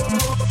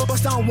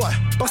 Bust down what?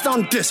 Bust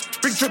down this.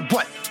 Big drip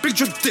what? Big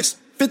drip this.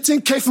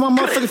 15K for my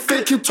motherfucking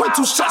fit, kill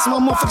 22 shots in my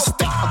motherfucking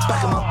stick. I'm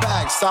back in my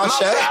bag,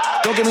 Sasha.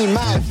 Don't get me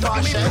mad,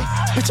 Sasha.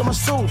 Bitch, I'm a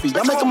Suvi,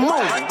 I make a move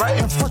right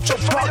in front your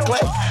Broadway.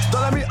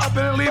 Don't let me up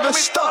and leave it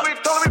stuck.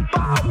 Don't let me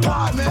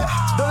bow, man.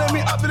 Don't let me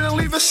up and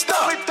leave it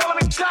stuck. Don't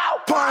let me go,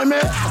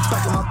 man. I'm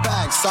back in my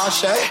bag,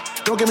 Sasha.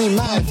 Don't get me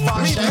mad,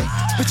 Sasha.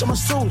 Bitch, I'm a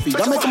Suvi,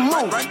 I make a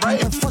move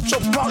right in front your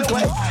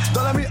Broadway.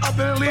 Don't let me up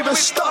and leave it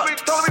stuck.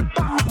 Don't let me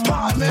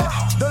bow, man.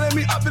 Don't let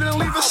me up and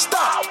leave it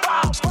stuck.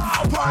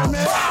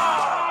 Man.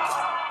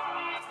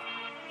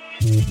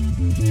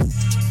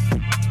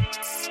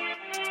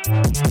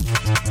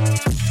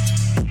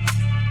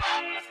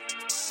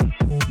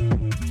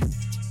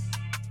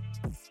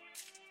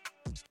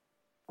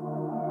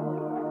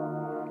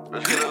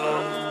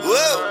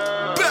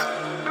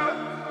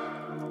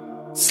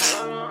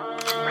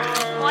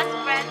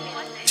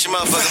 It's your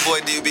motherfucking boy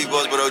DB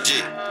Boys with OG.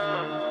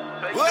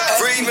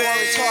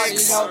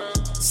 Remix.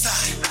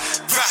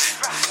 Right.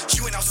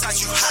 You ain't outside,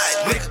 you hide,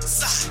 nigga.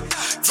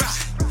 Right.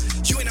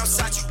 You ain't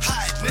outside, you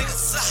hide, nigga.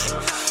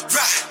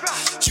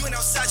 Right. You ain't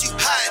outside, you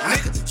hide,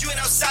 nigga. You ain't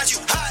outside, you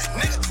hide,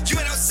 nigga. You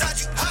ain't outside,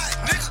 you hide,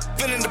 nigga.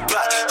 Been in the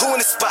block, who in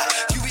the spot?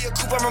 You be a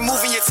coupe, I'm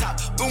removing your top.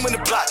 Boom in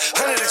the block,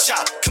 100 a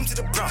chop. Come to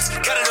the Bronx,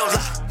 got it on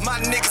lock. My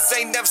niggas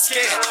ain't never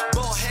scared.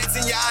 Ball heads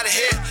and you out of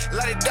here.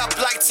 Light it up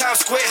like Times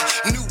Square.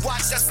 New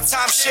watch, that's the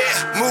time share.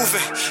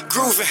 Moving,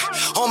 grooving,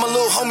 on my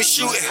little homie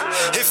shooting.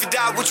 If you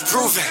die, what you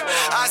proving?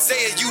 I say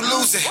it, you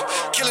losing.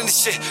 Killing the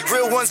shit,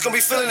 real ones gonna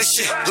be feeling the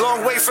shit.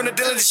 Long way from the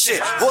dealing the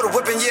shit. Water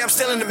whipping, yeah, I'm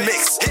still in the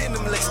mix. Hitting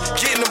them licks,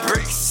 getting them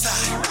bricks.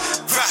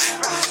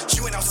 Right,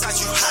 you ain't outside,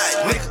 you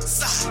hide, nigga.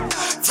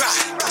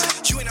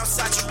 Right, you ain't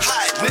outside, you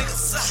hide, nigga.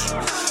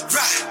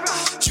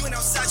 Right, you ain't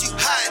outside, you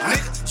hide,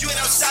 nigga. You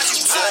ain't outside,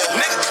 you hide,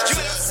 nigga. You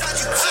ain't outside,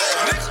 you hide,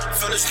 nigga.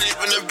 Fell asleep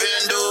in the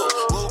bando,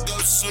 woke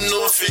up to some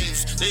new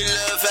things. They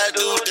love how I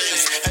do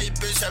things. Hey,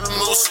 bitch, having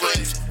mood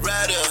swings.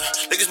 Ride up,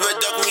 niggas better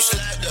duck when we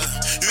slide up.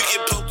 You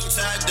get poked and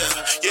tied up.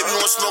 Yeah, we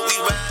want smoke, we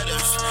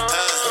riders.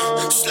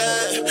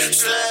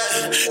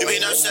 Slide. You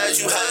ain't outside,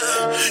 you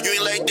hide. You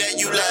ain't like that,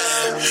 you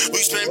lie. We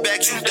spin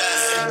back, you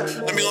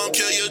die. And we gon'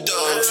 kill your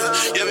dogs.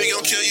 Yeah, we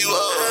gon' kill you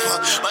all.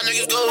 My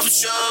niggas go for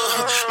sure.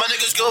 My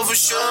niggas go for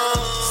sure.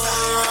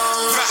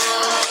 Right.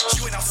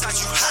 You ain't outside,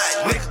 you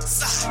hide, nigga.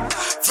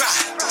 Right.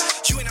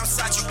 You ain't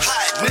outside, you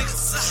hide, nigga.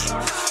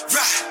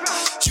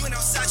 Right. You ain't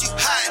outside, you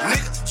hide,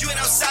 nigga. You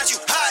ain't outside, you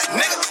hide,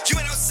 nigga. You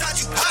ain't outside,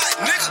 you hide,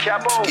 nigga.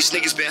 These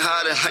niggas been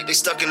hiding like they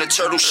stuck in a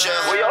turtle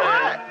shell.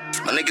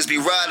 My niggas be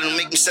riding and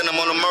make me send them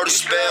on a murder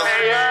spell.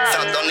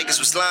 Found out niggas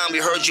was lying, we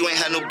heard you ain't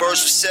had no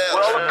birds for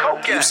sale.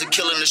 You was a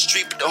killer in the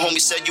street, but the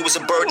homie said you was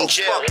a bird in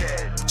jail.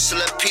 So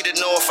let Peter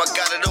know if I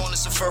got it on,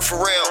 it's a fur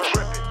for real.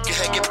 Go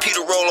ahead, get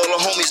Peter roll, all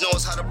the homies know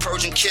us how to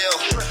purge and kill.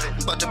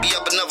 I'm about to be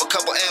up another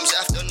couple M's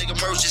after a nigga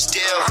merged his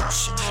deal.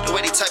 The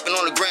way they typing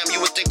on the gram, you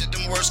would think that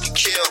them words could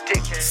kill.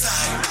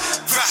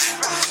 Right,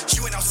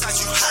 you ain't outside,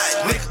 you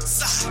hide, nigga.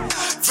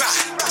 Right,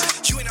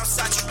 you ain't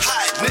outside, you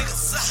hide, nigga.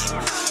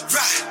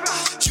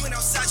 Right, you ain't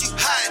outside, you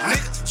hide,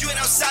 nigga. You ain't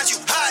outside, you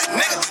hide,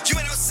 nigga. You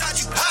ain't outside,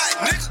 you hide,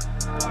 nigga.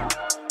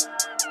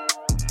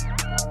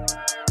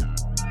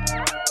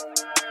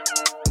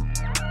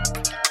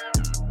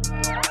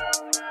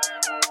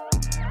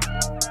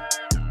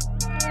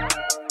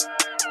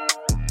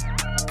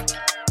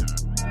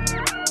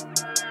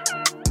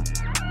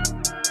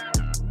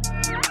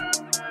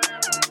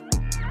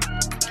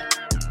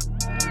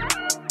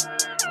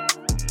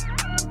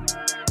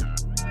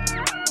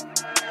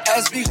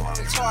 SB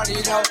retarded,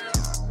 you know.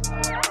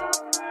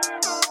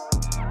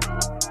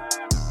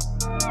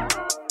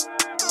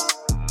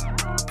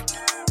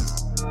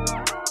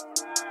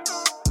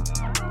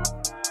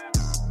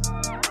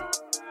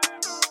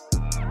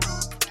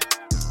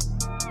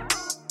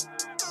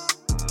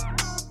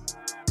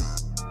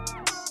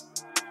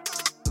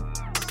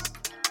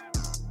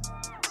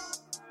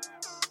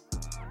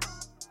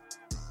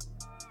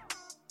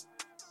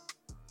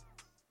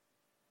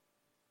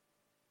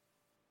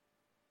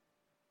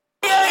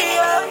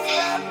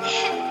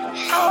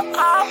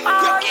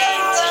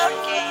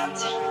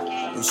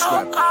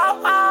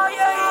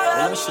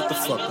 Shut the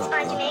fuck up, bro.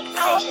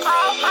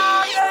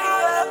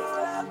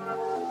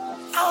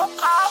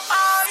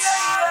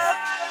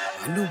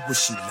 I know what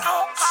she like.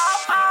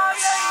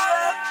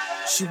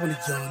 She want a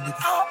young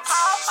nigga.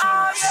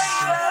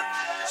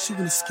 She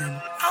want a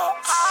scammer.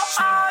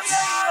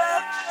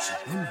 She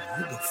want a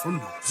nigga from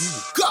the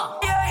hood. God!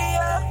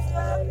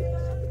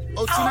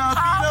 Oh, Tina,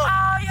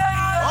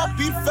 all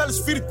beat fellas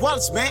feed the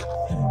quality, man.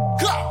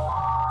 God!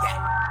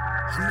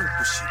 I know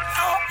what she like.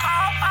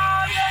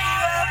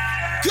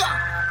 God!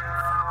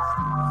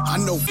 I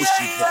know what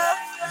she like.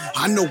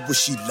 I know what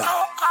she like.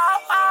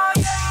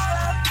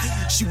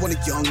 She want a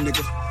young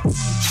nigga.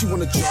 She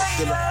want a drug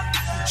dealer.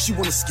 She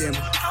want a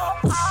scammer.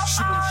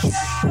 She want a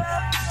shooter.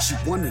 She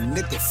want a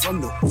nigga from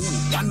the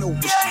hood. I know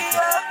what she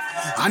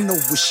like. I know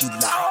what she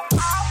like.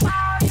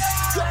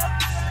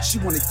 She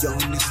want a young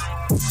nigga.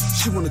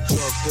 She want a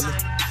drug dealer.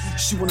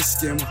 She want a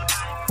scammer.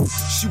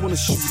 She want a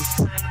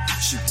shooter.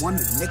 She want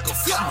a nigga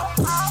from the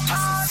hood. I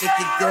said, sick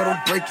it, girl,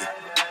 don't break it.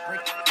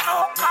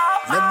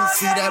 Let me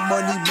see that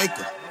money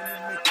maker.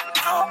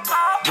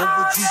 What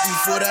would you do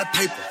for that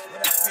paper?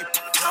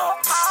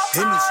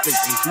 Henny straight,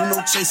 ain't do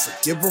no chaser.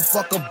 Give a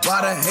fuck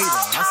about a hater.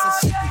 I said,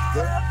 shit it,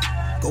 girl.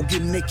 Go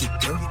get naked,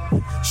 girl.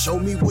 Show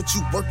me what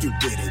you working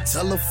with and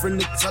tell a friend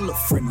to tell a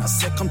friend. I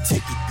said, come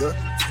take it, girl.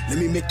 Let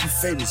me make you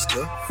famous,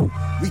 girl.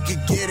 We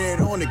could get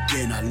it on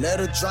again. I let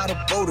her drive the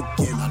boat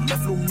again. I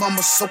left little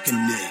mama soaking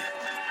in.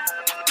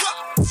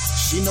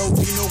 She know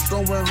Vino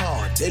going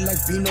hard, they like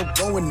Vino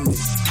going in.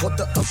 Put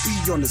the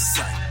uppie on the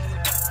side.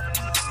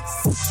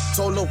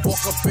 Told her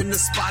walk up in the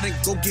spot and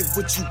go get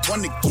what you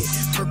wanna get.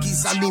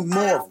 Perkies, I need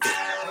more of it.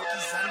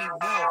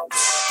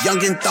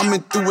 Youngin'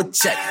 thumbing through a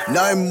check,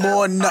 nothing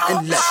more,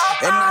 nothing less.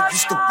 And I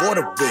used to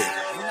water it.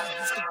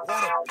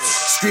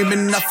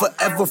 Screaming not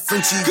forever,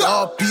 Frenchie,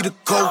 all be the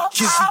cold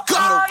kissy.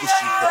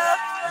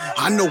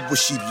 I know what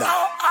she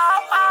like.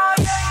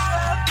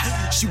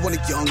 She want a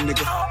young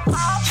nigga.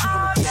 She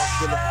want a drug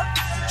dealer.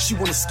 She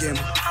want a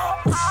scammer.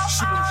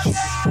 She want a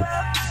shooter.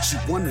 She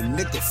want a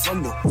nigga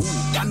from the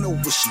hood. I know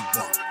what she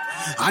want.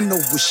 I know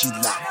what she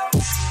like.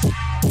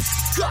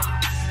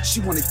 She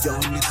want a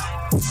young nigga.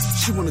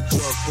 She want a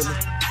drug dealer.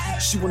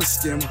 She want a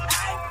scammer.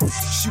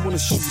 She want a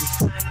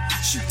shooter.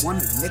 She want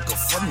a nigga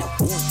from the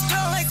hood. I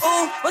don't like,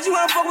 ooh, but you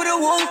wanna fuck with a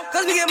woo?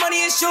 Cause we get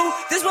money and shoot.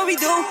 This what we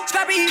do.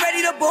 Scrappy, he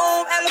ready to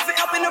boom.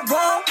 Elephant up in the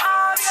room.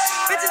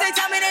 Bitches, they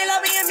tell me they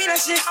love me and mean that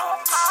shit.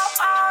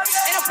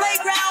 In a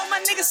playground,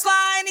 my niggas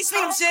slide and they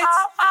speed them shit.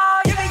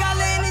 Yeah, they got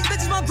lit in these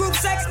bitches want group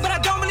sex, but I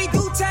don't really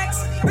do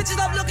text. Bitches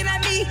love looking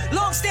at me,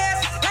 long stairs,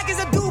 like it's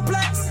a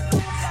duplex.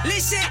 Lit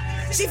shit,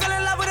 she fell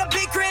in love with a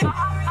big crib.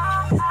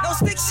 No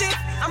stick shit,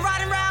 I'm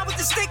riding around with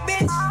the stick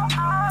bitch.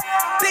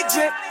 Big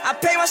drip, I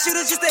pay my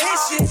shooters just to hit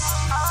shit.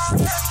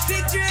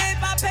 Big drip,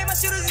 I pay my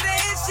shooters just to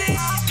hit shit.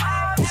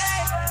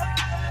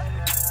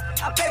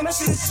 I pay my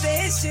shooters just to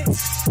hit shit.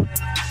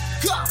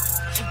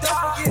 Don't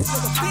forget to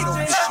the beat.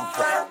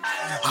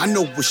 I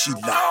know what she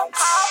like.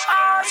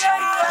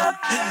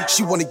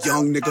 She want a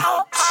young nigga.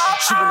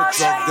 She want a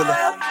drug dealer.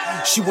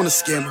 She want a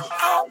scammer.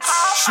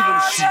 She want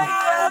a shooter.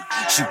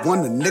 She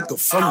want a nigga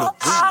from the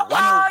woo.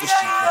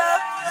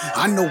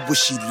 I know what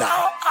she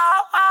like.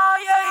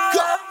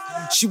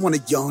 She want a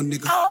young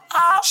nigga.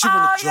 She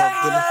want a drug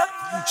dealer.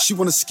 She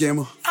want a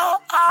scammer.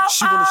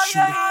 She want a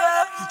shooter.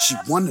 She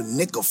want a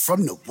nigga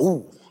from the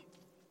woo.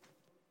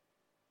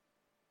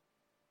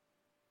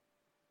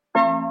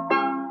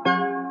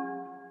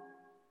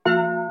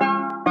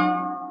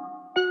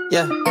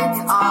 Yeah. It's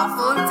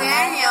Awful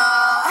Daniel.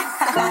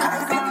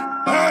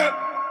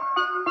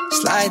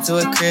 Slide to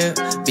a crib,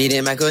 beat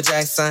it Michael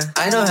Jackson.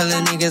 I know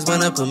hella niggas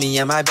wanna put me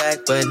on my back,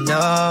 but no,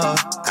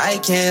 I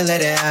can't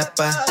let it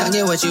happen. Don't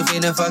get what you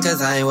feelin' for,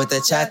 cause I ain't with the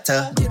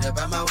chatter. Get up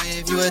out my way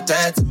if you a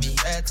threat to me.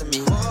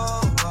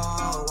 Whoa,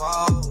 whoa,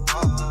 whoa,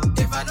 whoa.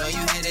 If I know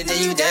you hit it,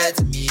 then you dead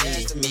to me.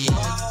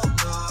 Whoa,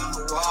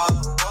 whoa,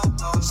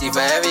 whoa. She for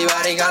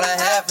everybody, got a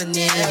half a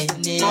knee.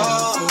 Whoa,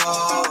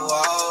 whoa,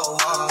 whoa,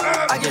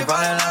 whoa. I can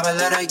fall in love and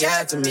let her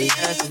get to me.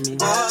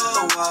 Whoa,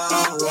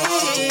 whoa,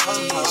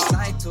 whoa.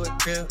 Slide to a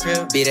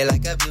crib, beat it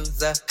like a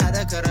abuser. Had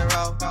to cut her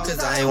off, cause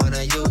I ain't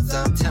wanna use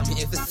her. Tell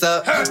me if it's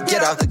up,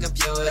 get off the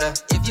computer.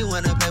 If you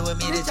wanna play with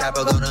me, the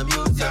chopper gonna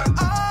mute ya.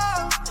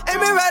 Oh,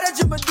 aim it right at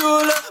your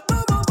medulla.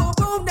 Boom, boom, boom,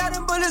 boom, now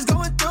them bullets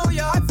going through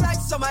ya. I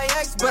flex on my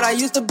ex, but I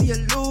used to be a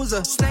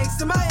loser.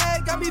 Snakes in my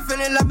head got me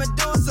feeling like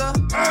Medusa.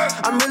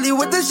 I'm really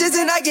with the shits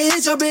and I can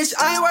hit your bitch.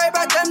 I ain't worried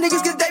about them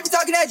niggas cause they be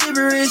talking that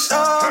gibberish.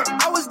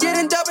 I was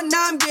getting dumb and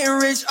now I'm getting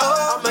rich.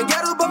 I'm a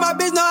ghetto but my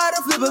bitch know how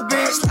to flip a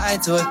bitch.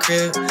 Slide to a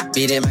crib,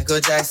 beat it Michael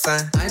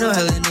Jackson. I know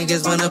hella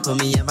niggas wanna put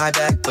me in my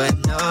back, but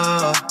no,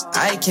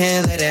 I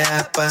can't let it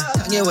happen.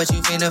 Don't get what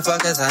you feelin' for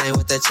cause I ain't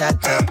with the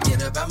chatter.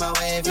 Get up out my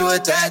way if you a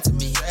threat to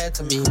me.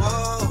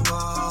 Whoa,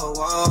 whoa,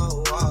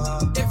 whoa,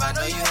 whoa. If I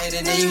know you hate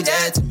it, then you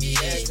dead to me.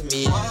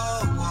 Whoa,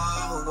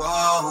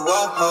 whoa,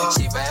 whoa, whoa.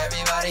 She for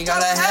everybody,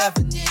 got a half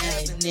a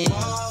knee. Whoa,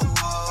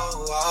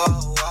 whoa,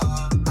 whoa,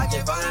 whoa. I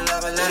can fall in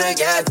love and let her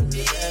get to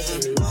me.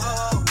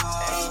 Whoa,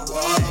 whoa,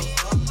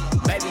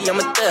 whoa. Baby, I'm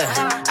a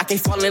thug. I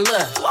can't fall in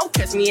love. Won't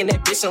catch me in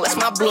that bitch unless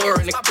my blower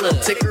in the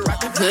club. Took her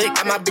out the hood,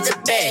 got my bitch a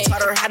bag.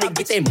 Taught her how to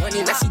get that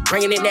money, now she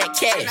bringing in that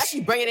cash.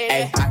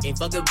 Hey, I can't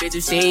fuck a bitch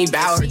if she ain't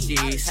bout her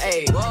G's.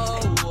 Hey, whoa,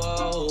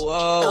 whoa,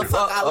 whoa.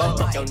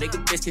 Fuck your nigga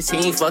bitch cause he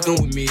ain't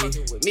fucking with me.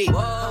 Whoa,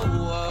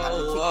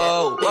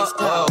 whoa, whoa,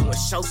 whoa. When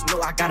shows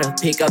know I gotta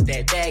pick up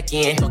that back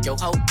end. Fuck your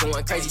hoe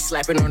going crazy,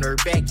 slapping on her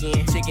back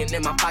end. Chicken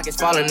in my pockets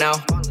falling out.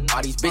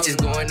 All these bitches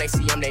going, they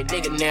see I'm that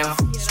nigga now.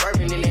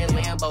 Swerving in that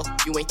Lambo,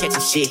 you ain't catching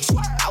shit.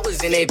 I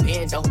was in that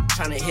bando,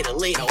 tryna hit a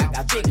lid. I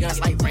got big guns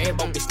like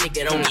Rambo, bitch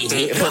nigga don't need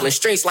hit. Pulling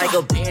strings like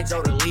a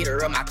banjo, the leader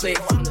of my clique.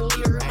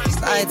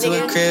 Slide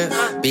to a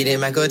crib, beat it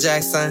Michael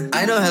Jackson.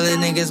 I know hella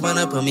niggas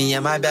wanna put me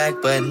in my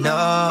back, but no,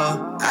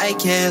 I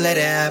can't let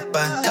it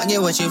happen. Don't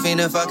get what you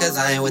feelin' for cause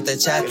I ain't with the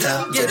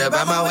chatter. Get up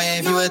out my way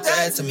if you a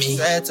threat to me.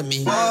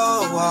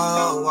 Whoa,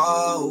 whoa,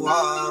 whoa,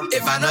 whoa.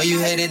 If I know you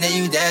hate it, then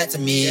you dead to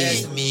me.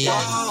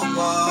 Whoa,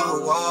 whoa,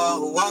 whoa,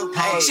 whoa.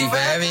 Hey, she for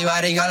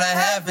everybody, got a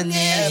half a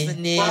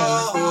knee. Whoa,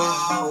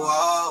 whoa,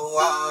 whoa,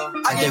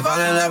 whoa. I can fall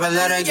in love and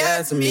let her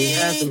get to me.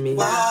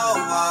 Whoa,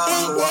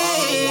 whoa,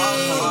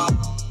 whoa, whoa.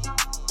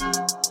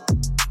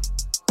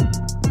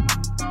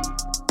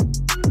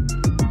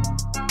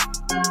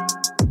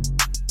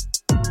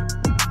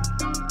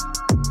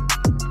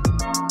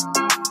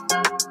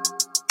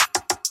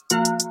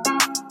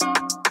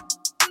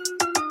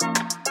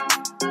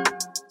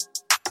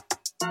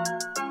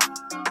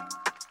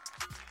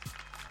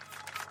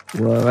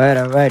 Well,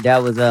 all right.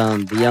 That was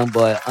the young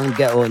boy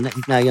Unghetto. Well,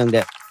 he's not young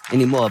that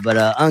anymore, but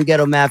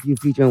Unghetto Matthew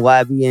featuring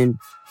YB and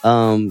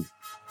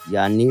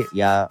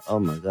Yanir. Oh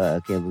my god, I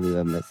can't believe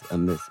I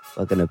miss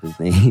fucking up his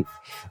name.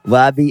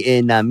 YB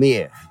and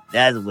Namir.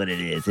 That's what it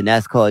is, and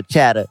that's called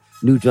Chatter.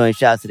 New joint.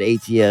 Shouts to the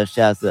ATL.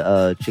 Shouts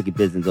to Tricky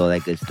Business, all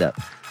that good stuff.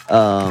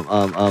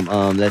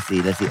 Let's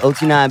see.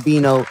 OT9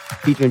 Bino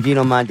featuring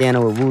Gino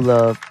Montana with Woo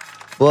Love.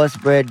 Boss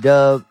Spread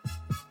Dub.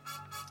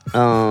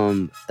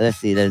 Let's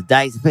see. There's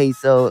Dice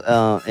Peso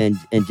and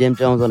Jim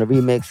Jones on the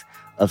remix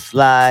of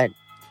Slide.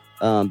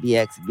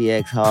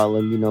 BX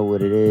Harlem, you know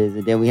what it is.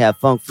 And then we have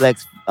Funk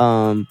Flex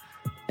and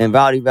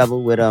Rowdy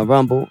Rebel with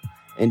Rumble.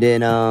 And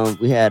then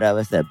we had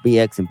what's that?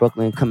 BX and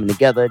Brooklyn coming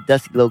together.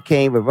 Dusty Glow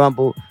Kane with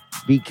Rumble.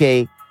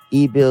 BK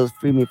E-Bills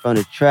Free Me From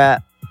the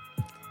Trap.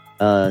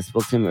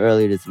 Spoke to him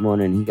earlier this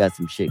morning. He got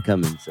some shit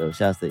coming. So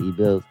shouts to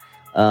E-Bills.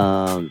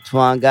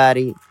 Twan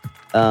Gotti.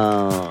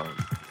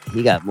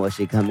 He got more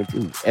shit coming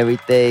too.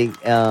 Everything.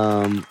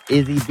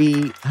 Izzy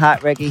B,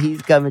 Hot Record,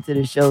 he's coming to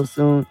the show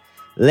soon.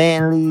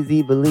 Lan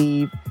Leezy,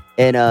 Believe,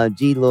 and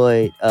G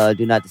Lloyd,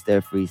 Do Not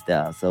Disturb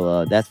Freestyle.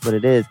 So that's what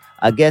it is.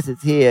 I guess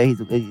it's here.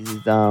 He's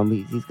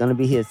gonna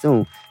be here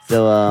soon.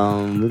 So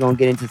we're gonna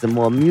get into some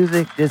more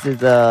music. This is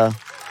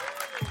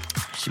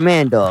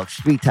Schmandog,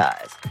 Street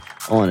Ties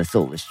on the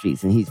Solar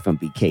Streets, and he's from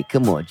BK.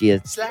 Come on,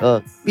 GS.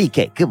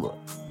 BK, come on.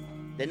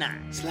 The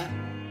 9. Slap.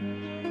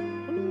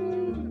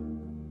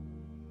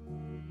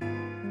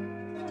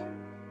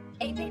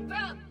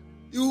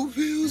 You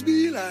feels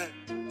be like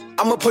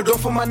I'ma put on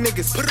for my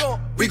niggas. Put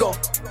on. We gon'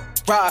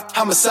 ride,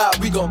 homicide,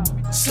 we gon'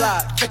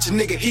 slide. Catch a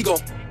nigga, he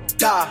gon'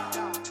 die.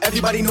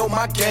 Everybody know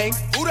my gang.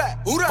 Who that?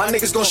 Who that? My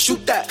niggas gon'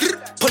 shoot that.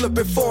 Pull up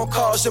in foreign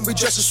cars and we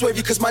dress in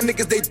swavy cause my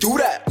niggas, they do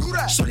that.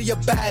 Shorty a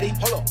baddie.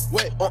 Hold on,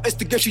 wait. On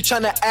Instagram, she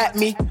tryna at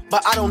me,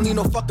 but I don't need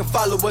no fucking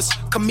followers.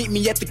 Come meet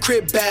me at the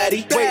crib,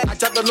 baddie. Wait, I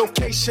drop the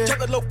location.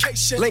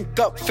 Link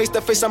up, face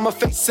to face, I'ma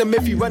face him.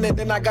 If he running,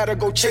 then I gotta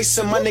go chase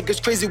him. My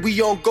niggas crazy, we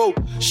on go.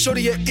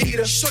 Shorty a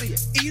eater.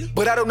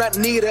 But I do not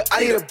need her.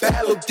 I need a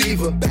bad little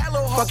diva.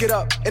 Fuck it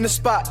up in the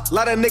spot.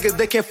 Lot of niggas,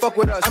 they can't fuck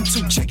with us. I'm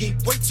too jiggy,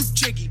 way too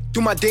jiggy. Do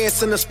my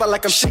dance in the spot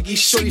like I'm Shiggy.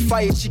 Shorty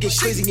fire, she get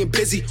crazy and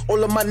busy.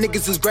 All of my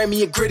niggas is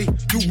grimy and gritty.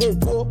 You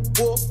want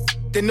war?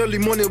 Then early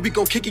morning we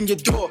gon' kick in your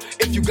door.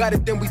 If you got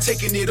it, then we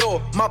taking it all.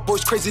 My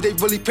boys crazy, they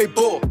really play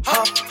ball.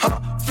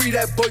 Free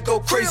that boy, go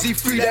crazy.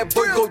 Free that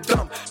boy, go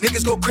dumb.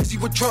 Niggas go crazy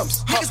with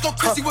drums. Niggas go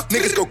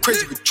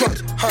crazy with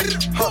drums.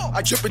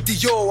 I drip in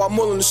Dior, I'm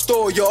all in the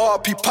store. Your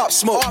RP Pop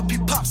Smoke. I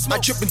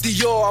drip in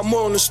Dior, I'm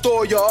all in the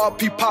store. Your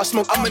RP Pop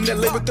Smoke. I'm in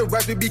LA with the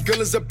rap, baby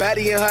girl is a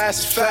baddie and her ass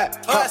is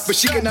fat. But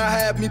she cannot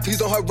have me, please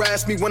don't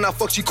harass me. When I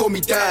fuck, she call me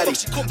daddy.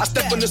 I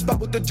step in the spot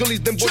with the jollies,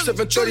 them boys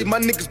 730. My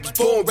niggas was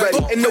born ready.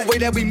 In the way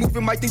that we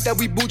moving, might think that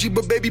we bougie,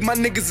 but baby, my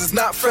niggas is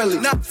not friendly.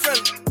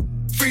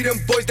 Free them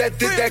boys that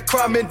did that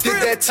crime and did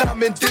that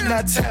time and did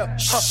not tell.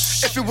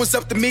 If it was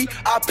up to me,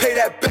 I'd pay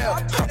that bail.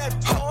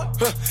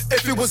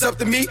 If it was up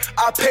to me,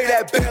 I'd pay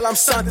that bail. I'm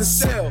signed to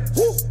sell.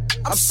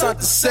 I'm signed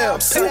to sell.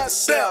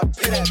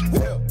 Pay that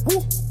bail.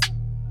 Woo.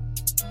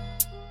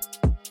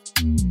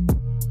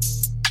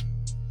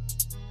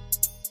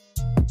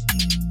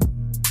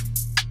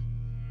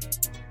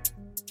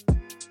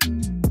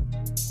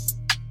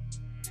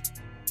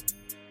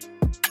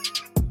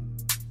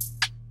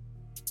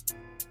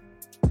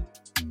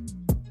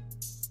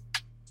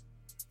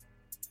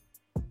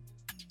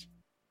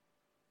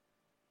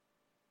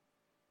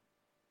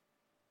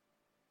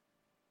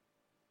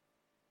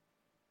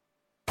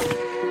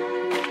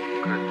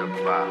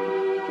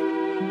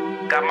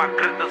 Got my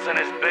glitters in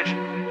this bitch.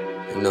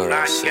 You know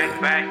that shit.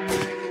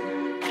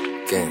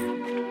 Gang.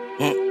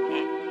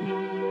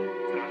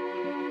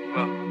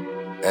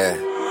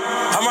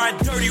 I'm riding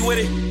dirty with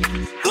it.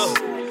 Look,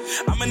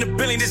 I'm in the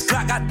building. This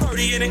Glock got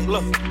 30 in it.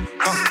 Look,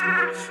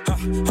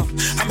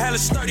 I'm hella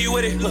sturdy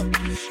with it. Look,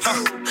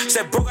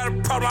 said bro got a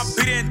problem. I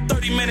beat it in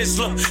 30 minutes.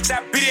 Look, said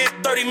I beat it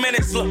in 30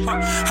 minutes. Look,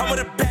 I'm with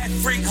a bad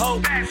freak hoe.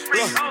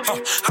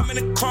 Look, I'm in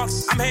the crunk.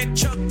 I'm heading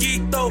Chucky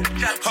though.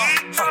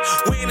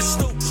 We in the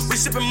stoop. We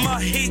sippin'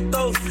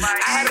 mojitos.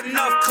 I had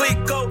enough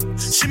Clico.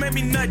 She made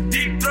me nut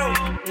deep throat.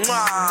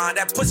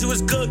 That pussy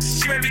was good.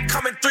 She made me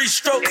come in 3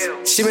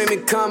 strokes. She made me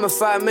come in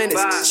 5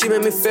 minutes. She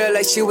made me feel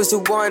like she was the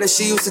one, and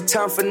she used to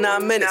time for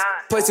 9 minutes.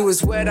 Pussy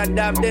was wet, I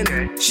dived in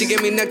it. She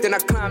gave me neck, then I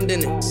climbed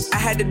in it. I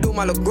had to do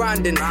my little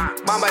grind in it.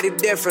 My body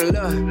different,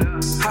 look.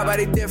 Her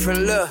body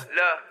different, look.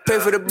 Pay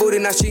for the booty,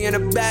 now she in the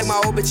bag.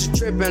 My old bitch is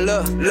trippin',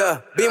 look.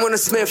 Beam on the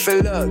Smith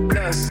and look.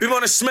 Beam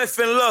on the Smith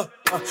and look.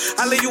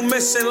 I leave you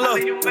missing, look.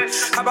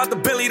 How about the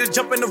Billy to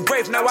jump in the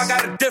Wraith? Now I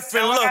got a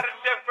different look.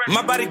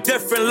 My body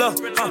different, look.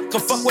 Come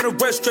fuck with a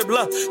red strip,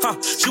 look.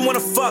 She wanna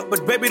fuck,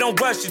 but baby don't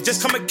rush it.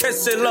 Just come and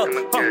kiss it, look.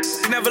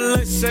 She never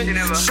listen.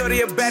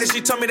 Shorty a baddie,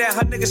 she told me that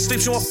her nigga sleep.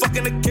 She won't fuck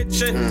in the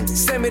kitchen.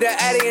 Send me the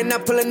Addy and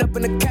I'm pulling up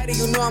in the caddy.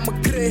 You know I'ma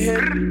get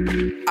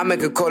him. I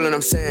make a call and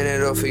I'm saying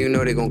it off, and you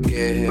know they gon'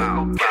 get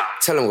him.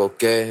 Tell him go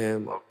get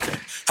him.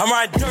 I'm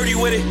riding dirty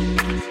with it.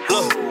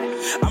 Look,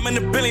 I'm in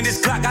the building. This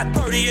Glock got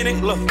 30 in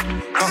it. Look,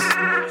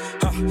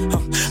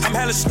 I'm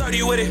hella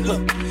sturdy with it.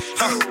 Look,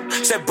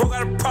 said bro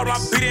got a problem. I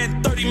beat it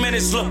in 30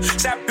 minutes. Look,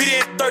 said I beat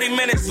it in 30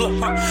 minutes.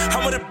 Look,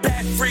 I'm with a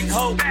bad freak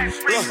hoe.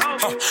 Look,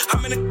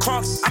 I'm in the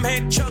crunk. I'm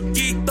heading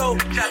Chucky though.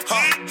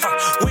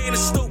 We in the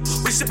stoop.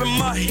 We sippin'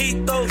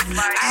 mojitos.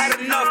 I had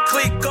enough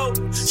Clico.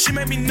 She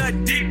made me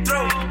nut deep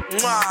throat.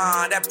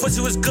 That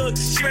pussy was good.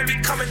 She made me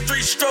come in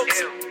 3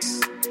 strokes.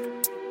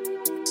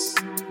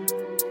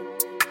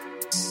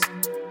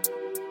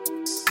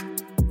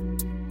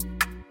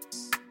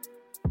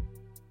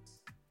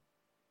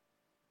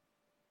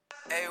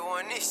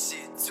 This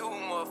shit too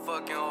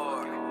motherfucking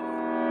hard.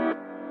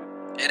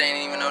 It ain't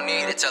even no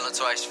need to tell her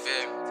twice, you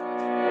feel me?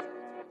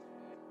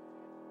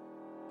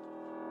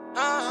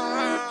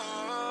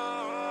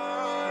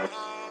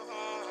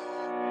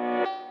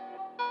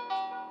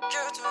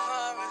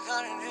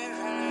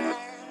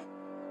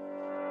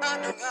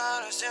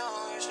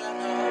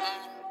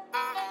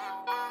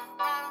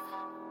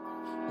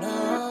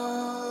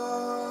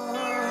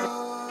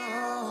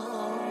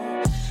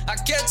 I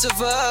catch a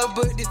vibe,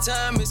 but this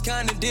time it's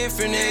kinda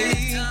different,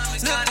 ayy.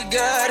 Look to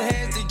God,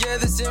 hands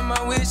together, send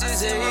my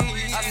wishes,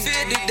 ayy. I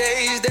feel the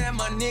days that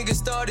my niggas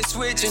started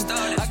switching.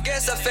 I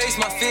guess I faced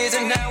my fears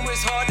and now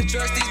it's hard to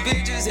trust these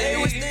bitches, ayy. They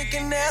was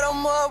thinking that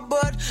I'm up,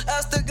 but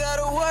I still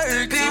gotta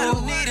work.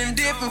 People needing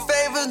different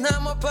favors, now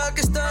my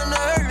pocket's starting to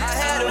hurt. I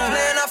had a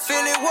plan, I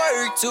feel it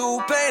work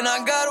too. Pain, I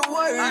gotta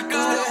work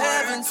through.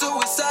 Having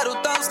suicidal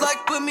thoughts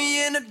like put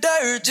me in the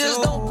dirt.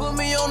 Just don't put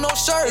me on no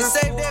shirt.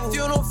 Save that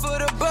funeral for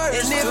the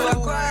birds. And if I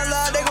cry a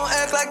lot, they gon'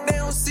 act like they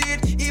don't see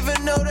it. Even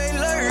know they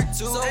lurk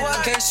too. So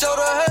I can't show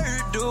the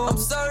hurt, dude. I'm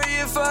sorry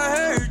if I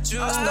hurt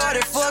you. I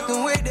started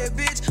fucking with that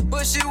bitch,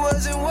 but she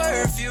wasn't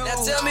worth you.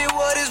 Now tell me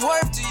what it's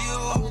worth to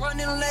you. I'm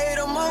running late,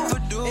 I'm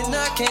overdue. And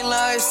I can't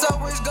lie, it's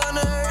always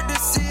gonna hurt to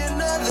see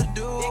another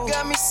dude. It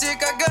got me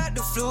sick, I got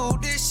the flu.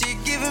 This shit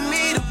giving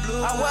me the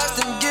blues. I watched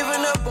them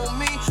giving up on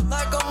me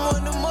like I'm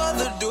one of them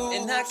other dudes.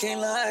 And I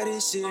can't lie,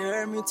 this shit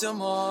hurt me to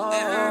my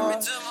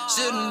heart.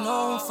 Should've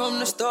known from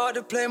the start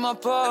to play my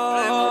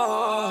part.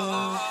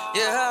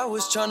 Yeah, I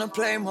was tryna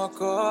play my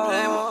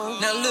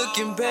card. Now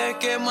looking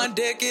back at my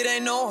deck, it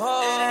ain't no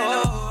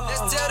hard.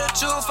 Let's tell the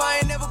truth, I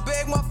ain't never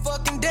begged my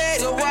fucking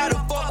daddy. So why the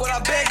fuck would I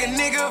beg a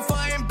nigga if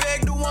I ain't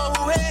beg the one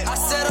who had me? I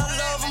said I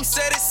love him,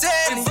 said it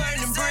sad me.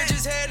 Burning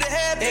bridges had to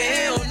happen. And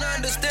he don't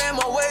understand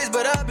my ways,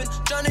 but I've been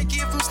tryna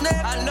keep him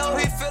snapping. I know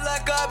he feel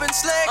like I've been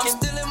slacking.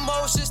 I'm still in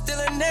motion, still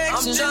in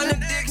action. I'm tryna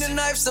dig the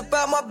knives up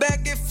out my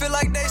back, it feel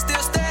like they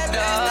still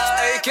stabbing.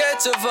 I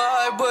catch a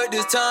vibe, but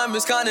this time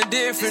it's kinda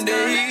different.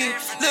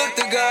 Look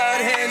to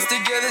God, hands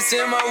together,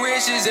 send my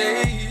wishes.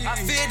 I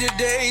fear the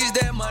days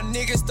that my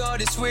niggas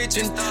started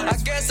switching. I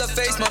guess I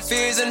faced my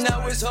fears and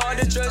now it's hard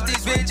to trust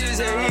these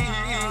bitches. I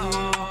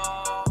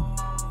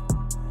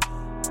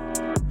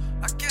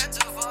catch a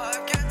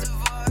vibe, catch a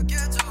vibe,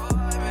 catch a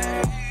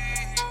vibe.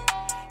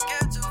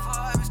 Catch a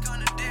vibe, it's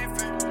kinda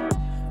different.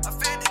 I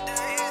fear the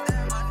days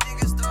that my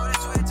niggas started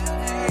switching.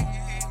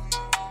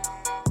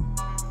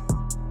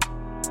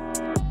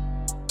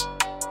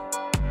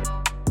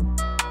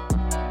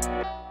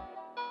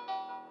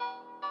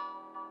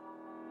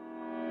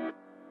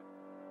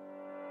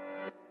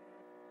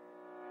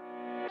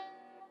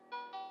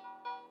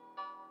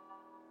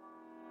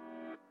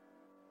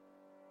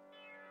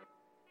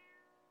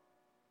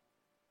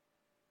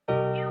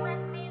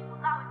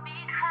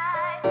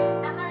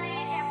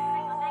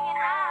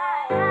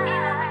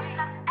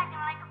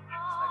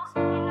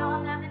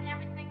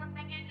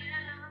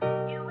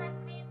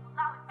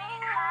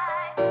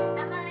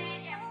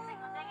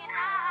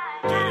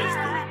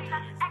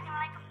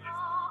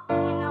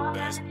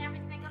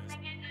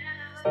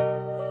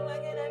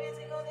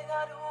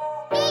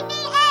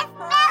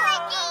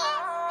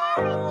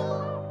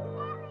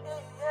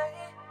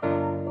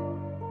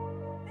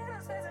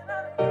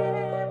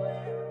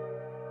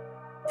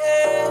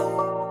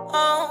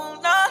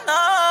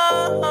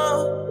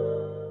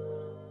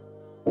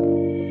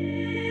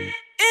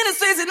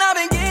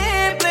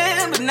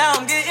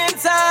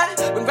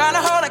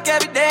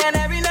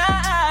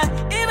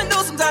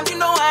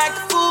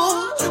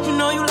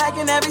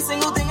 Every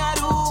single thing I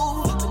do,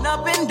 been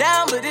up and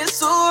down, but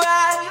it's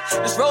alright.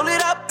 Just roll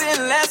it up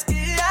and let's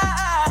get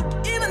high.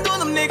 Even though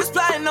them niggas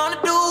plotting on the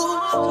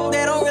do,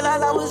 they don't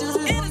realize I was just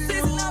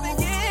innocent. I've been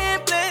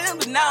getting playing,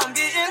 but now I'm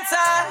getting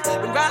tired.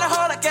 Been grinding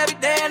hard like every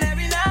day and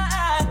every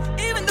night.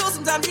 Even though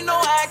sometimes you know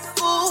I act a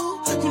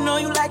fool, you know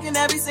you liking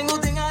every single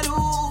thing I do.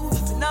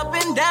 Been up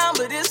and down,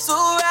 but it's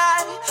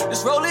alright.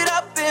 Just roll it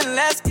up and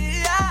let's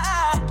get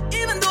high.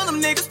 Even though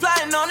them niggas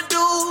plotting on the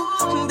do,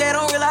 they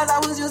don't realize I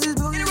was just this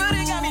boogie.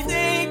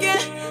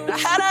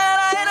 How the hell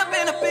I end up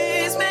in the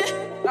basement?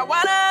 Like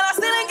why the hell I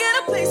still ain't get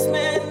a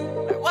placement?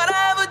 Like what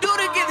I ever do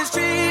to get this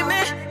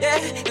treatment? Yeah,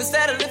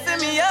 instead of lifting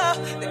me up,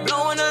 they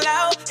blowing it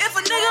loud. If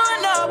a nigga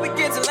run up, we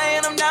get to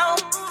laying them down.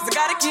 Cause I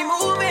gotta keep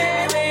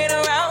moving, laying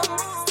around.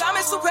 Time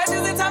is so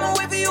precious and time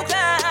away for you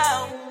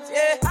clowns.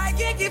 Yeah, I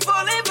can't keep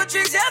falling for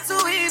tricks, you're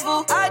too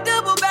evil. I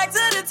double back to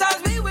the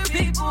times we were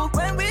people,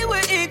 when we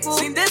were equal.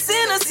 Seen this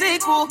in a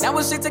sequel. Now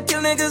it's shit to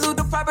kill niggas who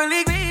don't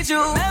properly greet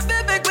you.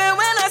 Never back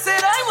when I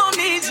said I won't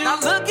need you. Now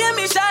look at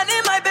me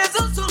shining, my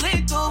bezel's too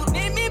lethal.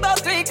 Need me about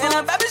 3 and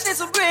I'm babish need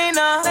some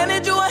greener.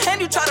 Landed you a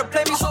hand, you try to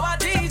play me, so I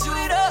need you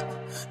it up.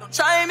 Don't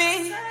try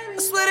me. I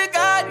swear to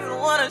God, you don't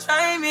wanna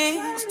try me.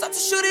 I'll start to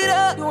shoot it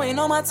up, you ain't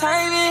on my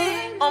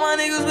timing. All my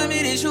niggas with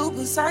me, they shoot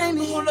beside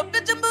me. Hold up,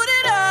 bitch, and boot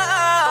it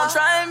up. Don't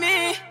try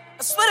me.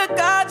 I swear to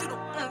God, you don't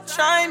wanna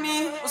try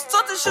me. I'll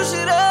start to shoot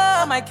shit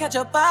up, I might catch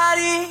a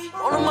body.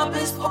 All of my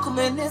bitch, fuck 'em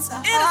in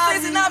inside. In the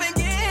face and I've been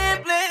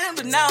getting bland,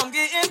 but now I'm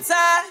getting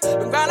tired.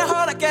 Been grinding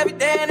hard like every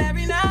day and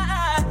every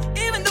night.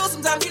 Even though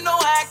sometimes you know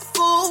I act a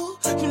fool,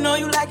 you know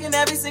you liking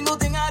every single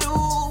thing I do.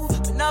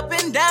 Been up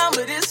and down,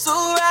 but it's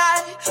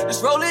alright.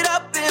 Just roll it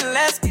up and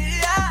let's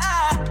get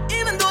high.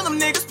 Even though them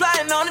niggas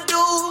plotting on the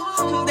do,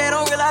 they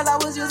don't realize I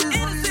was just in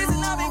the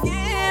season. I've been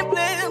getting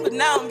bland, but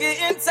now I'm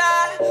getting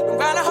tired. Been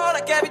grinding hard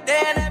like every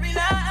day and every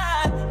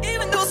night.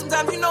 Even though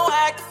sometimes you know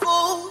I act a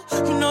fool,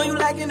 you know you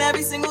liking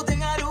every single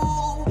thing I do.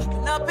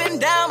 Been up and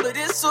down, but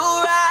it's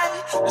alright.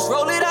 Just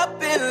roll it up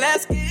and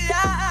let's get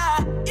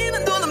high.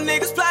 Even though them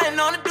niggas plotting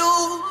on the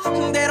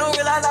do, they don't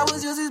realize I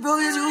was just as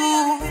broke as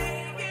you.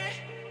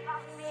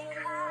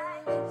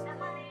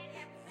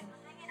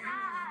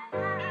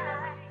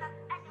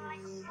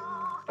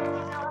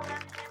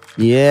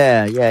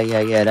 Yeah.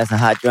 That's a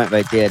hot joint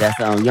right there. That's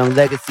Young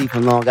Legacy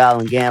from Long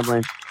Island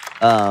Gambling.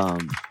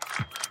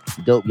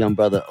 Dope young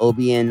brother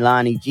Obi and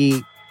Lonnie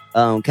G.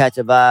 Catch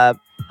a Vibe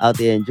out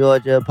there in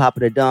Georgia. Pop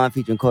of the Dawn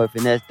featuring Corey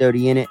Finesse,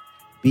 30 in it.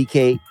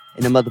 BK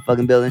in the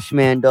motherfucking building.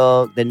 Schman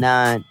Dog, The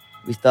 9,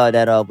 We started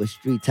that off with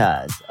Street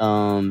Ties.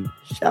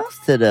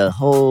 Shouts to the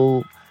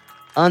whole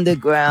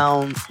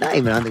underground, not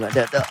even underground,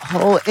 the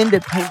whole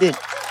independent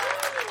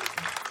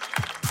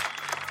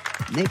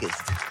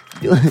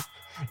niggas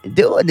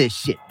doing this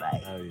shit,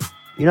 right? Oh, yeah.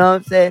 You know what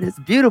I'm saying? It's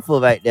beautiful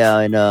right now,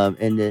 and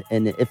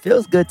it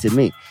feels good to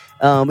me.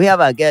 We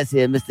have our guest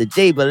here, Mr.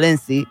 Jay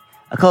Balenci.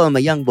 I call him a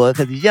young boy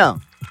because he's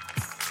young.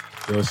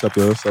 Yo, what's up,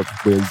 yo? What's up?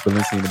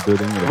 Balenci in the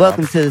building.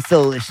 Welcome to the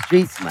Soulless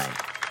Streets, man.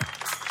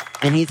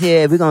 And he's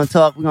here. We're going to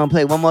talk. We're going to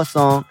play one more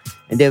song,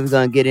 and then we're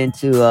going to get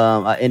into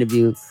our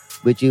interview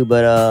with you.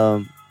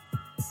 But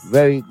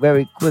very,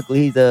 very quickly,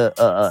 he's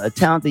a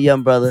talented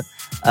young brother.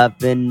 I've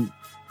been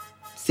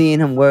seeing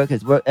him work,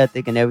 his work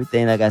ethic and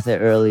everything, like I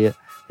said earlier.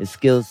 His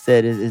skill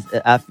set is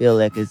I feel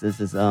like it's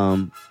a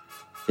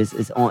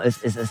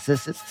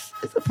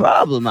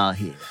problem out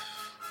here.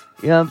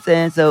 You know what I'm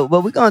saying? So,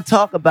 but we're gonna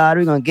talk about it.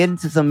 We're gonna get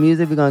into some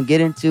music. We're gonna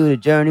get into the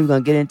journey. We're gonna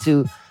get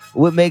into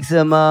what makes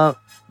him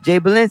Jay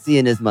Balenci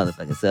in this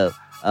motherfucker. So,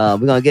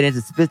 we're gonna get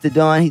into Spitz the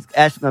Dawn. He's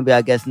actually gonna be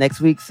our guest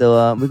next week.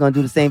 So, we're gonna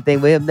do the same thing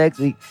with him next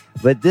week.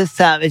 But this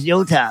time, it's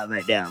your time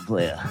right now,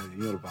 player.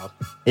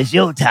 It's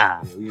your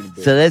time.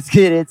 So let's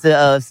get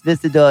into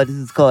Spitz the Dawn. This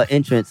is called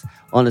Entrance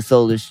on the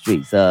Soulless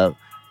Streets.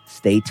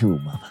 Stay tuned,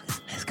 motherfuckers.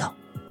 Let's go.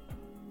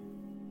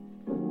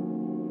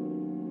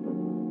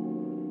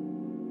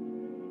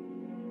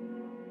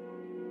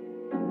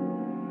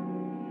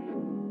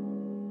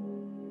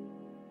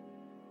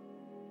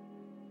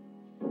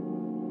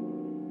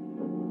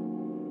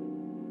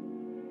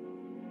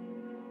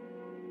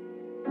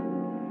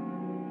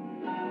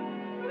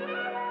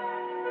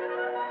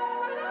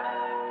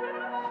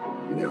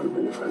 You've never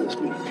been in front of this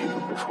many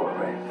people before,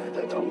 right?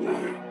 That don't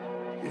matter.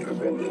 You've never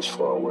been this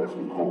far away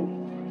from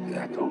home.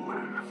 That don't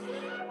matter.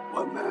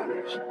 What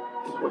matters is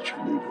what you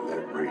leave in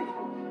that ring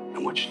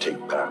and what you take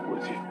back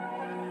with you.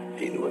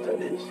 You know what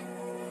that is?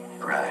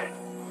 Pride.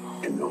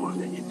 And knowing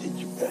that you did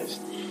your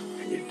best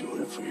and you're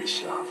doing it for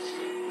yourself.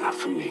 Not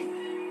for me.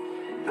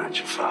 Not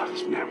your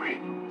father's memory,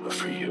 but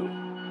for you.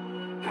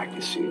 I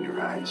can see in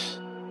your eyes.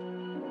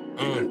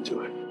 You're gonna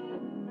do it.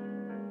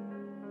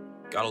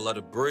 Gotta let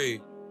it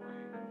breathe.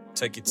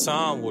 Take your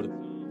time with it.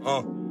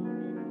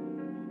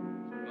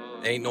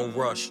 Ain't no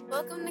rush.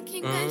 Welcome to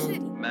Kingpin City.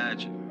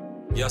 Imagine.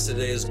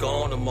 Yesterday is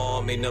gone,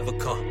 tomorrow may never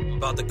come.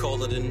 About to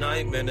call it a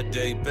night, man, the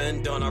day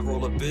been done. I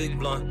roll a big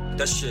blunt.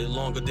 That shit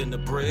longer than the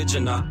bridge,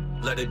 and I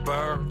let it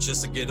burn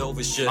just to get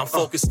over shit. I'm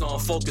focused on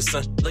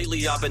focusing.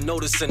 Lately I've been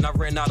noticing I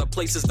ran out of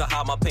places to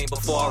hide my pain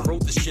before I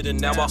wrote the shit, and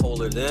now I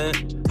hold it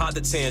in. Hide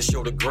the tan,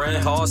 show the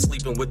grin. Hard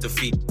sleeping with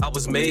defeat. I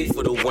was made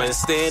for the win.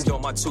 Stand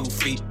on my 2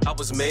 feet. I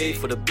was made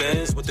for the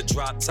Benz with the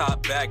drop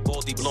top back,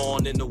 baldy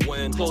blowing in the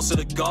wind. Closer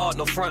to God,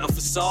 no front or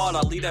facade.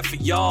 I leave that for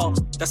y'all.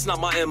 That's not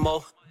my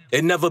MO.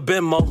 It never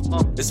been mo.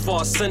 As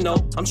far as sin though,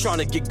 I'm trying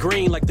to get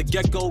green like the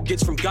gecko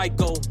gets from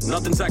Geico.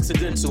 Nothing's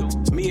accidental.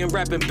 Me and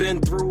rapping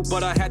been through,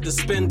 but I had to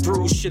spin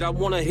through shit. I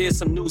wanna hear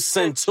some new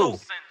sin too.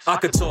 I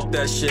could talk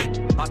that shit,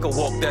 I could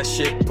walk that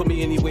shit. Put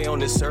me anywhere on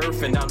this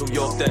earth and now New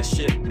York that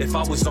shit. If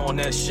I was on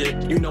that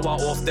shit, you know I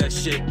off that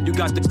shit. You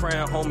got the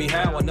crown, homie,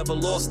 how? I never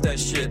lost that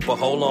shit. But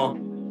hold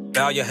on,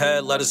 bow your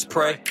head, let us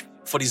pray.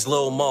 For these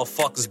little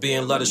motherfuckers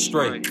being led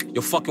astray.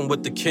 You're fucking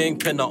with the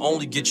kingpin to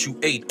only get you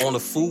 8 on the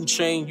food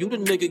chain. You the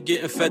nigga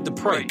getting fed the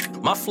prey.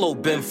 My flow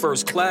been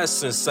first class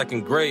since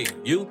 2nd grade.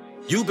 You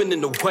been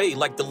in the way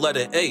like the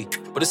letter A.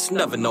 But it's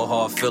never no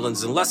hard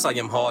feelings unless I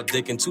am hard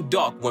dick and 2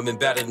 dark women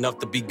bad enough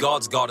to be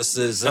God's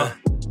goddesses.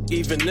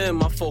 Even then,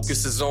 my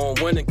focus is on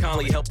winning.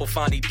 Kindly help her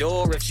find the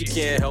door if she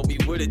can't help me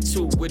with it.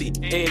 Too witty,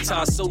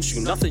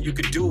 anti-social, nothing you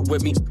could do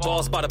with me.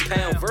 Balls by the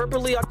pound,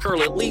 verbally I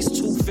curl at least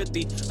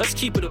 250. Let's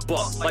keep it a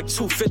buck, like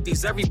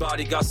 250s.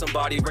 Everybody got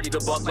somebody ready to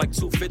buck like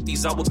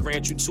 250s. I would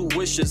grant you 2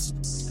 wishes.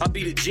 I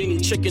be the genie,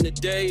 chicken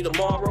today,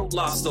 tomorrow,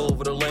 lobster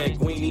over the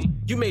linguine.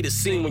 You made a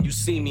scene when you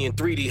see me in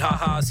 3D.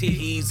 Ha-ha's,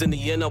 hee-hees. In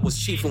the end, I was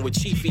chiefing with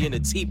Chiefy in a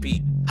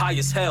teepee. High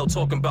as hell,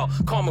 talking about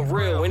karma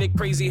real. Ain't it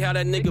crazy how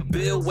that nigga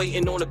Bill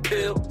waiting on a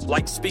pill?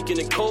 Like speaking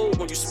in code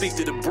when you speak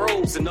to the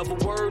bros. In other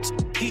words,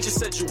 he just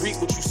said you reap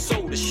what you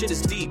sow. The shit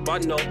is deep, I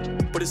know,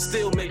 but it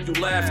still make you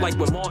laugh. Like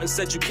when Martin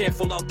said you can't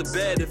fall out the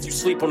bed if you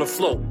sleep on the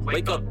floor.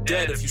 Wake up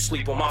dead if you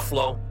sleep on my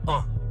flow.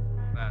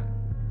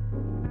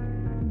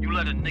 You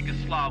let a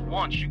nigga slide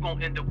once, you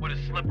gon' end up with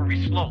a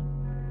slippery slope.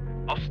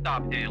 I'll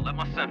stop here, let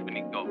my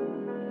symphony go.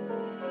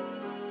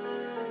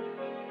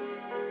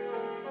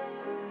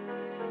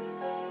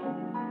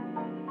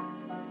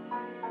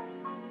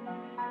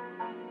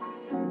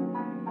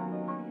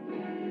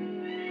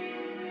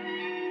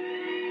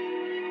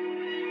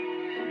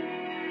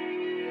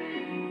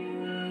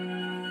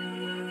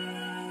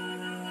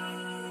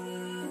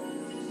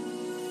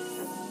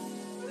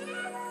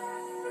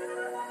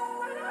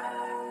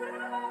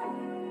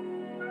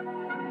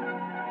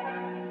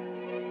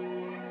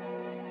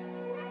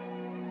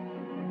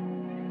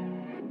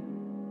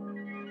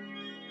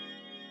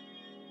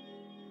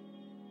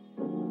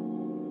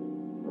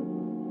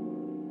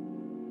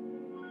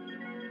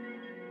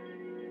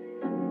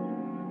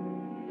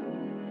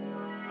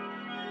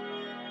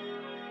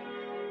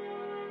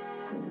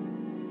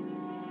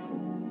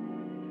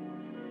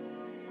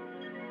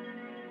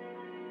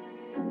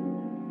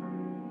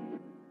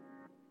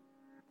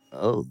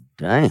 Oh,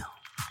 damn.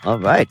 All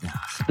right now.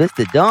 Spits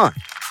the Dawn.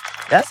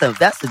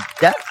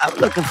 I'm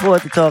looking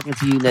forward to talking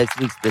to you next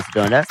week, Spits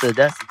the Dawn. That's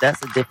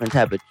a different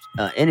type of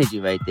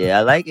energy right there.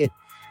 I like it.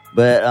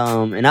 But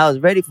and I was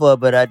ready for it,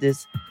 but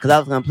because I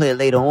was gonna play it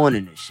later on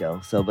in the show.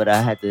 So but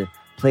I had to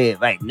play it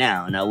right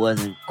now, and I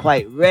wasn't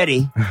quite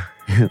ready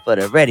for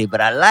the ready,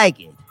 but I like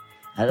it.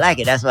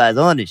 That's why I was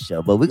on this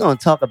show. But we're gonna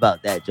talk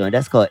about that joint.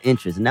 That's called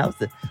Interest. And that was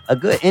a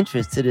good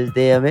interest to this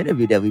damn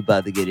interview that we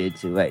about to get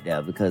into right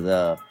now, because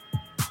the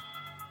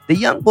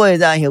young boy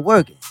is out here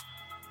working.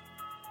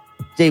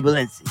 Jay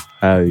Balenci.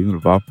 Hi, you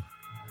know,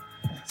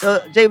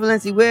 So Jay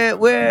Balenci,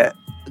 where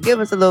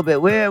give us a little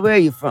bit. Where are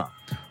you from?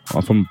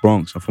 I'm from the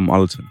Bronx. I'm from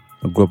Arlington.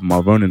 I grew up in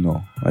Mount Vernon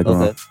though. Like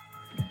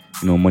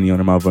money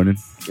under Mount Vernon.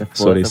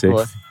 So they say.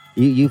 Course.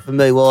 You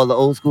familiar with all the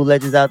old school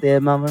legends out there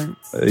in Mount Vernon?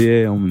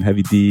 Yeah, I'm in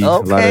Heavy D.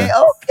 Okay.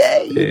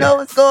 You know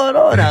what's going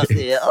on out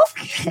there.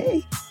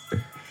 Okay.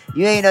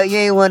 You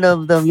ain't one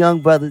of them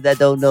young brothers that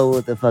don't know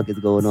what the fuck is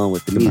going on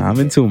with the music. I'm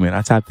in tune, man.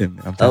 I tapped in,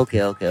 man.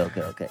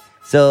 Okay.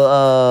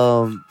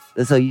 So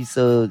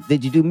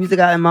did you do music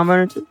out in Mount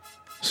Vernon too?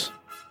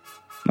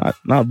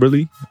 Not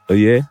really. But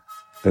yeah.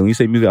 And when you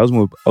say music, I was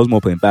more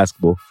playing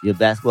basketball. You're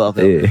basketball?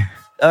 Okay. Yeah.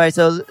 All right,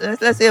 so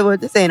let's say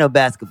this ain't no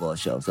basketball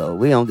show, so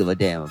we don't give a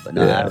damn. But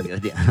no, I don't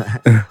give a damn. I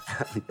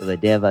don't give a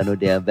damn about no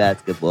damn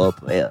basketball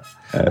player.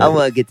 I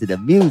want to get to the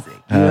music.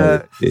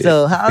 Yeah.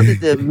 So how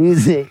did the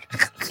music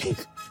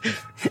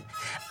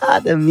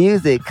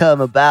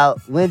come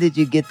about? When did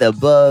you get the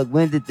bug?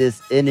 When did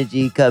this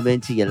energy come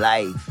into your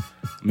life?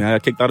 I mean, I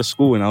got kicked out of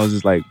school, and I was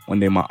just like, one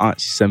day my aunt,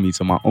 she sent me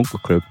to my uncle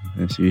crib,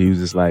 and he was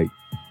just like,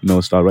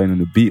 start writing on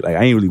the beat. Like,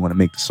 I ain't really want to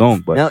make the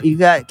song, but... Now, you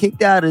got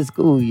kicked out of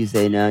school, you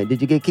say now.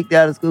 Did you get kicked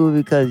out of school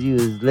because you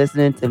was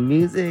listening to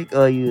music,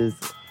 or you was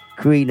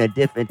creating a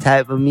different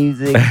type of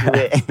music?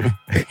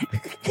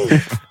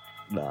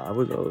 Nah, I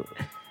was old.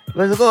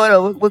 What's going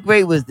on? What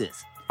grade was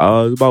this? It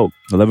was about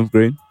 11th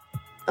grade.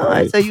 All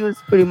right, so you was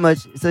pretty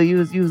much... So you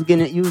was pretty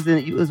much, you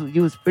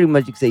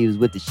could say you was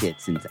with the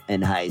shits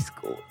in high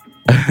school.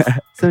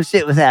 Some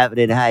shit was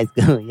happening in high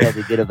school. You had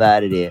to get up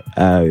out of there.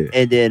 Yeah.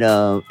 And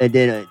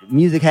then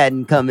music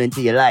hadn't come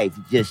into your life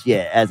just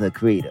yet as a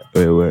creator.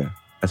 Wait.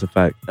 That's a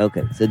fact.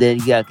 Okay. So then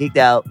you got kicked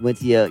out, went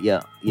to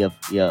your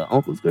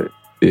uncle's crib?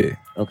 Yeah.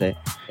 Okay.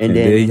 And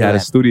then he had a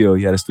studio.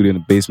 He had a studio in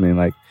the basement.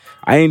 Like,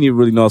 I didn't even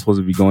really know I was supposed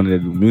to be going there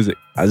to do music.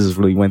 I just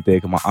really went there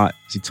because my aunt,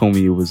 she told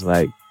me it was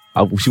like,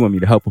 she wanted me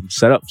to help him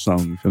set up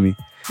something. You feel me?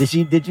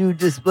 Did you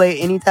display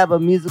any type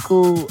of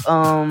musical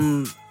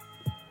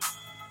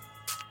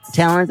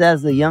talents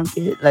as a young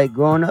kid, like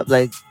growing up?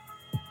 Like,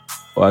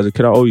 well, as a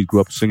kid, I always grew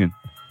up singing.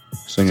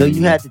 So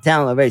you had the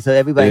talent already. So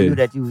everybody knew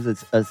that you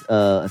was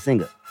a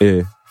singer.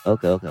 Yeah.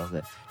 Okay.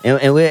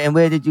 And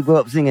where did you grow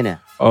up singing at?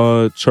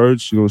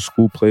 Church,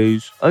 school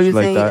plays. Oh, you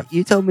like sing? that.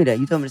 You told me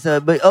that. So,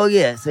 but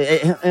So,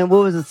 and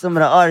what was some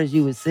of the artists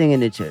you was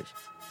singing in church?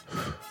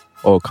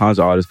 All kinds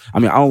of artists. I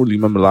mean, I don't really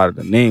remember a lot of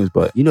the names,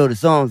 but you know the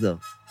songs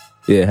though.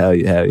 Yeah, hell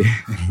yeah.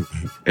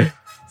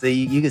 So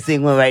you can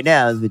sing one right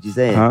now, is what you're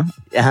saying.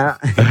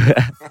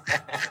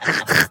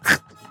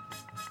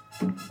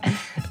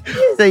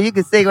 So you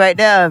can sing right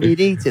now if you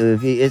need to.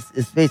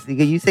 It's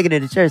basically you singing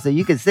in the church, so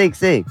you can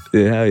sing.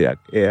 Yeah, hell yeah.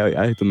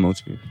 I hit the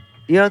notes. You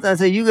know what I'm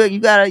saying? So you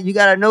got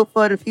a note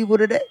for the people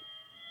today?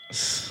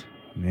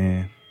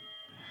 Man.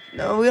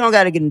 No, we don't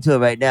got to get into it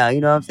right now.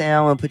 You know what I'm saying? I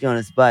don't want to put you on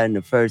the spot in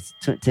the first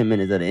 10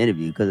 minutes of the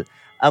interview because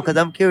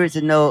I'm curious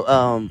to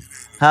know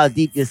how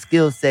deep your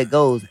skill set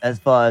goes as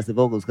far as the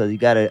vocals, because you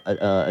got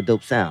a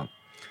dope sound.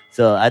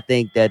 So I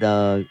think that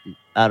out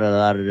of a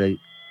lot of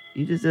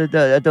you just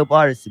a dope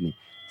artist to me.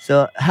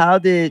 So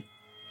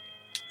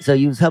so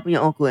you was helping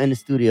your uncle in the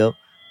studio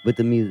with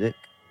the music,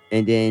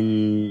 and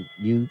then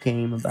you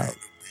came about.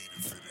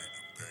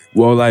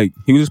 Well, like,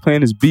 he was just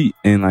playing his beat,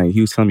 and like he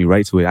was telling me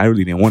write to it. I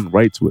really didn't want to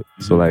write to it,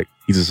 so like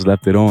he just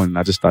left it on, and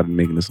I just started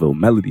making this little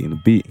melody in the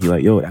beat. He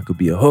like, yo, that could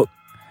be a hook.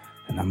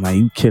 And I'm like,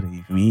 you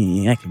kidding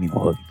me? That can be no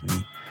hook for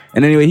me.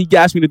 And anyway, he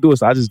asked me to do it,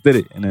 so I just did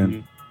it. And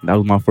then that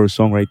was my first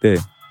song right there.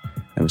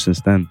 Ever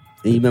since then.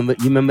 And you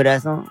remember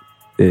that song?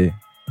 Yeah.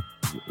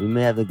 We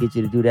may have to get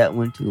you to do that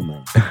one too,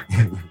 man.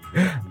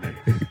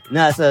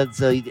 Nah,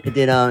 so you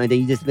did, and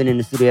then you just been in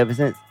the studio ever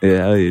since? Yeah,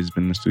 hell yeah, just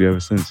been in the studio ever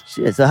since.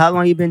 Shit, so how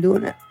long you been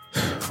doing that?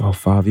 About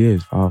 5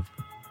 years. 5. All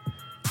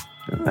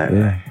right.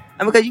 Yeah.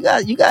 I mean,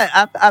 because you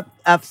got.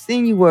 I've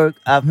seen you work.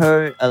 I've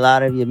heard a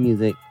lot of your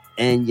music,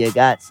 and you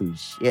got some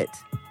shit.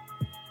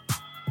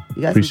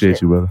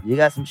 Appreciate you, brother. You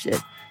got some shit.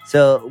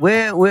 So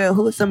who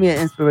are some of your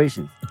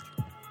inspirations?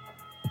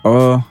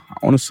 I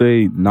want to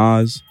say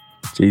Nas,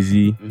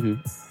 Jay-Z.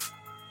 Mm-hmm.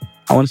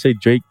 I want to say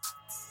Drake.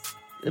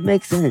 It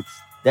makes sense.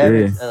 That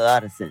makes a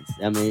lot of sense.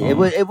 I mean,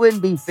 it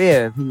wouldn't be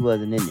fair if he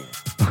wasn't in there.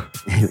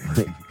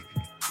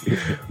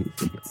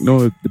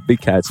 The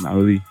big cats, not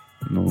really,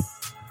 not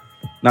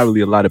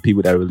really a lot of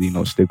people that really,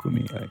 stick with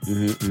me. Like.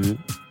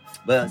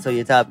 But so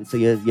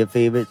your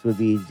favorites would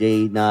be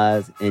Jay,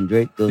 Nas, and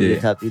Drake. Those are your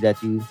top 3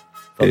 that you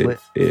fuck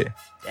with? Yeah.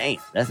 Damn,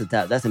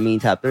 that's a mean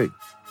top 3.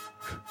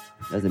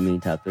 That's a mean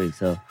top 3.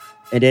 So,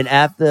 and then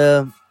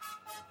after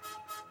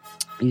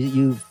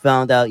You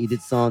found out you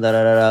did song da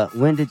da da da.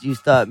 When did you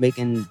start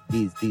making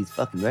these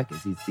fucking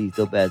records? These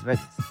dope ass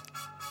records.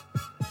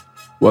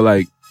 Well,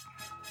 like,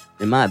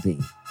 in my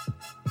opinion,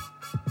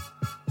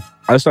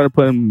 I started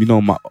putting,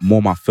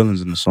 more my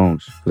feelings in the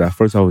songs. Because at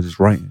first I was just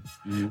writing.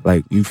 Mhm.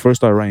 Like, you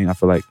first start writing, I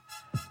feel like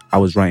I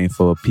was writing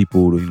for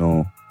people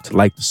to, to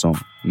like the song.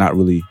 Not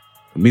really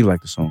for me to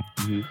like the song.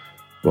 Mhm.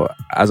 But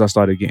as I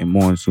started getting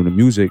more into the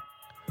music,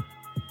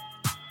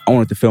 I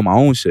wanted to feel my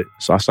own shit.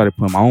 So I started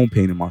putting my own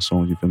pain in my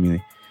songs, you feel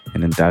me?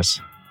 And then that's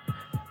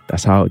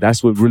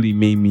what really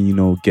made me,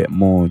 get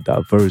more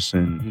diverse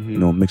and,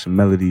 mixing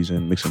melodies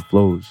and mixing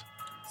flows.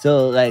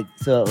 So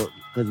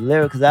because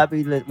lyrics,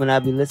 when I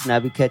be listening, I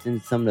be catching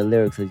some of the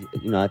lyrics.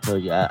 I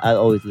told you I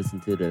always listen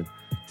to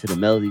the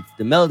melody.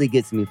 The melody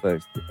gets me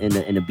first, and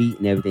the beat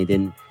and everything.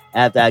 Then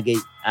after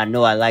I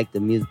know I like the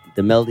music,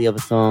 the melody of a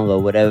song or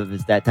whatever, if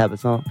it's that type of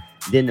song.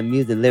 Then the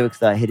lyrics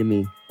start hitting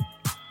me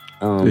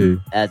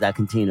as I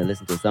continue to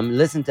listen to it. So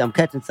I'm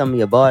catching some of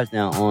your bars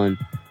now on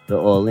the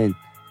All In,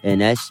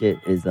 and that shit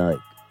is like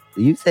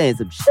you saying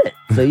some shit.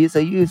 So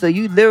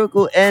you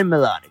lyrical and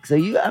melodic. So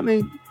you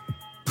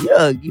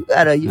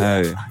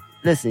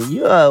listen.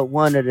 You are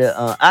one of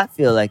the. I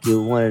feel like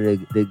you're one of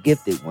the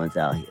gifted ones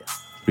out here.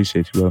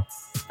 Appreciate you, bro.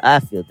 I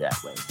feel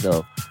that way.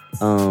 So,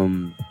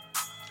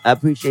 I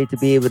appreciate to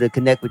be able to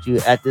connect with you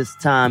at this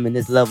time and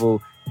this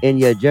level in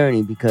your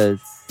journey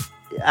because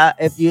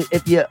if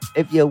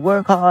you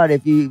work hard,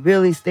 if you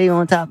really stay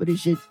on top of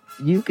this shit,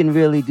 you can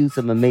really do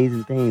some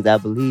amazing things. I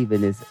believe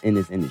in this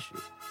industry.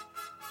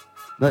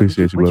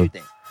 Appreciate you, bro. What you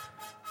think?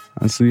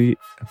 Honestly,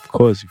 of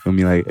course, you feel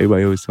me? Like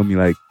everybody always tell me,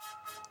 like,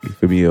 you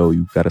feel me? Oh,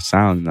 you got a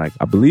sound. Like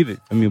I believe it.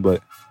 I mean,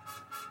 but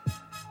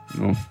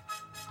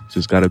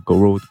just gotta go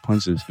roll with the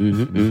punches.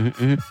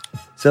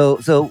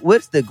 So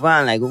what's the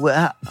grind like?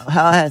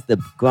 How has the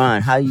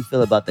grind? How you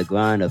feel about the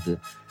grind of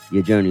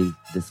your journey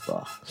this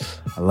far?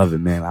 I love it,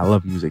 man. I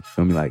love music. You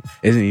feel me? Like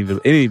it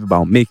ain't even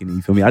about making it.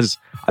 You feel me? I just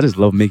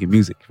love making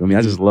music. You feel me?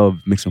 I just love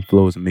mixing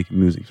flows and making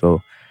music.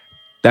 So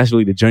that's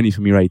really the journey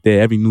for me right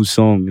there. Every new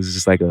song is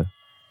just like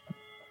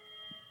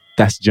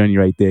that's the journey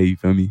right there. You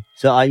feel me?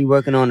 So are you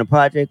working on a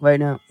project right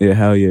now? Yeah,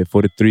 hell yeah.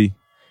 4 to 3.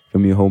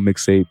 Feel me? A whole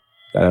mixtape.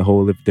 Got a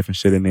whole different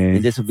shit in there.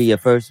 And this will be your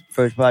first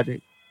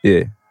project?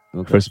 Yeah.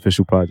 Okay. First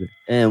official project.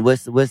 And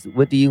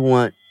what do you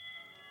want?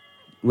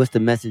 What's the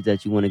message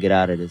that you want to get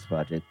out of this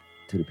project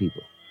to the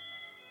people?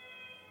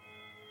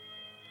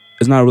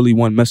 It's not really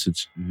one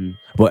message,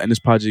 but in this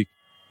project,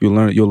 you'll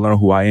learn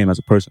who I am as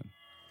a person.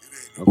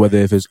 Okay. Whether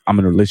if it's I'm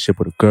in a relationship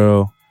with a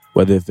girl,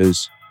 whether if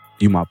it's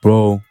you my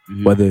bro,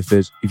 whether if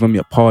it's you feel me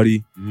a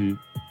party,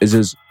 it's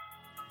just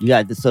you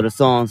got this sort of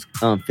songs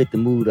fit the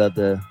mood of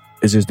the.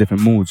 It's just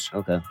different moods.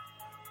 Okay.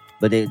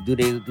 But do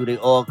they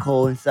all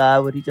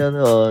coincide with each other,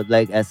 or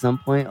like at some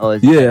point, or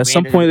is at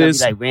some point it's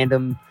like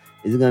random.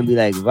 Is it gonna be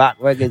like rock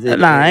records?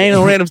 Ain't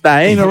no random style.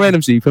 Ain't no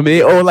random shit. You feel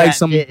me? Or like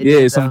some heat.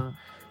 You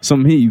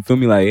feel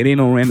me? Like it ain't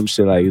no random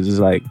shit. Like it's just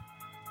like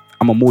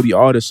I'm a moody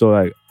artist, so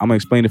like I'm gonna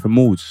explain different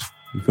moods.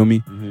 You feel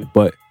me?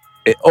 But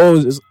it's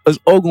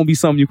all gonna be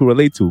something you can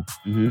relate to.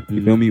 You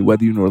feel me?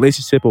 Whether you're in a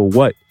relationship or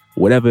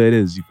whatever it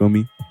is. You feel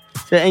me?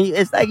 So and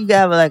it's like you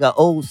have like an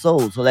old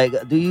soul. So like,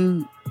 do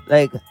you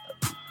like?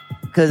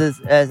 Because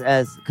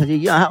because you're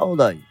young. How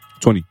old are you?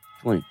 20.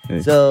 Yeah.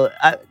 So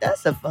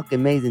that's a fucking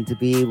amazing to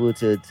be able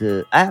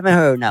to. I haven't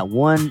heard not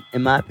one,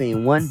 in my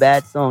opinion, one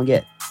bad song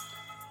yet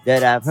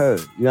that I've heard.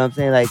 You know what I'm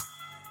saying? Like,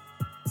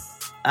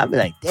 I'll be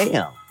like,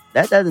 damn,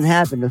 that doesn't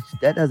happen.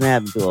 That doesn't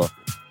happen too often.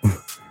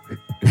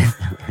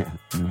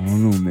 I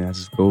don't know, man. I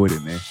just go with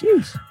it, man.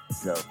 Sheesh.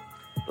 So,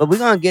 but we're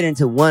gonna get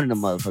into one of the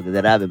motherfuckers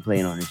that I've been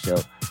playing on the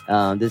show.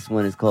 This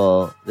one is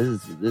called. This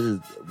is.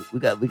 We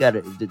got.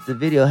 The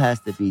video has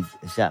to be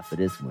shot for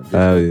this one.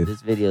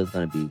 This video is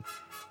gonna be.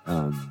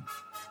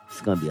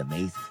 It's gonna be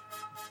amazing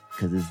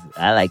because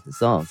I like the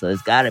song, so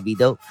it's gotta be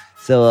dope.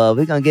 So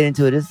we're gonna get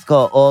into it. This is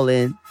called All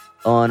In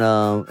on,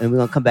 and we're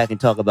gonna come back and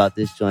talk about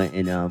this joint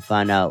and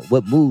find out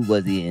what mood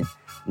was he in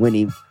when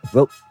he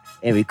wrote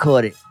and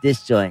recorded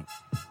this joint.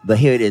 But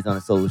here it is on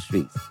the Soul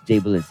Streets. Jay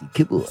Balenci,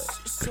 keep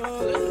it.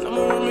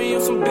 I'ma run me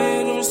up some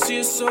bands, I'ma see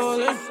a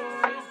soul in.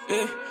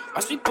 Yeah,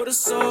 watch me put a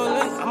soul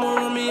in. I'ma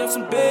run me up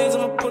some bands,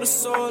 I'ma put a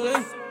soul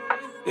in.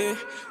 Yeah,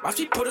 watch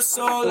me put a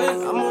soul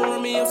in. I'ma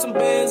run me up some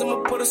bands,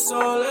 I'ma put a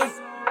soul in.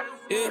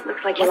 Yeah,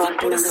 looks like you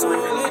lost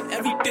another one.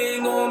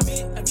 Everything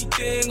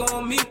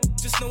on me.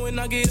 Just knowing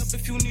I get up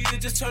if you need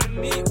it, just turn to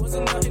me.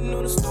 Wasn't nothing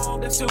on the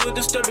stove that still was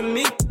disturbing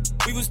me.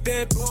 We was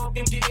dead broke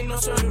and getting no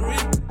surgery.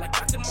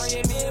 Like out to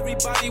Miami,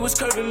 everybody was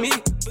curving me.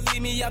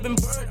 Believe me, I've been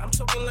burned, I'm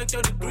talking like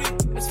 3rd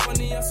degree. It's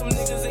funny how some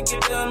niggas ain't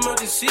get the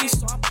emergency.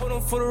 So I put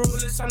on for the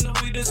rulers, I know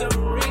we deserve a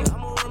ring.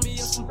 I'ma run me up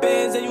some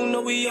bands and you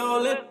know we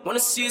all in. Wanna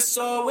see us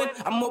all win,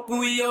 I'm hoping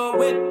we all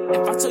win.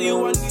 If I tell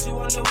you I need you,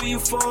 I know where you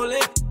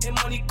falling. And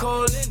money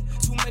calling,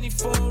 too many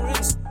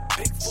foreigns.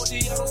 Big 40,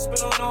 I don't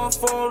spend on all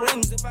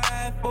foreigns. If I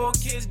had 4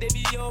 kids, they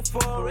be all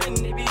foreign.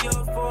 They be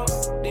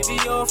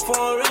all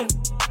foreign.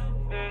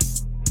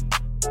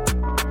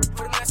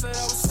 For the nights that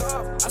I was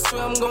soft, I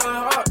swear I'm going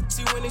hard.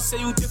 See, when they say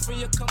you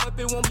different, you come up,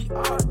 it won't be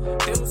hard.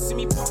 They don't see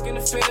me parking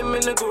the Phantom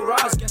in the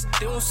garage. Guess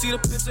they don't see the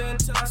picture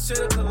until I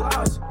share the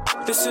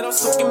collage. This shit I'm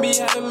smoking be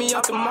having me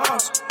out the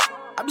Mars.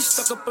 I be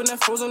stuck up in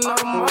that frozen out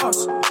of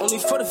Mars. Only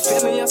for the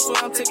family, I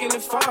swear I'm taking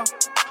it far.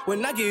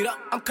 When I get up,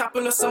 I'm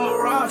copping a summer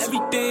Mirage.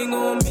 Everything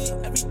on me,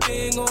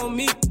 everything on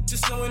me.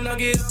 Just know when I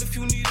get up, if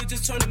you need it,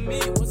 just turn to me.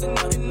 Wasn't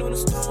nothing on the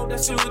stove,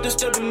 that shit was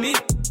disturbing me.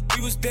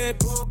 We was dead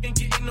broke and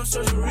getting no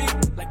surgery.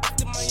 Like back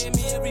to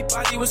Miami,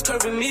 everybody was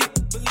curving me.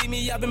 Believe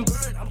me, I've been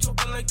burned, I'm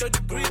talking like 3rd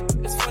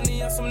degree. It's funny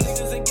how some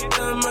niggas ain't get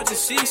the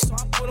emergency. So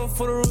I put on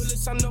for the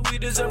realest, I know we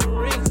deserve a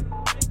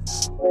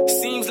ring.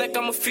 Seems like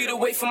I'm a feet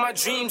away from my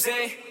dreams,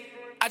 eh?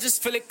 I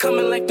just feel it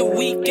coming like the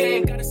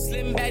weekend. Got a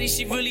slim baddie,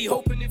 she really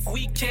hoping if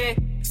we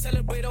can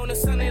celebrate on a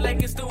Sunday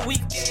like it's the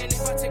weekend.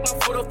 If I take my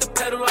foot off the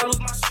pedal, I lose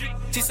my streak.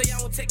 She say I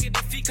won't take a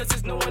defeat cause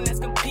there's no one that's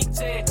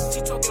competing.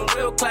 She talking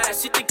real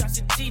class, she think I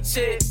should teach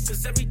it.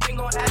 Cause everything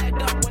gon'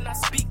 add up when I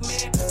speak,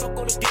 man. Fuck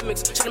all the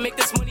gimmicks, tryna make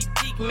this money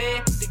peak,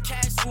 man. The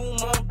cash room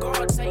on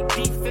guard, tight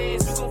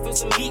defense. We gon' feel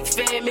some heat,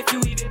 fam, if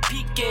you even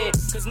peeking.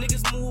 Cause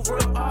niggas move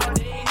real hard,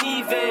 they ain't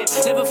even.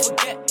 Never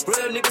forget,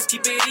 real niggas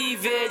keep it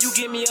even. You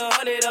give me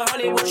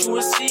 100, what you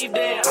received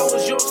then. I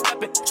was your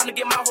stepping, tryna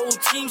get my whole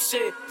team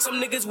shit.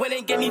 Some niggas went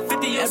and gave me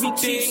 50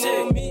 everything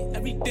on me,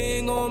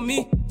 everything on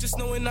me. Just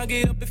know when I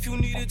get up, if you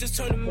need it, just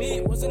turn to me.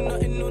 It wasn't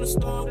nothing on the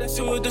stove, that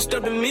shit was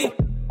disturbing me.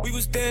 We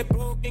was dead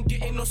broke and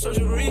getting no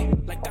surgery.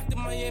 Like Dr.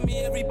 Miami,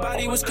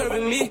 everybody was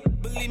curving me.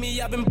 Believe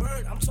me, I've been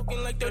burned, I'm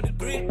talking like 3rd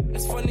degree.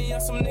 It's funny how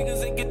some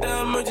niggas ain't get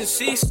the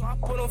emergency. So I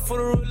put on for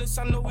the realest,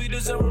 I know we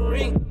deserve a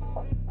ring.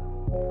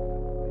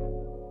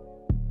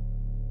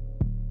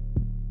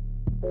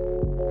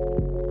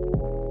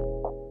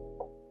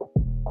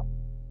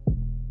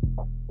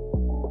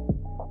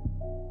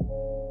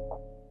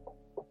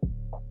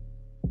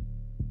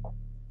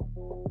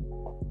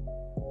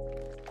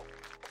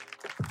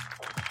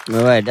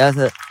 All right, that's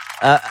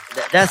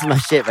my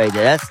shit right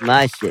there. That's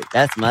my shit.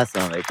 That's my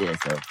song right there.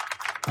 So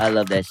I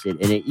love that shit.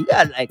 And you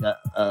got like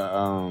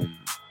a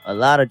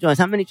lot of joints.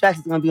 How many tracks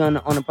is gonna be on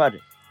the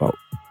project? About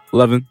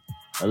 11.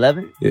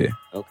 11? Yeah.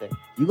 Okay.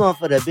 You going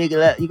for the big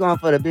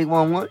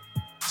 1-1?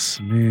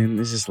 Man,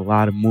 there's just a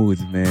lot of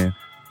moods, man.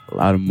 A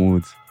lot of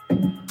moods.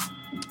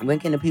 When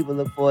can the people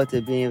look forward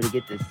to being able to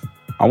get this?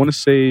 I want to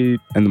say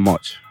end of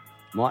March.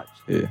 March?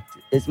 Yeah.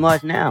 It's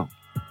March now.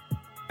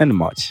 End of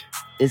March.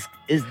 It's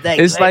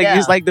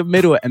like the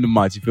middle of end of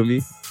March. You feel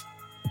me?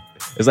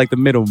 It's like the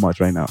middle of March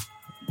right now.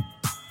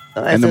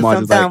 All right, so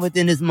sometime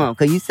within this month,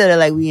 cause you said it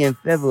like we in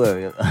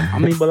February. I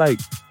mean, but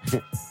like,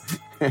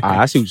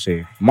 I see what you're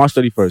saying. March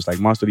 31st, like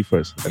March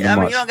 31st. Yeah, I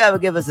mean, you don't gotta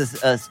give us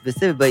a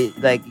specific,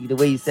 but like the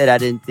way you said, I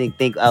didn't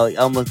think. I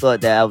almost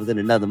thought that I was in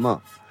another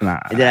month. Nah.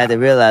 And then I had to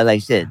realize,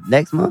 like, shit,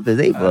 next month is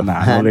April, and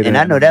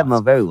I know that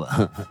month very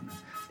well.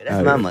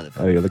 That's my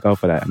motherfucker. Oh yeah, look out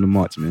for that in the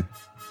March, man.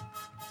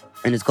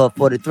 And it's called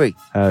 43.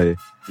 Hell yeah.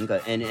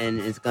 Okay, and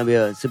it's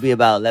gonna should be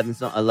about 11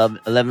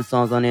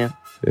 songs on there.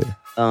 Yeah.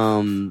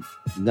 You're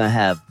gonna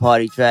have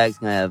party tracks.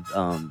 Gonna have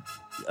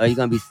Are you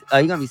gonna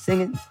be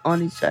singing on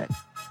these tracks?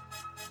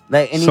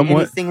 Like any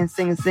singing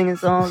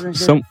songs and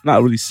shit?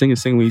 Not really singing.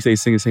 When you say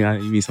singing,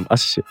 you mean some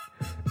Usher shit.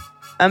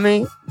 I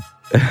mean,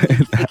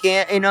 you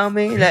can't. You know what I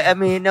mean? Like, I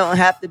mean, it don't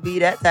have to be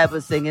that type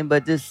of singing,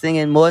 but just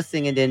more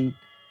singing than.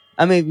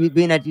 I mean,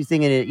 being that you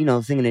singing it,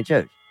 singing in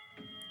church.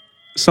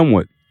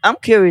 Somewhat. I'm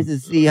curious to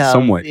see how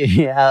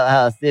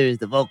serious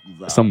the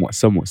vocals are. Somewhat.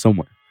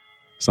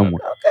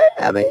 Okay,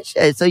 I mean,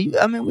 shit. So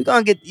we're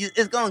gonna get.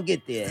 It's gonna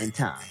get there in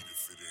time.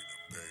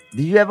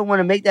 Did you ever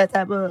want to make that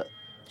type of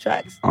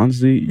tracks?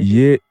 Honestly,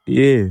 yeah.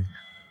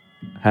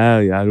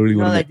 Hell yeah, I really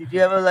want to. Like, did you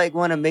ever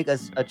want to make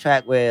a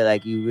track where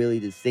like you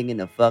really just singing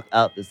the fuck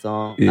out the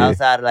song Yeah.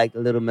 outside of like the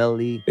little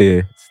melody,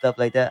 stuff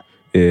like that?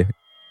 Yeah.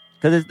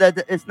 Because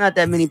it's not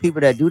that many people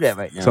that do that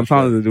right now.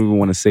 Sometimes I don't even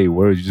want to say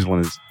words. You just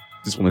want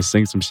to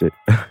sing some shit.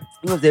 You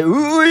want to say,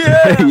 ooh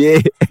yeah, yeah.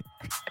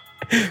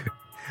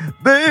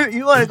 Babe,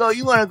 you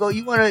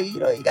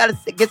gotta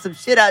get some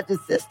shit out your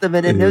system,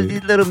 and then there's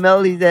these little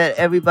melodies that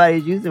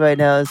everybody's using right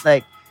now. It's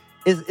like,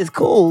 it's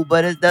cool,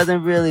 but it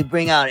doesn't really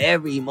bring out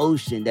every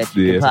emotion that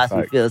you can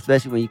possibly feel,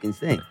 especially when you can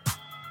sing.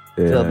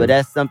 Yeah. So, but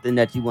that's something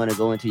that you want to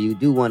go into. You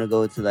do want to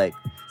go to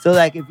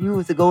if you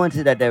was to go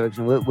into that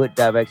direction, what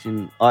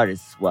direction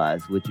artists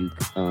wise would you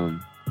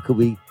could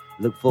we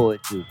look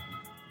forward to?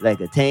 Like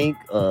a Tank,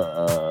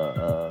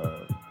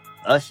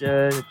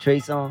 Usher, Trey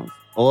Songz,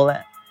 all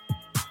that.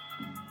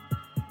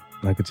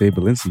 Like a Jay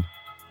Balenci.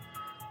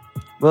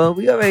 Well,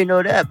 we already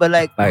know that, but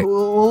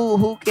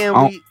who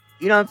can we?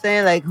 You know what I'm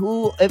saying? Like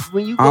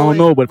when you go I don't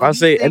know, but if I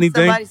say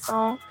anything,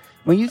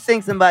 when you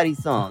sing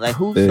somebody's song, like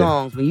whose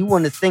songs? When you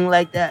want to sing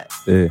like that,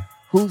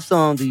 whose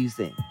song do you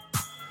sing?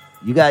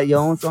 You got your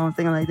own song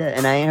singing like that,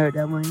 and I ain't heard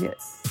that one yet.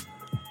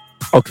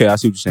 Okay, I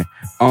see what you're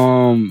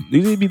saying.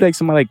 Usually be like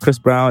somebody like Chris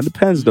Brown. It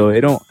depends though.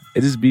 It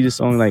just be the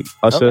song like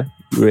Usher,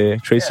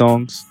 Trey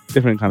Songz,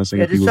 different kind of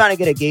singing. Yeah, just trying to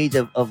get a gauge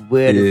of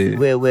where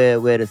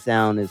the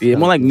sound is. Yeah,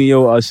 more like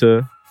Neo,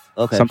 Usher,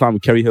 Okay. Sometimes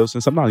with Kerry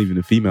Hilson, sometimes even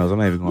the females. I'm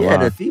not even gonna lie. Yeah,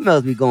 the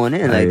females be going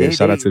in. Like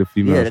shout out to the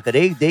females. Yeah,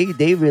 because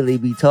they really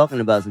be talking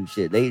about some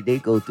shit. They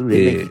go through.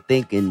 They make you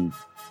think and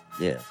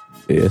yeah.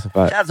 Yeah, it's a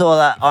fact. Shout out to all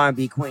our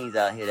R&B queens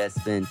out here that's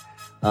been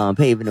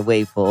paving the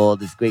way for all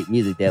this great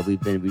music that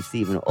we've been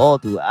receiving all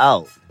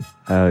throughout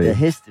the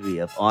history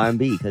of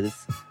R&B, because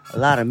it's a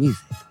lot of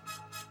music.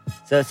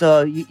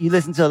 So you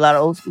listen to a lot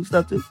of old school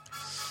stuff too?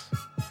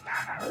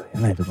 Not really.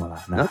 I'm not even gonna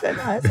lie. Nah. Okay,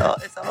 no,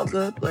 it's all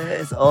good, but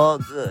it's all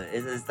good.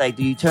 It's like,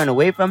 do you turn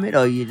away from it,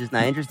 or you're just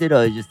not interested,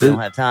 or you just don't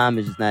have time?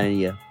 It's just not in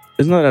your.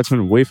 It's not that I turn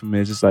away from it.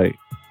 It's just like,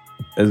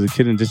 as a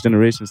kid in this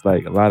generation, it's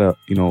like a lot of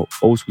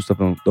old school stuff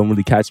don't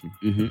really catch me.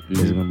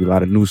 There's gonna be a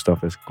lot of new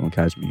stuff that's gonna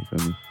catch me. You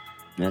feel me?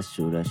 That's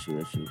true.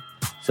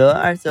 So all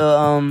right,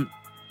 so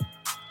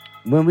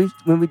when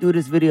we do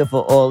this video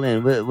for All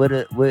In, what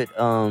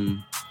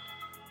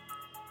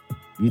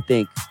you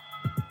think?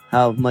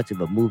 How much of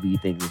a movie you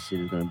think this shit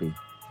is gonna be?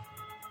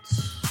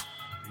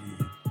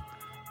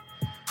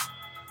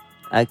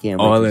 I can't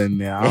wait. All In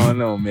there. I don't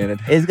know, man.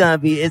 It's gonna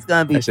be That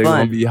fun. shit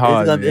gonna be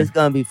hard, It's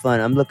gonna be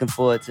fun. I'm looking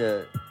forward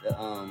to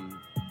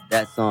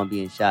that song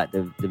being shot,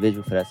 the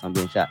visual for that song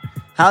being shot.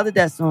 How did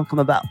that song come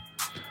about?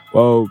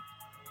 Well,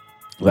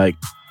 like,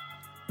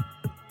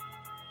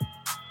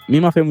 me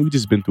and my family, we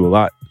just been through a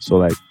lot. So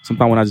like,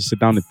 sometimes when I just sit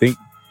down and think,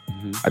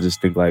 I just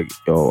think like,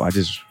 yo, I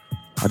just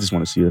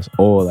want to see us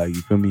all, like,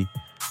 you feel me?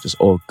 Just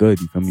all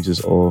good, you feel me?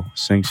 Just all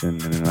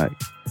sanctioned, and then like,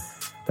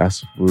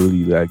 that's what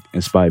really like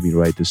inspired me to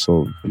write this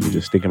song. You feel me?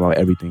 Just thinking about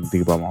everything,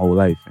 thinking about my whole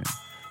life, and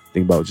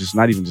think about just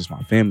not even just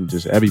my family,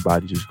 just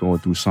everybody just going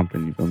through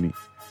something, you feel me?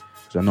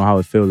 Because I know how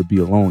it feels to be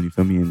alone, you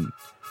feel me? And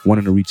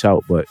wanting to reach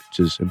out, but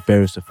just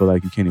embarrassed to feel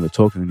like you can't even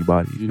talk to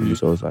anybody, you feel me?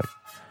 So it's like,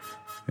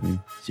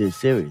 shit's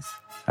serious.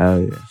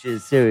 Hell yeah.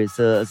 Shit's serious.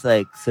 So it's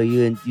like, so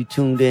you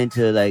tuned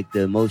into like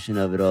the emotion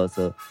of it all.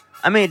 So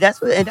I mean, that's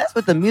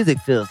what the music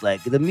feels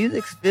like. The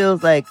music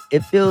feels like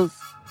it feels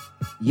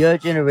your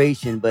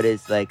generation, but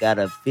it's like got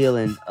a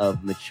feeling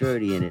of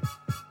maturity in it.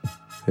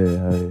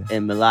 Yeah.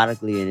 And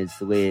melodically, and it's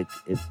the way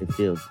it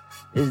feels.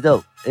 It's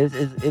dope.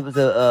 It was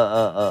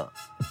a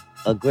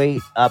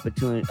great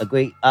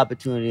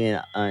opportunity,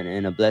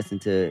 and a blessing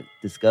to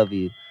discover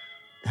you.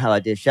 How I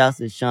did. Shouts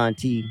to Sean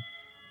T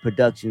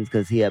Productions,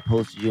 because he had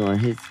posted you on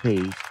his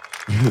page,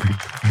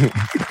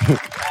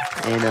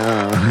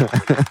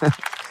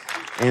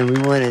 and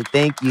we want to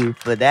thank you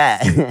for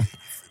that,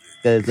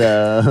 because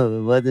if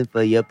it wasn't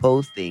for your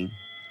posting,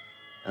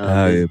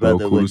 this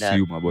brother would not,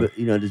 you, my boy.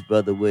 This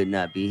brother would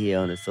not be here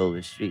on the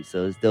Solar Street.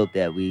 So it's dope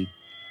that we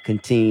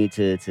continue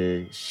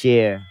to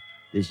share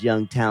this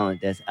young talent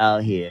that's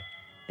out here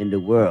in the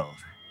world,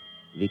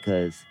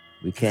 because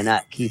we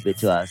cannot keep it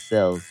to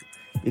ourselves,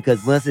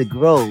 because once it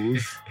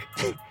grows,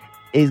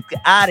 it's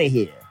out of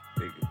here.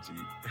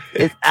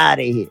 It's out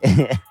of here.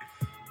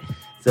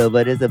 So,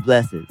 but it's a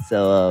blessing.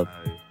 So,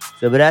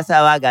 but that's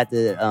how I got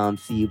to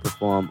see you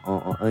perform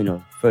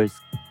on first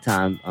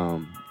time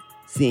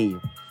seeing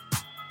you,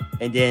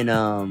 and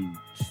then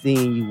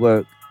seeing you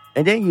work,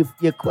 and then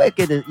you're quick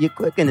in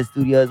the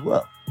studio as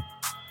well.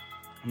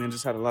 I mean,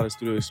 just had a lot of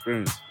studio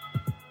experience.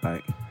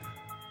 Like,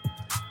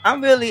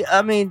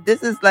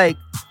 this is like,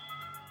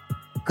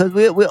 because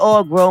we're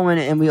all growing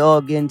and we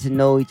all getting to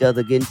know each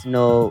other, getting to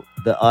know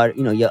the art.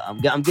 I'm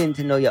getting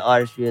to know your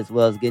artistry as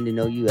well as getting to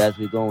know you as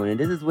we're going. And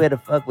this is where the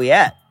fuck we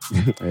at.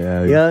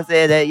 Yeah. You know what I'm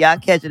saying? That y'all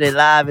catching it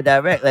live and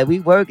direct. Like, we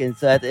working,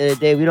 so at the end of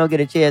the day, we don't get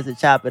a chance to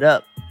chop it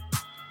up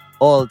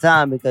all the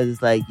time, because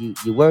it's like you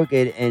work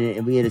it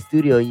and we in the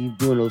studio and you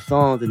doing those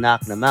songs and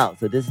knocking them out.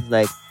 So this is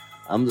like,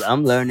 I'm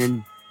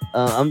learning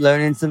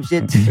some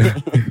shit today.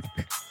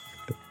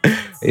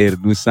 Yeah, the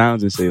new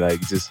sounds and shit,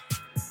 like, just.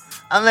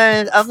 I'm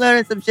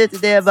learning some shit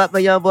today about my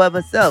young boy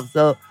myself.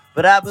 So,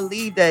 but I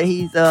believe that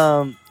he's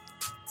I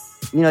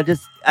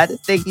just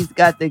think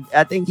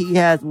I think he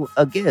has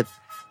a gift,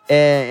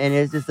 and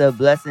it's just a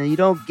blessing. You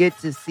don't get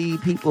to see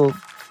people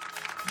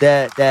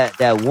that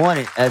want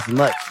it as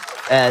much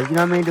as, you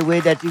know what I mean,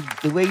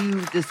 the way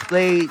you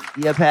display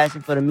your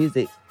passion for the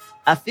music.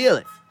 I feel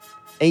it,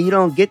 and you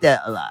don't get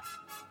that a lot.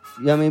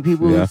 You know what I mean?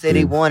 People who say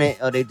they want it,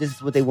 or this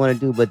is what they want to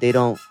do, but they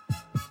don't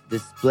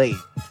display it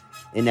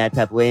in that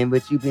type of way. And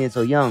with you being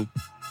so young,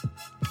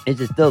 it's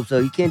just dope. So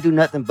you can't do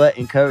nothing but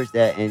encourage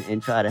that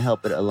and try to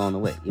help it along the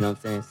way. You know what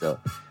I'm saying? So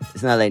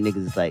it's not like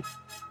niggas is like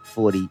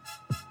 40,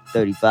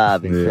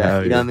 35 and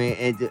trap. You know what I mean?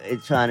 And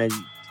it's trying to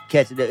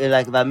catch it.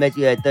 Like, if I met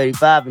you at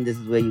 35 and this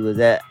is where you was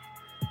at,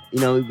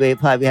 we may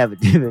probably have a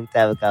different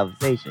type of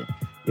conversation.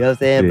 You know what I'm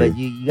saying? Yeah. But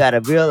you got to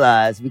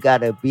realize we got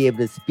to be able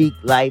to speak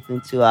life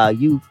into our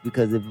youth,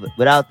 because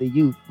without the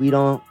youth, we're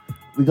going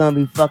to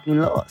be fucking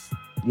lost.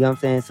 You know what I'm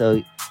saying?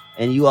 So,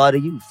 and you are the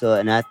youth. So,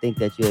 and I think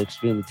that you're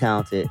extremely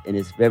talented, and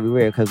it's very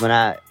rare, because when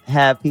I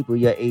have people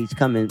your age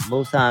coming,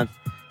 most times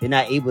they're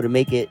not able to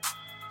make it.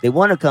 They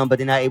want to come, but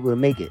they're not able to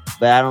make it.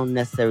 But I don't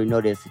necessarily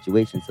know their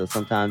situation. So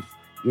sometimes,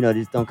 they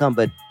just don't come,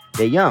 but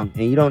they're young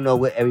and you don't know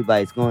what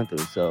everybody's going through.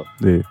 So,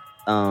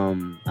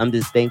 I'm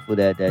just thankful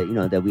that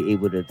we're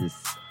able to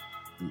just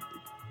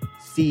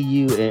see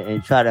you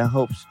and try to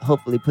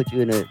hopefully put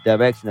you in a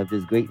direction of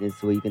just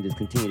greatness where you can just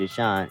continue to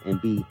shine and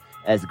be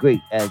as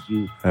great as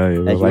you Hell yeah,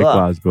 as bro. you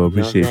Likewise, are. bro. You know what I'm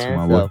Appreciate you, saying?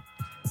 my boy.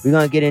 So, we're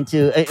gonna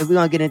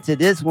get into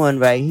this one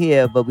right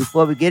here, but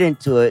before we get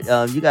into it,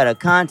 you got a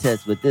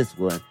contest with this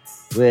one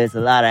where it's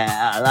a lot of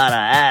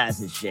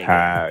ass and shit.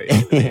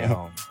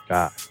 Oh,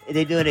 God.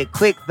 They doing it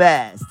quick,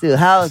 fast too.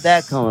 How is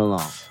that coming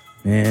along?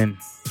 Man,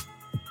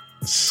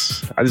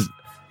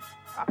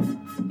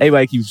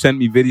 everybody keeps sending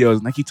me videos,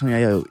 and I keep telling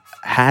you, yo,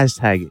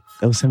 hashtag it.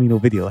 Don't send me no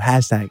video.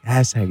 Hashtag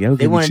it.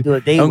 They want to do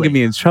it their way. Don't get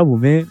me in trouble,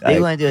 man. They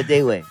want to do it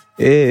their way.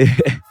 Yeah.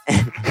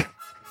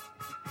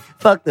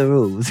 Fuck the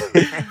rules.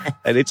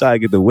 And they try to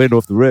get the win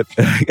off the rip.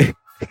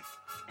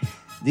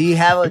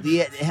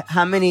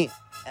 How many?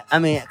 I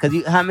mean,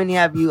 how many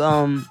have you?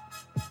 I'm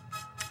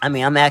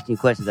asking you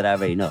questions that I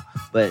already know,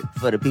 but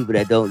for the people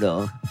that don't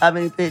know, how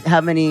many posts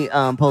how many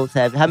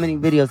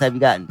videos have you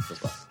gotten so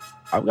far?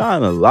 I've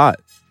gotten a lot,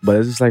 but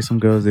it's just like some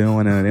girls, they don't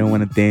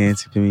wanna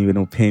dance with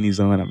no panties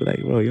on. I'll be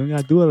like, bro, you don't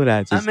gotta do all of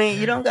that. Just,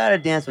 you don't gotta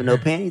dance with no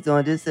panties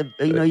on. Just you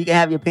can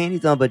have your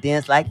panties on, but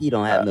dance like you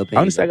don't have no panties.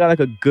 Honestly, I got like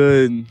a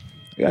good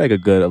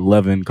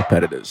 11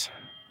 competitors.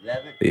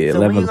 11? Yeah, so 11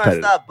 when you gonna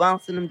competitors. stop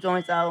bouncing them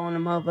joints out on the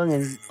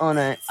motherfucking on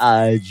an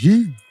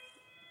IG?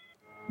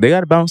 They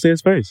gotta bounce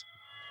theirs first.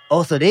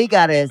 Oh, so they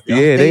gotta.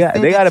 Yeah,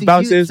 they gotta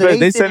bounce theirs first.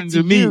 They send it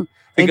to me.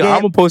 I'm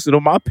gonna post it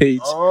on my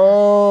page.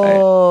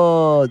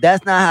 Oh,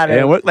 that's not how it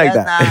don't work like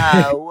that. That's not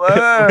how it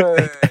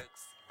works.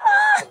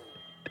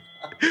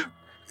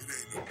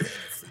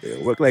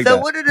 It work like so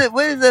that.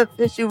 what is the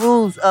official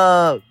rules?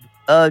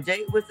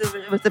 Jay, what's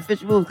the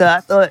official rules? Cause I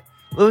thought,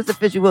 what was the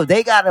official rules?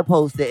 They gotta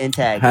post it and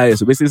tag it. Hey,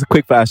 so basically it's a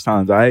quick fast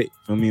challenge, all right?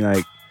 Feel me?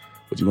 Like,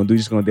 what you gonna do? You're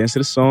just gonna dance to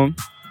the song,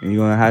 and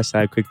you're gonna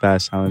hashtag quick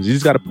fast challenge. You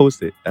just gotta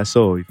post it. That's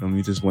all. You feel me?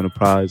 You just win a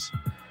prize.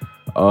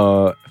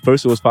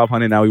 First it was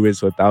 500. Now we raised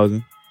to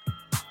 1,000.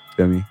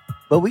 Feel me?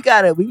 But we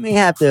may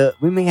have to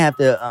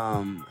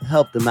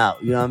help them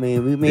out. You know what I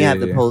mean? We may have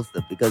to post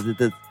it because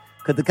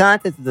the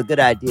contest is a good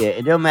idea.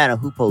 It don't matter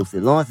who posts it,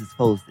 as long as it's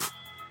posted.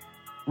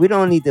 We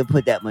don't need to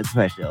put that much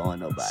pressure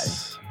on nobody.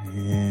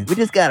 Man. We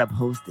just gotta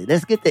post it.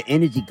 Let's get the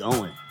energy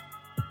going.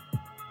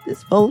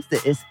 Just post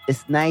it.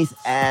 It's nice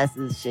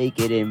asses, shake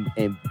it and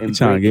You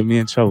trying to get me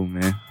in trouble,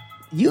 man?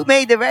 You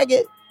made the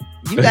record.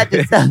 You got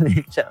yourself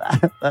in trouble.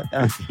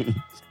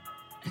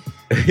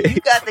 You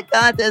got the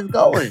contest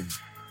going.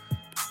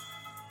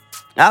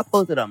 I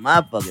posted on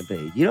my fucking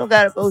page. You don't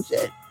gotta post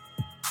shit.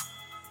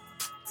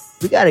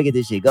 We gotta get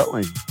this shit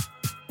going.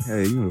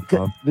 Hey, you know,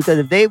 Paul. Because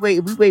if we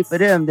wait for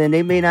them, then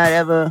they may not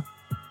ever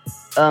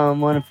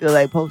want to feel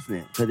like posting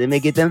it because they may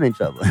get them in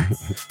trouble.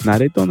 Nah,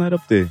 they throwing that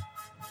up there.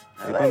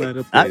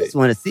 I just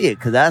want to see it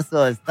because I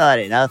saw it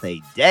started and I was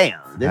like, damn,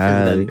 this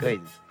is gonna be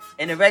crazy.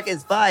 And the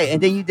record's fire.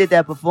 And then you did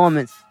that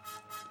performance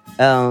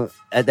at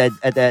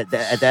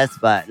that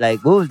spot.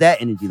 Like, what was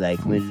that energy like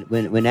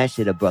when that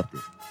shit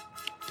erupted?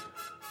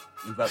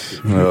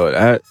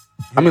 Bro,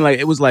 I mean, like,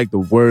 it was like the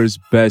worst,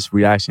 best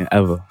reaction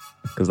ever.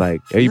 Cause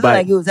like everybody, it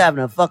like he was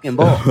having a fucking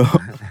ball.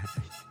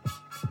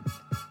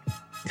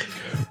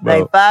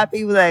 Like 5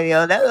 people, like,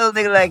 yo, that little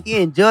nigga, like, he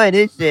enjoying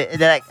this shit. And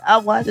they're like,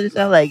 I'm watching this,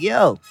 I'm like,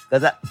 yo,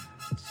 cause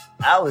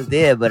I was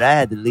there, but I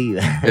had to leave.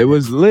 It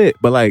was lit,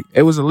 but like,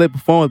 it was a lit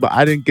performance. But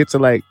I didn't get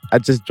to I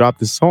just dropped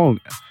the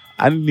song.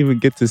 I didn't even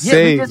get to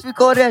say. Yeah, we just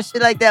recorded that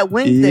shit like that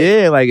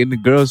Wednesday. Yeah, like, and the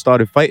girls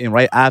started fighting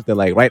right after,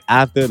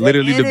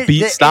 literally the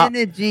beat stopped.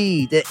 The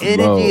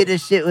energy of the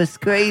shit was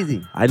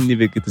crazy. I didn't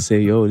even get to say,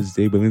 yo, this is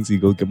Jay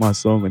Balenci, go get my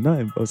song or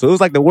nothing, bro. So it was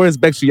like the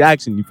worst best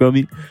reaction, you feel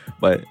me?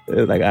 But it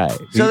was like, all right.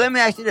 So let me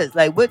ask you this.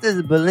 Like, what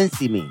does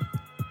Balenci mean?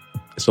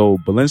 So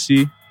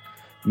Balenci,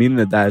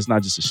 meaning that it's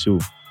not just a shoe.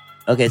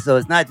 Okay, so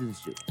it's not just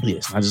a shoe. Yeah,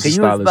 it's not just a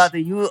stylist.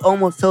 You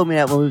almost told me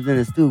that when we was in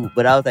the stew,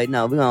 but I was like,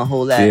 no, we're gonna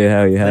hold that. Yeah,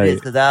 hell yeah,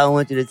 because I don't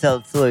want you to tell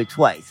the story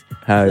twice.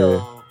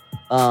 Hell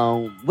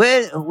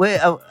where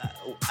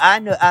I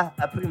know I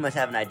pretty much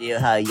have an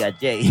idea how you got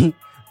Jay,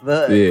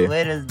 but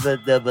where does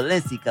the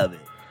Balenci come in?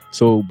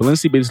 So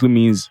Balenci basically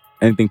means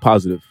anything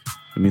positive.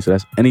 I mean, so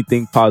that's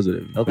anything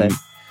positive. Okay,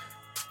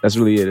 that's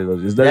really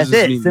it. That's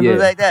it. Simple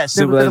like that.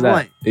 Simple to the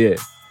point. Yeah.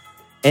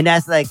 And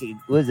that's like,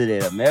 was it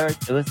in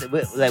American?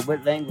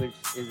 What language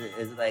is it?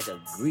 Is it like a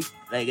Greek?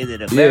 Like, is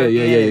it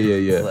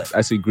American? Yeah. What?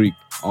 I say Greek.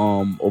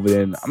 Over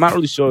there, I'm not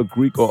really sure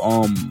Greek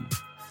or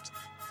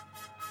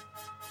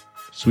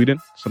Sweden,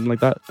 something like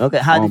that. Okay,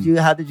 how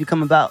did you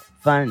come about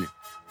finding it?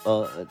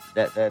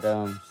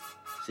 That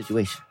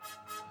situation.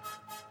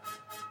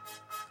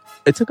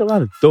 It took a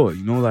lot of thought,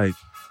 you know. Like,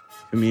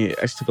 I mean, it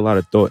actually took a lot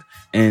of thought,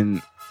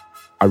 and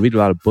I read a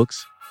lot of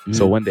books. Mm-hmm.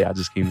 So one day I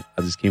just came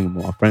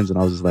with my friends and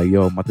I was just like,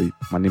 yo, I'm about to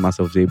name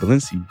myself Jay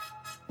Balenci. And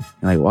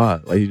like,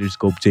 why you just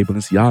go Jay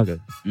Balenciaga?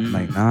 Mm-hmm. I'm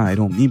like, nah, I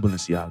don't mean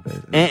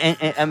Balenciaga. And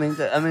I mean,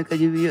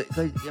 cause you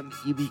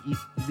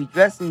be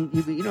dressing,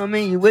 you know what I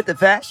mean? You with the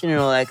fashion and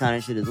all that kind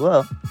of shit as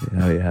well.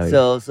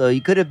 Yeah. So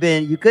you could have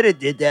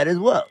did that as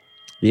well.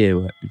 Yeah,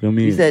 but you feel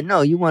me? You said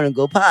no, you want to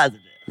go positive.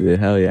 Yeah,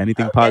 hell yeah,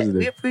 anything positive.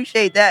 We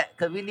appreciate that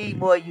because we need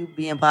more of you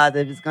being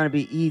positive. It's gonna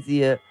be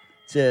easier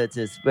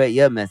to spread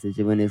your message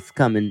when it's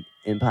coming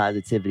in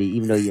positivity,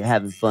 even though you're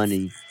having fun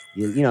and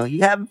you're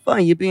having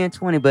fun, you're being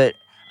 20. But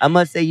I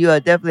must say you are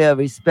definitely a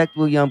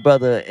respectable young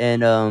brother,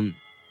 and I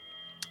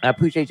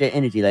appreciate your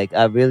energy. Like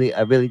I really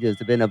do.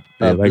 It's been a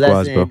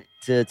likewise, blessing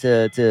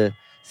to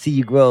see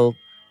you grow.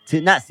 To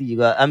not see you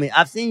grow. I mean,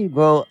 I've seen you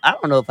grow. I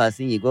don't know if I've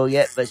seen you grow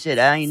yet, but shit,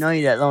 I ain't know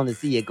you that long to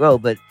see you grow.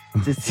 But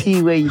to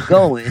see where you're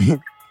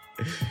going,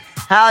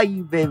 how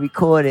you've been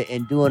recording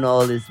and doing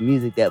all this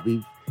music that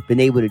we've been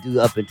able to do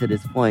up until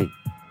this point,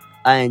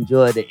 I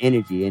enjoy the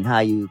energy and how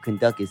you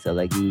conduct yourself.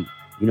 Like you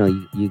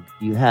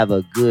have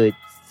a good,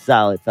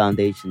 solid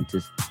foundation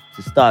to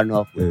starting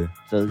off with. Yeah.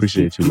 So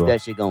Appreciate keep you, bro.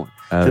 that shit going.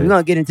 So we're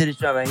gonna get into this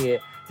joint right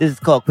here. This is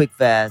called Quick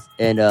Fast,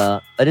 and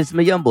this is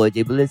my young boy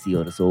Jay Balenci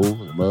on the soul of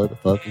the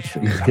motherfucking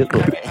streets. Good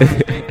boy.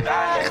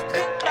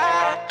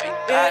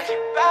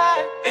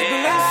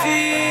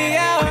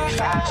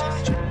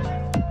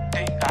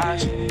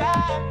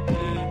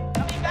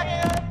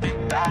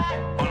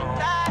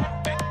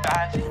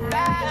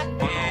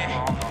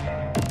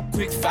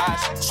 Quick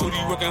fast, shorty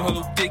working her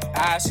little thick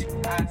ass.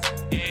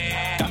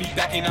 Got me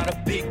backing out a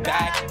big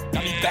bag.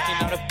 Got me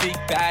backing out a big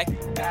bag.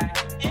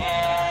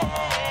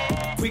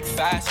 Quick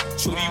fast,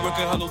 shorty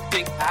working her little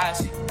thick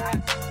ass.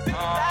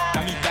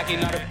 Got me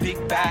backing out a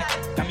big bag.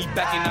 Got me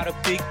backing out a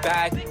big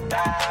bag.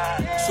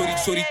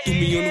 Shorty threw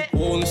me on the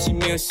wall and she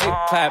made a shit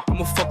clap.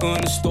 I'ma fuck her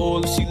in the stall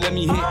and she let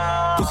me hit.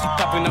 Pussy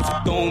popping out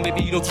your dome,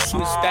 baby, don't you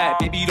switch that.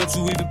 Baby, don't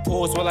you even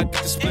pause while I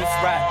get the split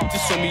rap.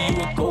 Just show me you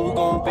a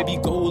go-go, baby,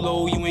 go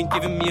low. You ain't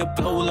giving me a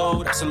blow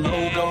low, that's a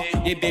low blow.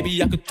 Yeah,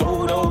 baby, I could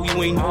throw though,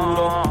 you ain't know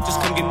though. Just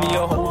come give me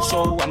a whole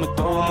show, I'ma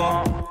throw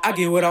more. I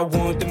get what I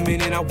want the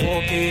minute I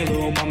walk in.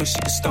 Little mama, she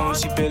the stone,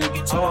 she barely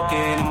be talking.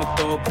 I'ma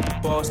throw up the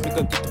boss, make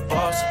her get the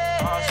boss.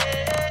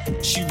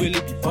 She really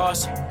be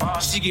bossy.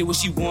 She get what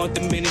she want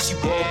the minute she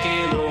walk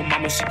in. Little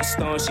mama, she can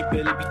stunt, she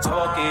barely be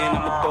talking.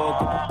 I'ma throw up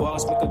the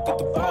boss, make her get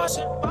the boss.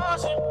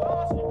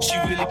 She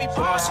really be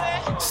bossy.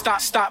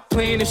 Stop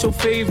playing, it's your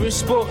favorite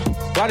sport.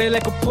 Ride it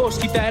like a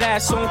Porsche, keep that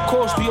ass on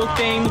course. Do your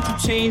thing, don't you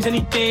change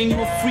anything.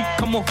 You a freak,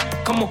 come on.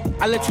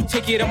 I let you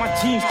take it on my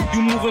jeans.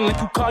 You moving like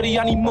Ducati,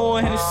 I need more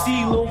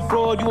Hennessy. Little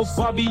broad, you a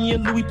Bobby in your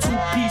Louis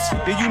two-piece.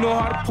 Yeah, you know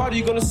how to party,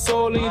 you gonna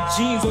soul in your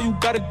jeans. All you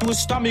gotta do is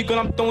stop me, girl,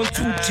 I'm throwing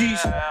 2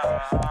 G's.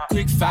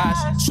 Quick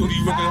fast, shorty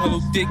working her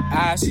little thick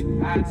ass.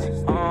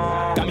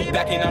 Got me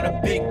backing out a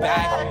big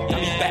bag. Got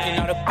me backing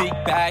out a big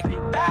bag.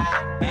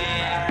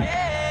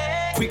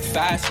 Quick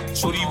fast,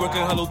 shorty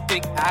working her little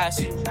thick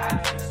ass.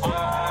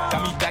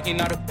 Got me backing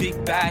out a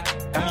big bag.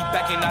 Got me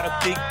backing out a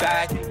big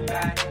bag.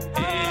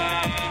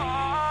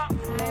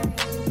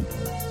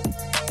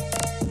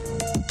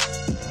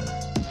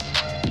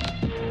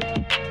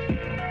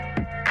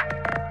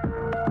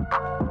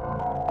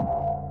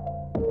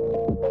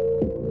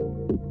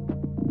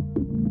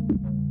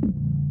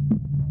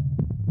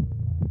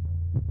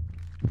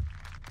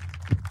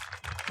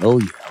 Oh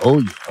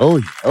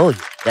yeah.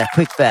 That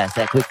quick fast.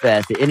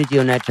 The energy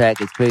on that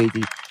track is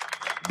crazy.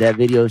 That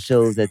video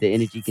shows that the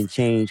energy can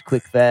change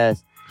quick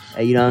fast.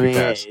 You know what I mean?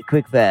 Fast.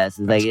 Quick fast.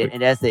 It's like,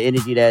 and that's the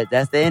energy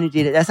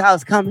that's how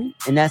it's coming,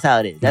 and that's how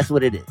it is. That's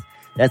what it is.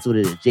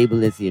 Jay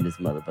Balenci in this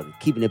motherfucker,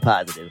 keeping it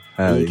positive.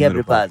 And he kept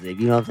it positive.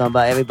 You know what I'm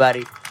talking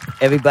about?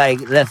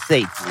 Everybody left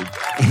safely.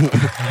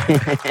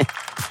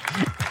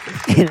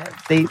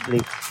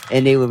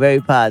 And they were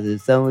very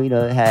positive. Some,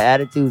 had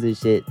attitudes and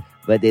shit,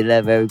 but they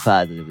left very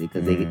positively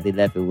because they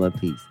left in one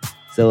piece.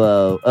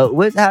 So,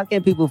 how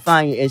can people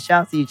find you? And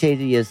shout out to you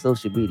changing your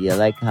social media. I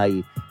like how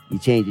you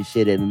changed your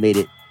shit and made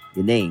it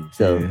your name.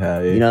 So, you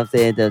know what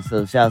I'm saying?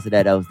 So, shout out to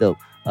that. That was dope.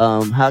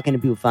 How can the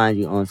people find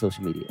you on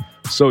social media?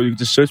 So you can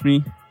just search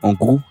me on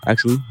Google,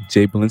 actually,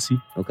 Jay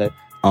Balenci. Okay.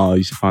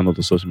 You should find all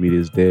the social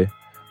medias there.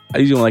 I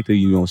usually don't like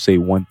to say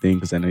one thing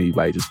because then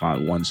everybody just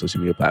find one social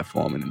media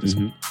platform and then just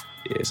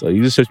so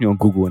you just search me on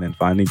Google and then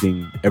find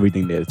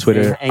everything there.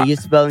 Twitter. And you're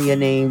spelling your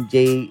name,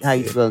 Jay. How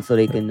you spelling so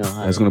they can know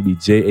how? It's gonna be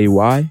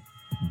JayBalenci.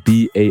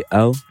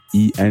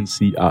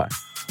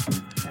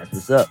 That's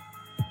what's up.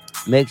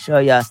 Make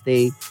sure y'all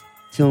stay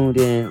tuned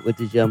in with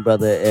this young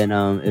brother, and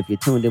if you're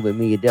tuned in with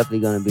me, you're definitely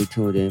gonna be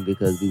tuned in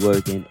because we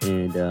working,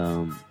 and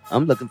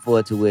I'm looking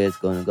forward to where it's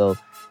gonna go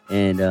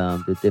and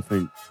the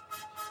different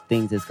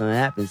things that's gonna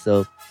happen.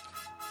 So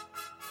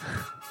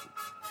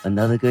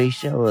another great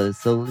show of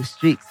Soul of the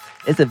Streets.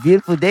 It's a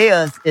beautiful day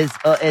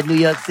at New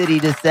York City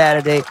this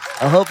Saturday.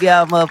 I hope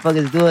y'all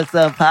motherfuckers doing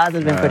something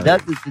positive and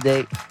productive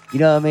today. You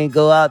know what I mean?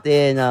 Go out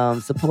there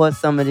and support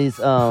some of these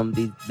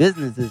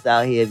businesses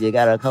out here if you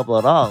got a couple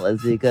of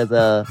dollars because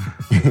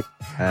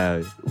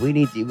we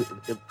need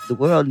the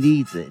world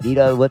needs it. You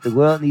know what the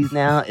world needs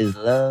now is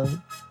love,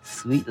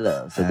 sweet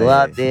love. So go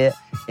out there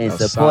and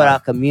support our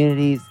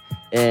communities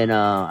and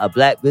our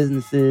black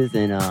businesses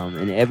and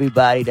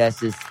everybody that's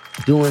just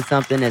doing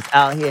something that's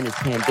out here in this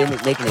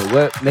pandemic, making it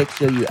work. Make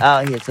sure you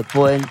out here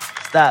supporting.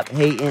 Stop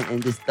hating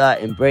and just start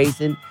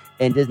embracing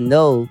and just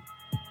know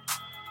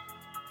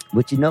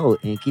what you know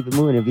and keep it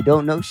moving. If you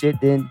don't know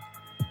shit, then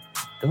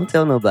don't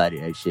tell nobody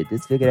that shit.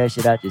 Just figure that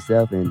shit out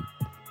yourself and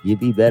you'll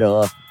be better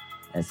off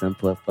at some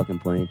fucking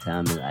point in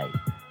time in life.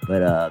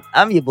 But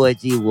I'm your boy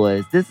G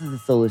Waters. This is the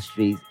Soul of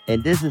Streets,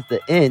 and this is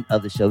the end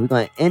of the show. We're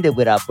going to end it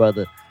with our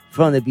brother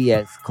from the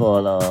BX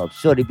called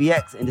Shorty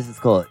BX, and this is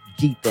called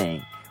G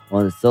Thing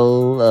on the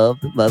Soul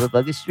of the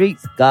motherfucking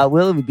Streets. God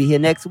willing, we'll be here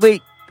next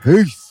week.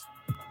 Peace.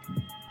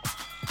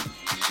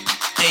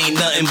 Ain't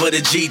nothing but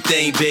a G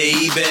thing,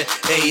 baby.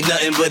 Ain't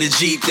nothing but a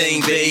G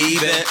thing,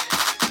 baby.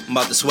 I'm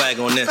about to swag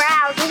on this.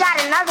 Crowd, we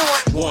got another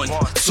one.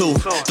 1, 2,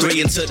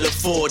 3 into the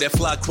 4. That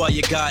fly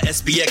choir guy,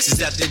 SBX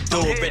is at the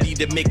door, ready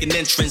to make an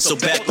entrance. So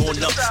back on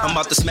up. I'm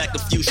about to smack a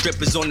few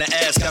strippers on the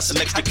ass. Got some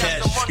extra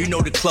cash. You know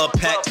the club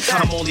pack.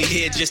 I'm only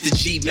here just to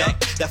G-Mac.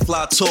 That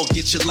fly talk,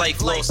 get your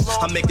life lost.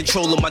 I'm in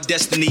control of my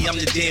destiny. I'm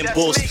the damn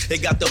boss. They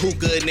got the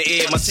hookah in the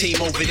air. My team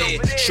over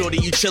there. Shorty,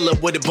 you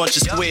chillin' with a bunch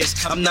of squares.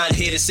 I'm not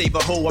here to save a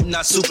hoe. I'm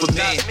not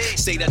Superman.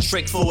 Say that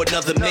trick for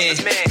another man.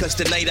 Cause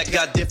tonight I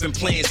got different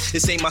plans.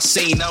 This ain't my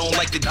scene. I don't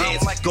like to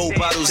dance. Gold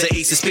bottles of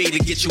Ace of Spade to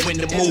get you in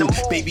the mood.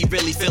 Baby,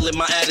 really feeling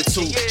my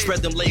attitude.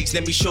 Spread them legs,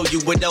 let me show you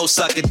what else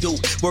I can do.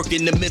 Work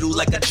in the middle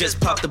like I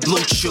just popped the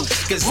blue chew.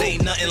 Cause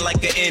ain't nothing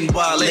like an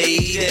NY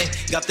lady.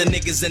 Got the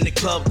niggas in the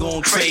club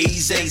going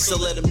crazy. So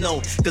let them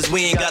know. Cause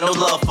we ain't got no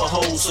love for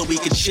hoes. So we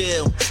can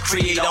chill.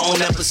 Create our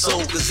own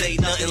episode. Cause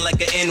ain't nothing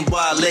like an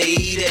NY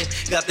lady.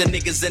 Got the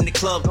niggas in the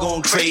club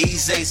going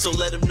crazy. So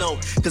let them know.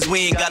 Cause we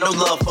ain't got no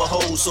love for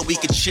hoes. So we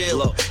can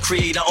chill.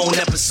 Create our own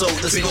episode.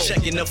 Let's go. Been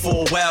checking up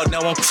for a while.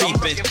 Now I'm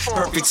creeping.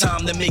 Perfect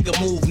time to make a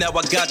move. Now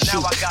I got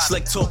you.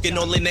 Slick talking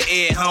all in the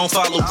air. I don't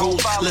follow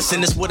rules.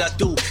 Listen, it's what I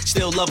do.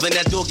 Still loving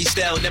that doggy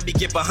style. Let me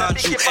get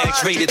behind you.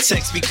 X-rated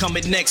text be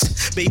coming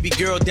next. Baby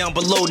girl down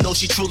below. Know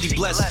she truly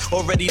blessed.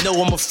 Already know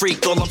I'm a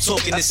freak. All I'm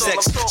talking is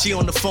sex. She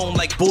on the phone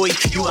like, boy,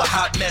 you a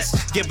hot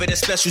mess. Give her that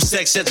special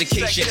sex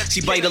education.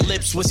 She bite her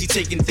lips when she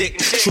taking dick.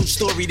 True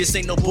story, this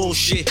ain't no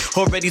bullshit.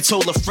 Already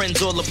told her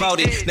friends all about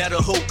it. Now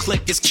the whole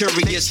clique is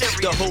curious.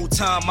 The whole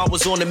time I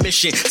was on a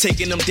mission.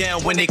 Taking them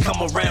down when they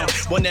come around.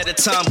 One at a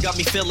time got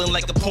me feeling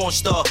like a porn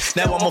star.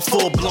 Now I'm a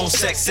full-blown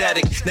sex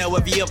addict. Now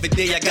every other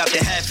day I got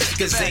to have it.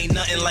 Cause ain't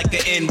nothing like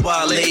an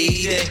NY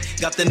lady.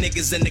 Got the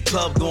niggas in the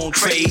club going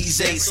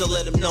crazy. So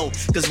let them know.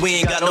 Cause we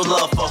ain't got no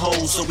love for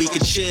hoes. So we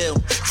can chill.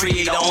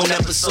 Create our own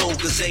episode.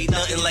 Cause ain't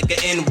nothing like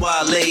an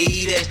NY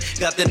lady.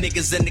 Got the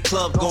niggas in the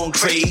club going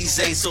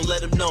crazy. So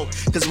let them know.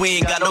 Cause we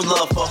ain't got no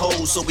love for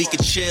hoes. So we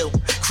can chill.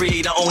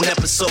 Create our own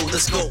episode.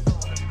 Let's go.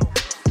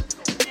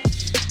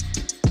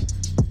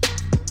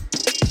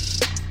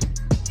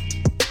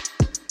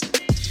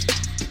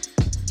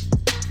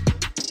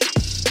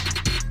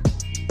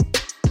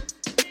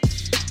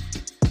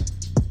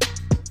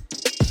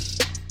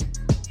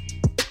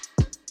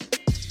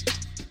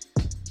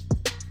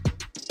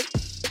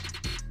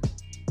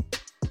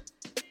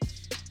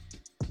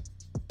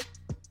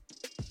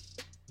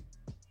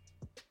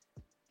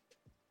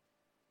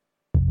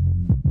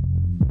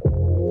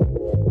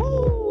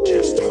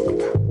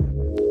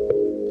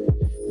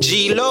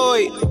 G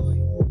Lloyd,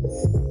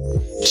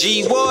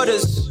 G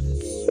Waters,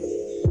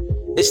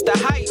 it's the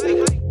hype.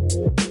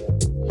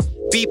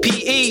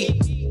 BPE,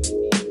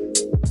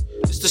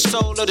 it's the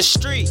soul of the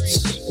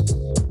streets.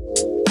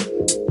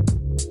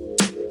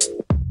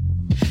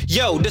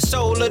 Yo, the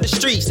soul of the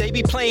streets, they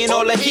be playing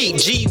all the heat.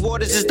 G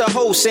Waters is the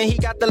host, and he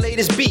got the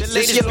latest beats.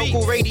 This your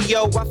local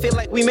radio, I feel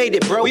like we made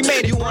it, bro. We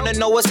made it. You wanna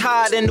know what's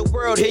hot in the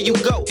world? Here you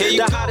go.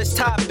 The hottest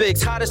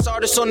topics, hottest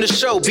artists on the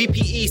show.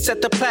 BPE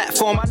set the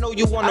platform. I know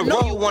you wanna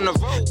roll.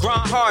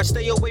 Grind hard,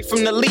 stay away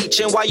from the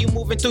leech. And while you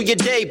moving through your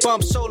day,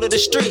 bump soul of the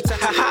streets. Ha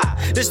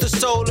ha. This the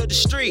soul of the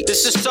street.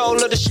 This the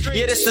soul of the street.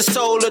 Yeah, this the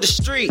soul of the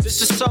street. This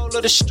the soul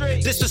of the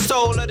street. This the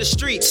soul of the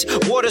streets.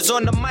 Waters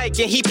on the mic,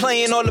 and he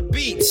playing all the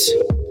beats.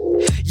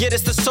 Yeah,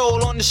 this the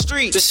soul on the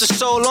street. This the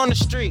soul on the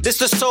street. This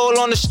the soul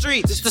on the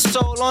street. This the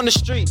soul on the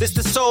street. This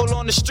the soul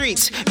on the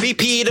streets.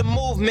 BP the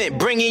movement,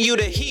 bringing you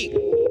the heat.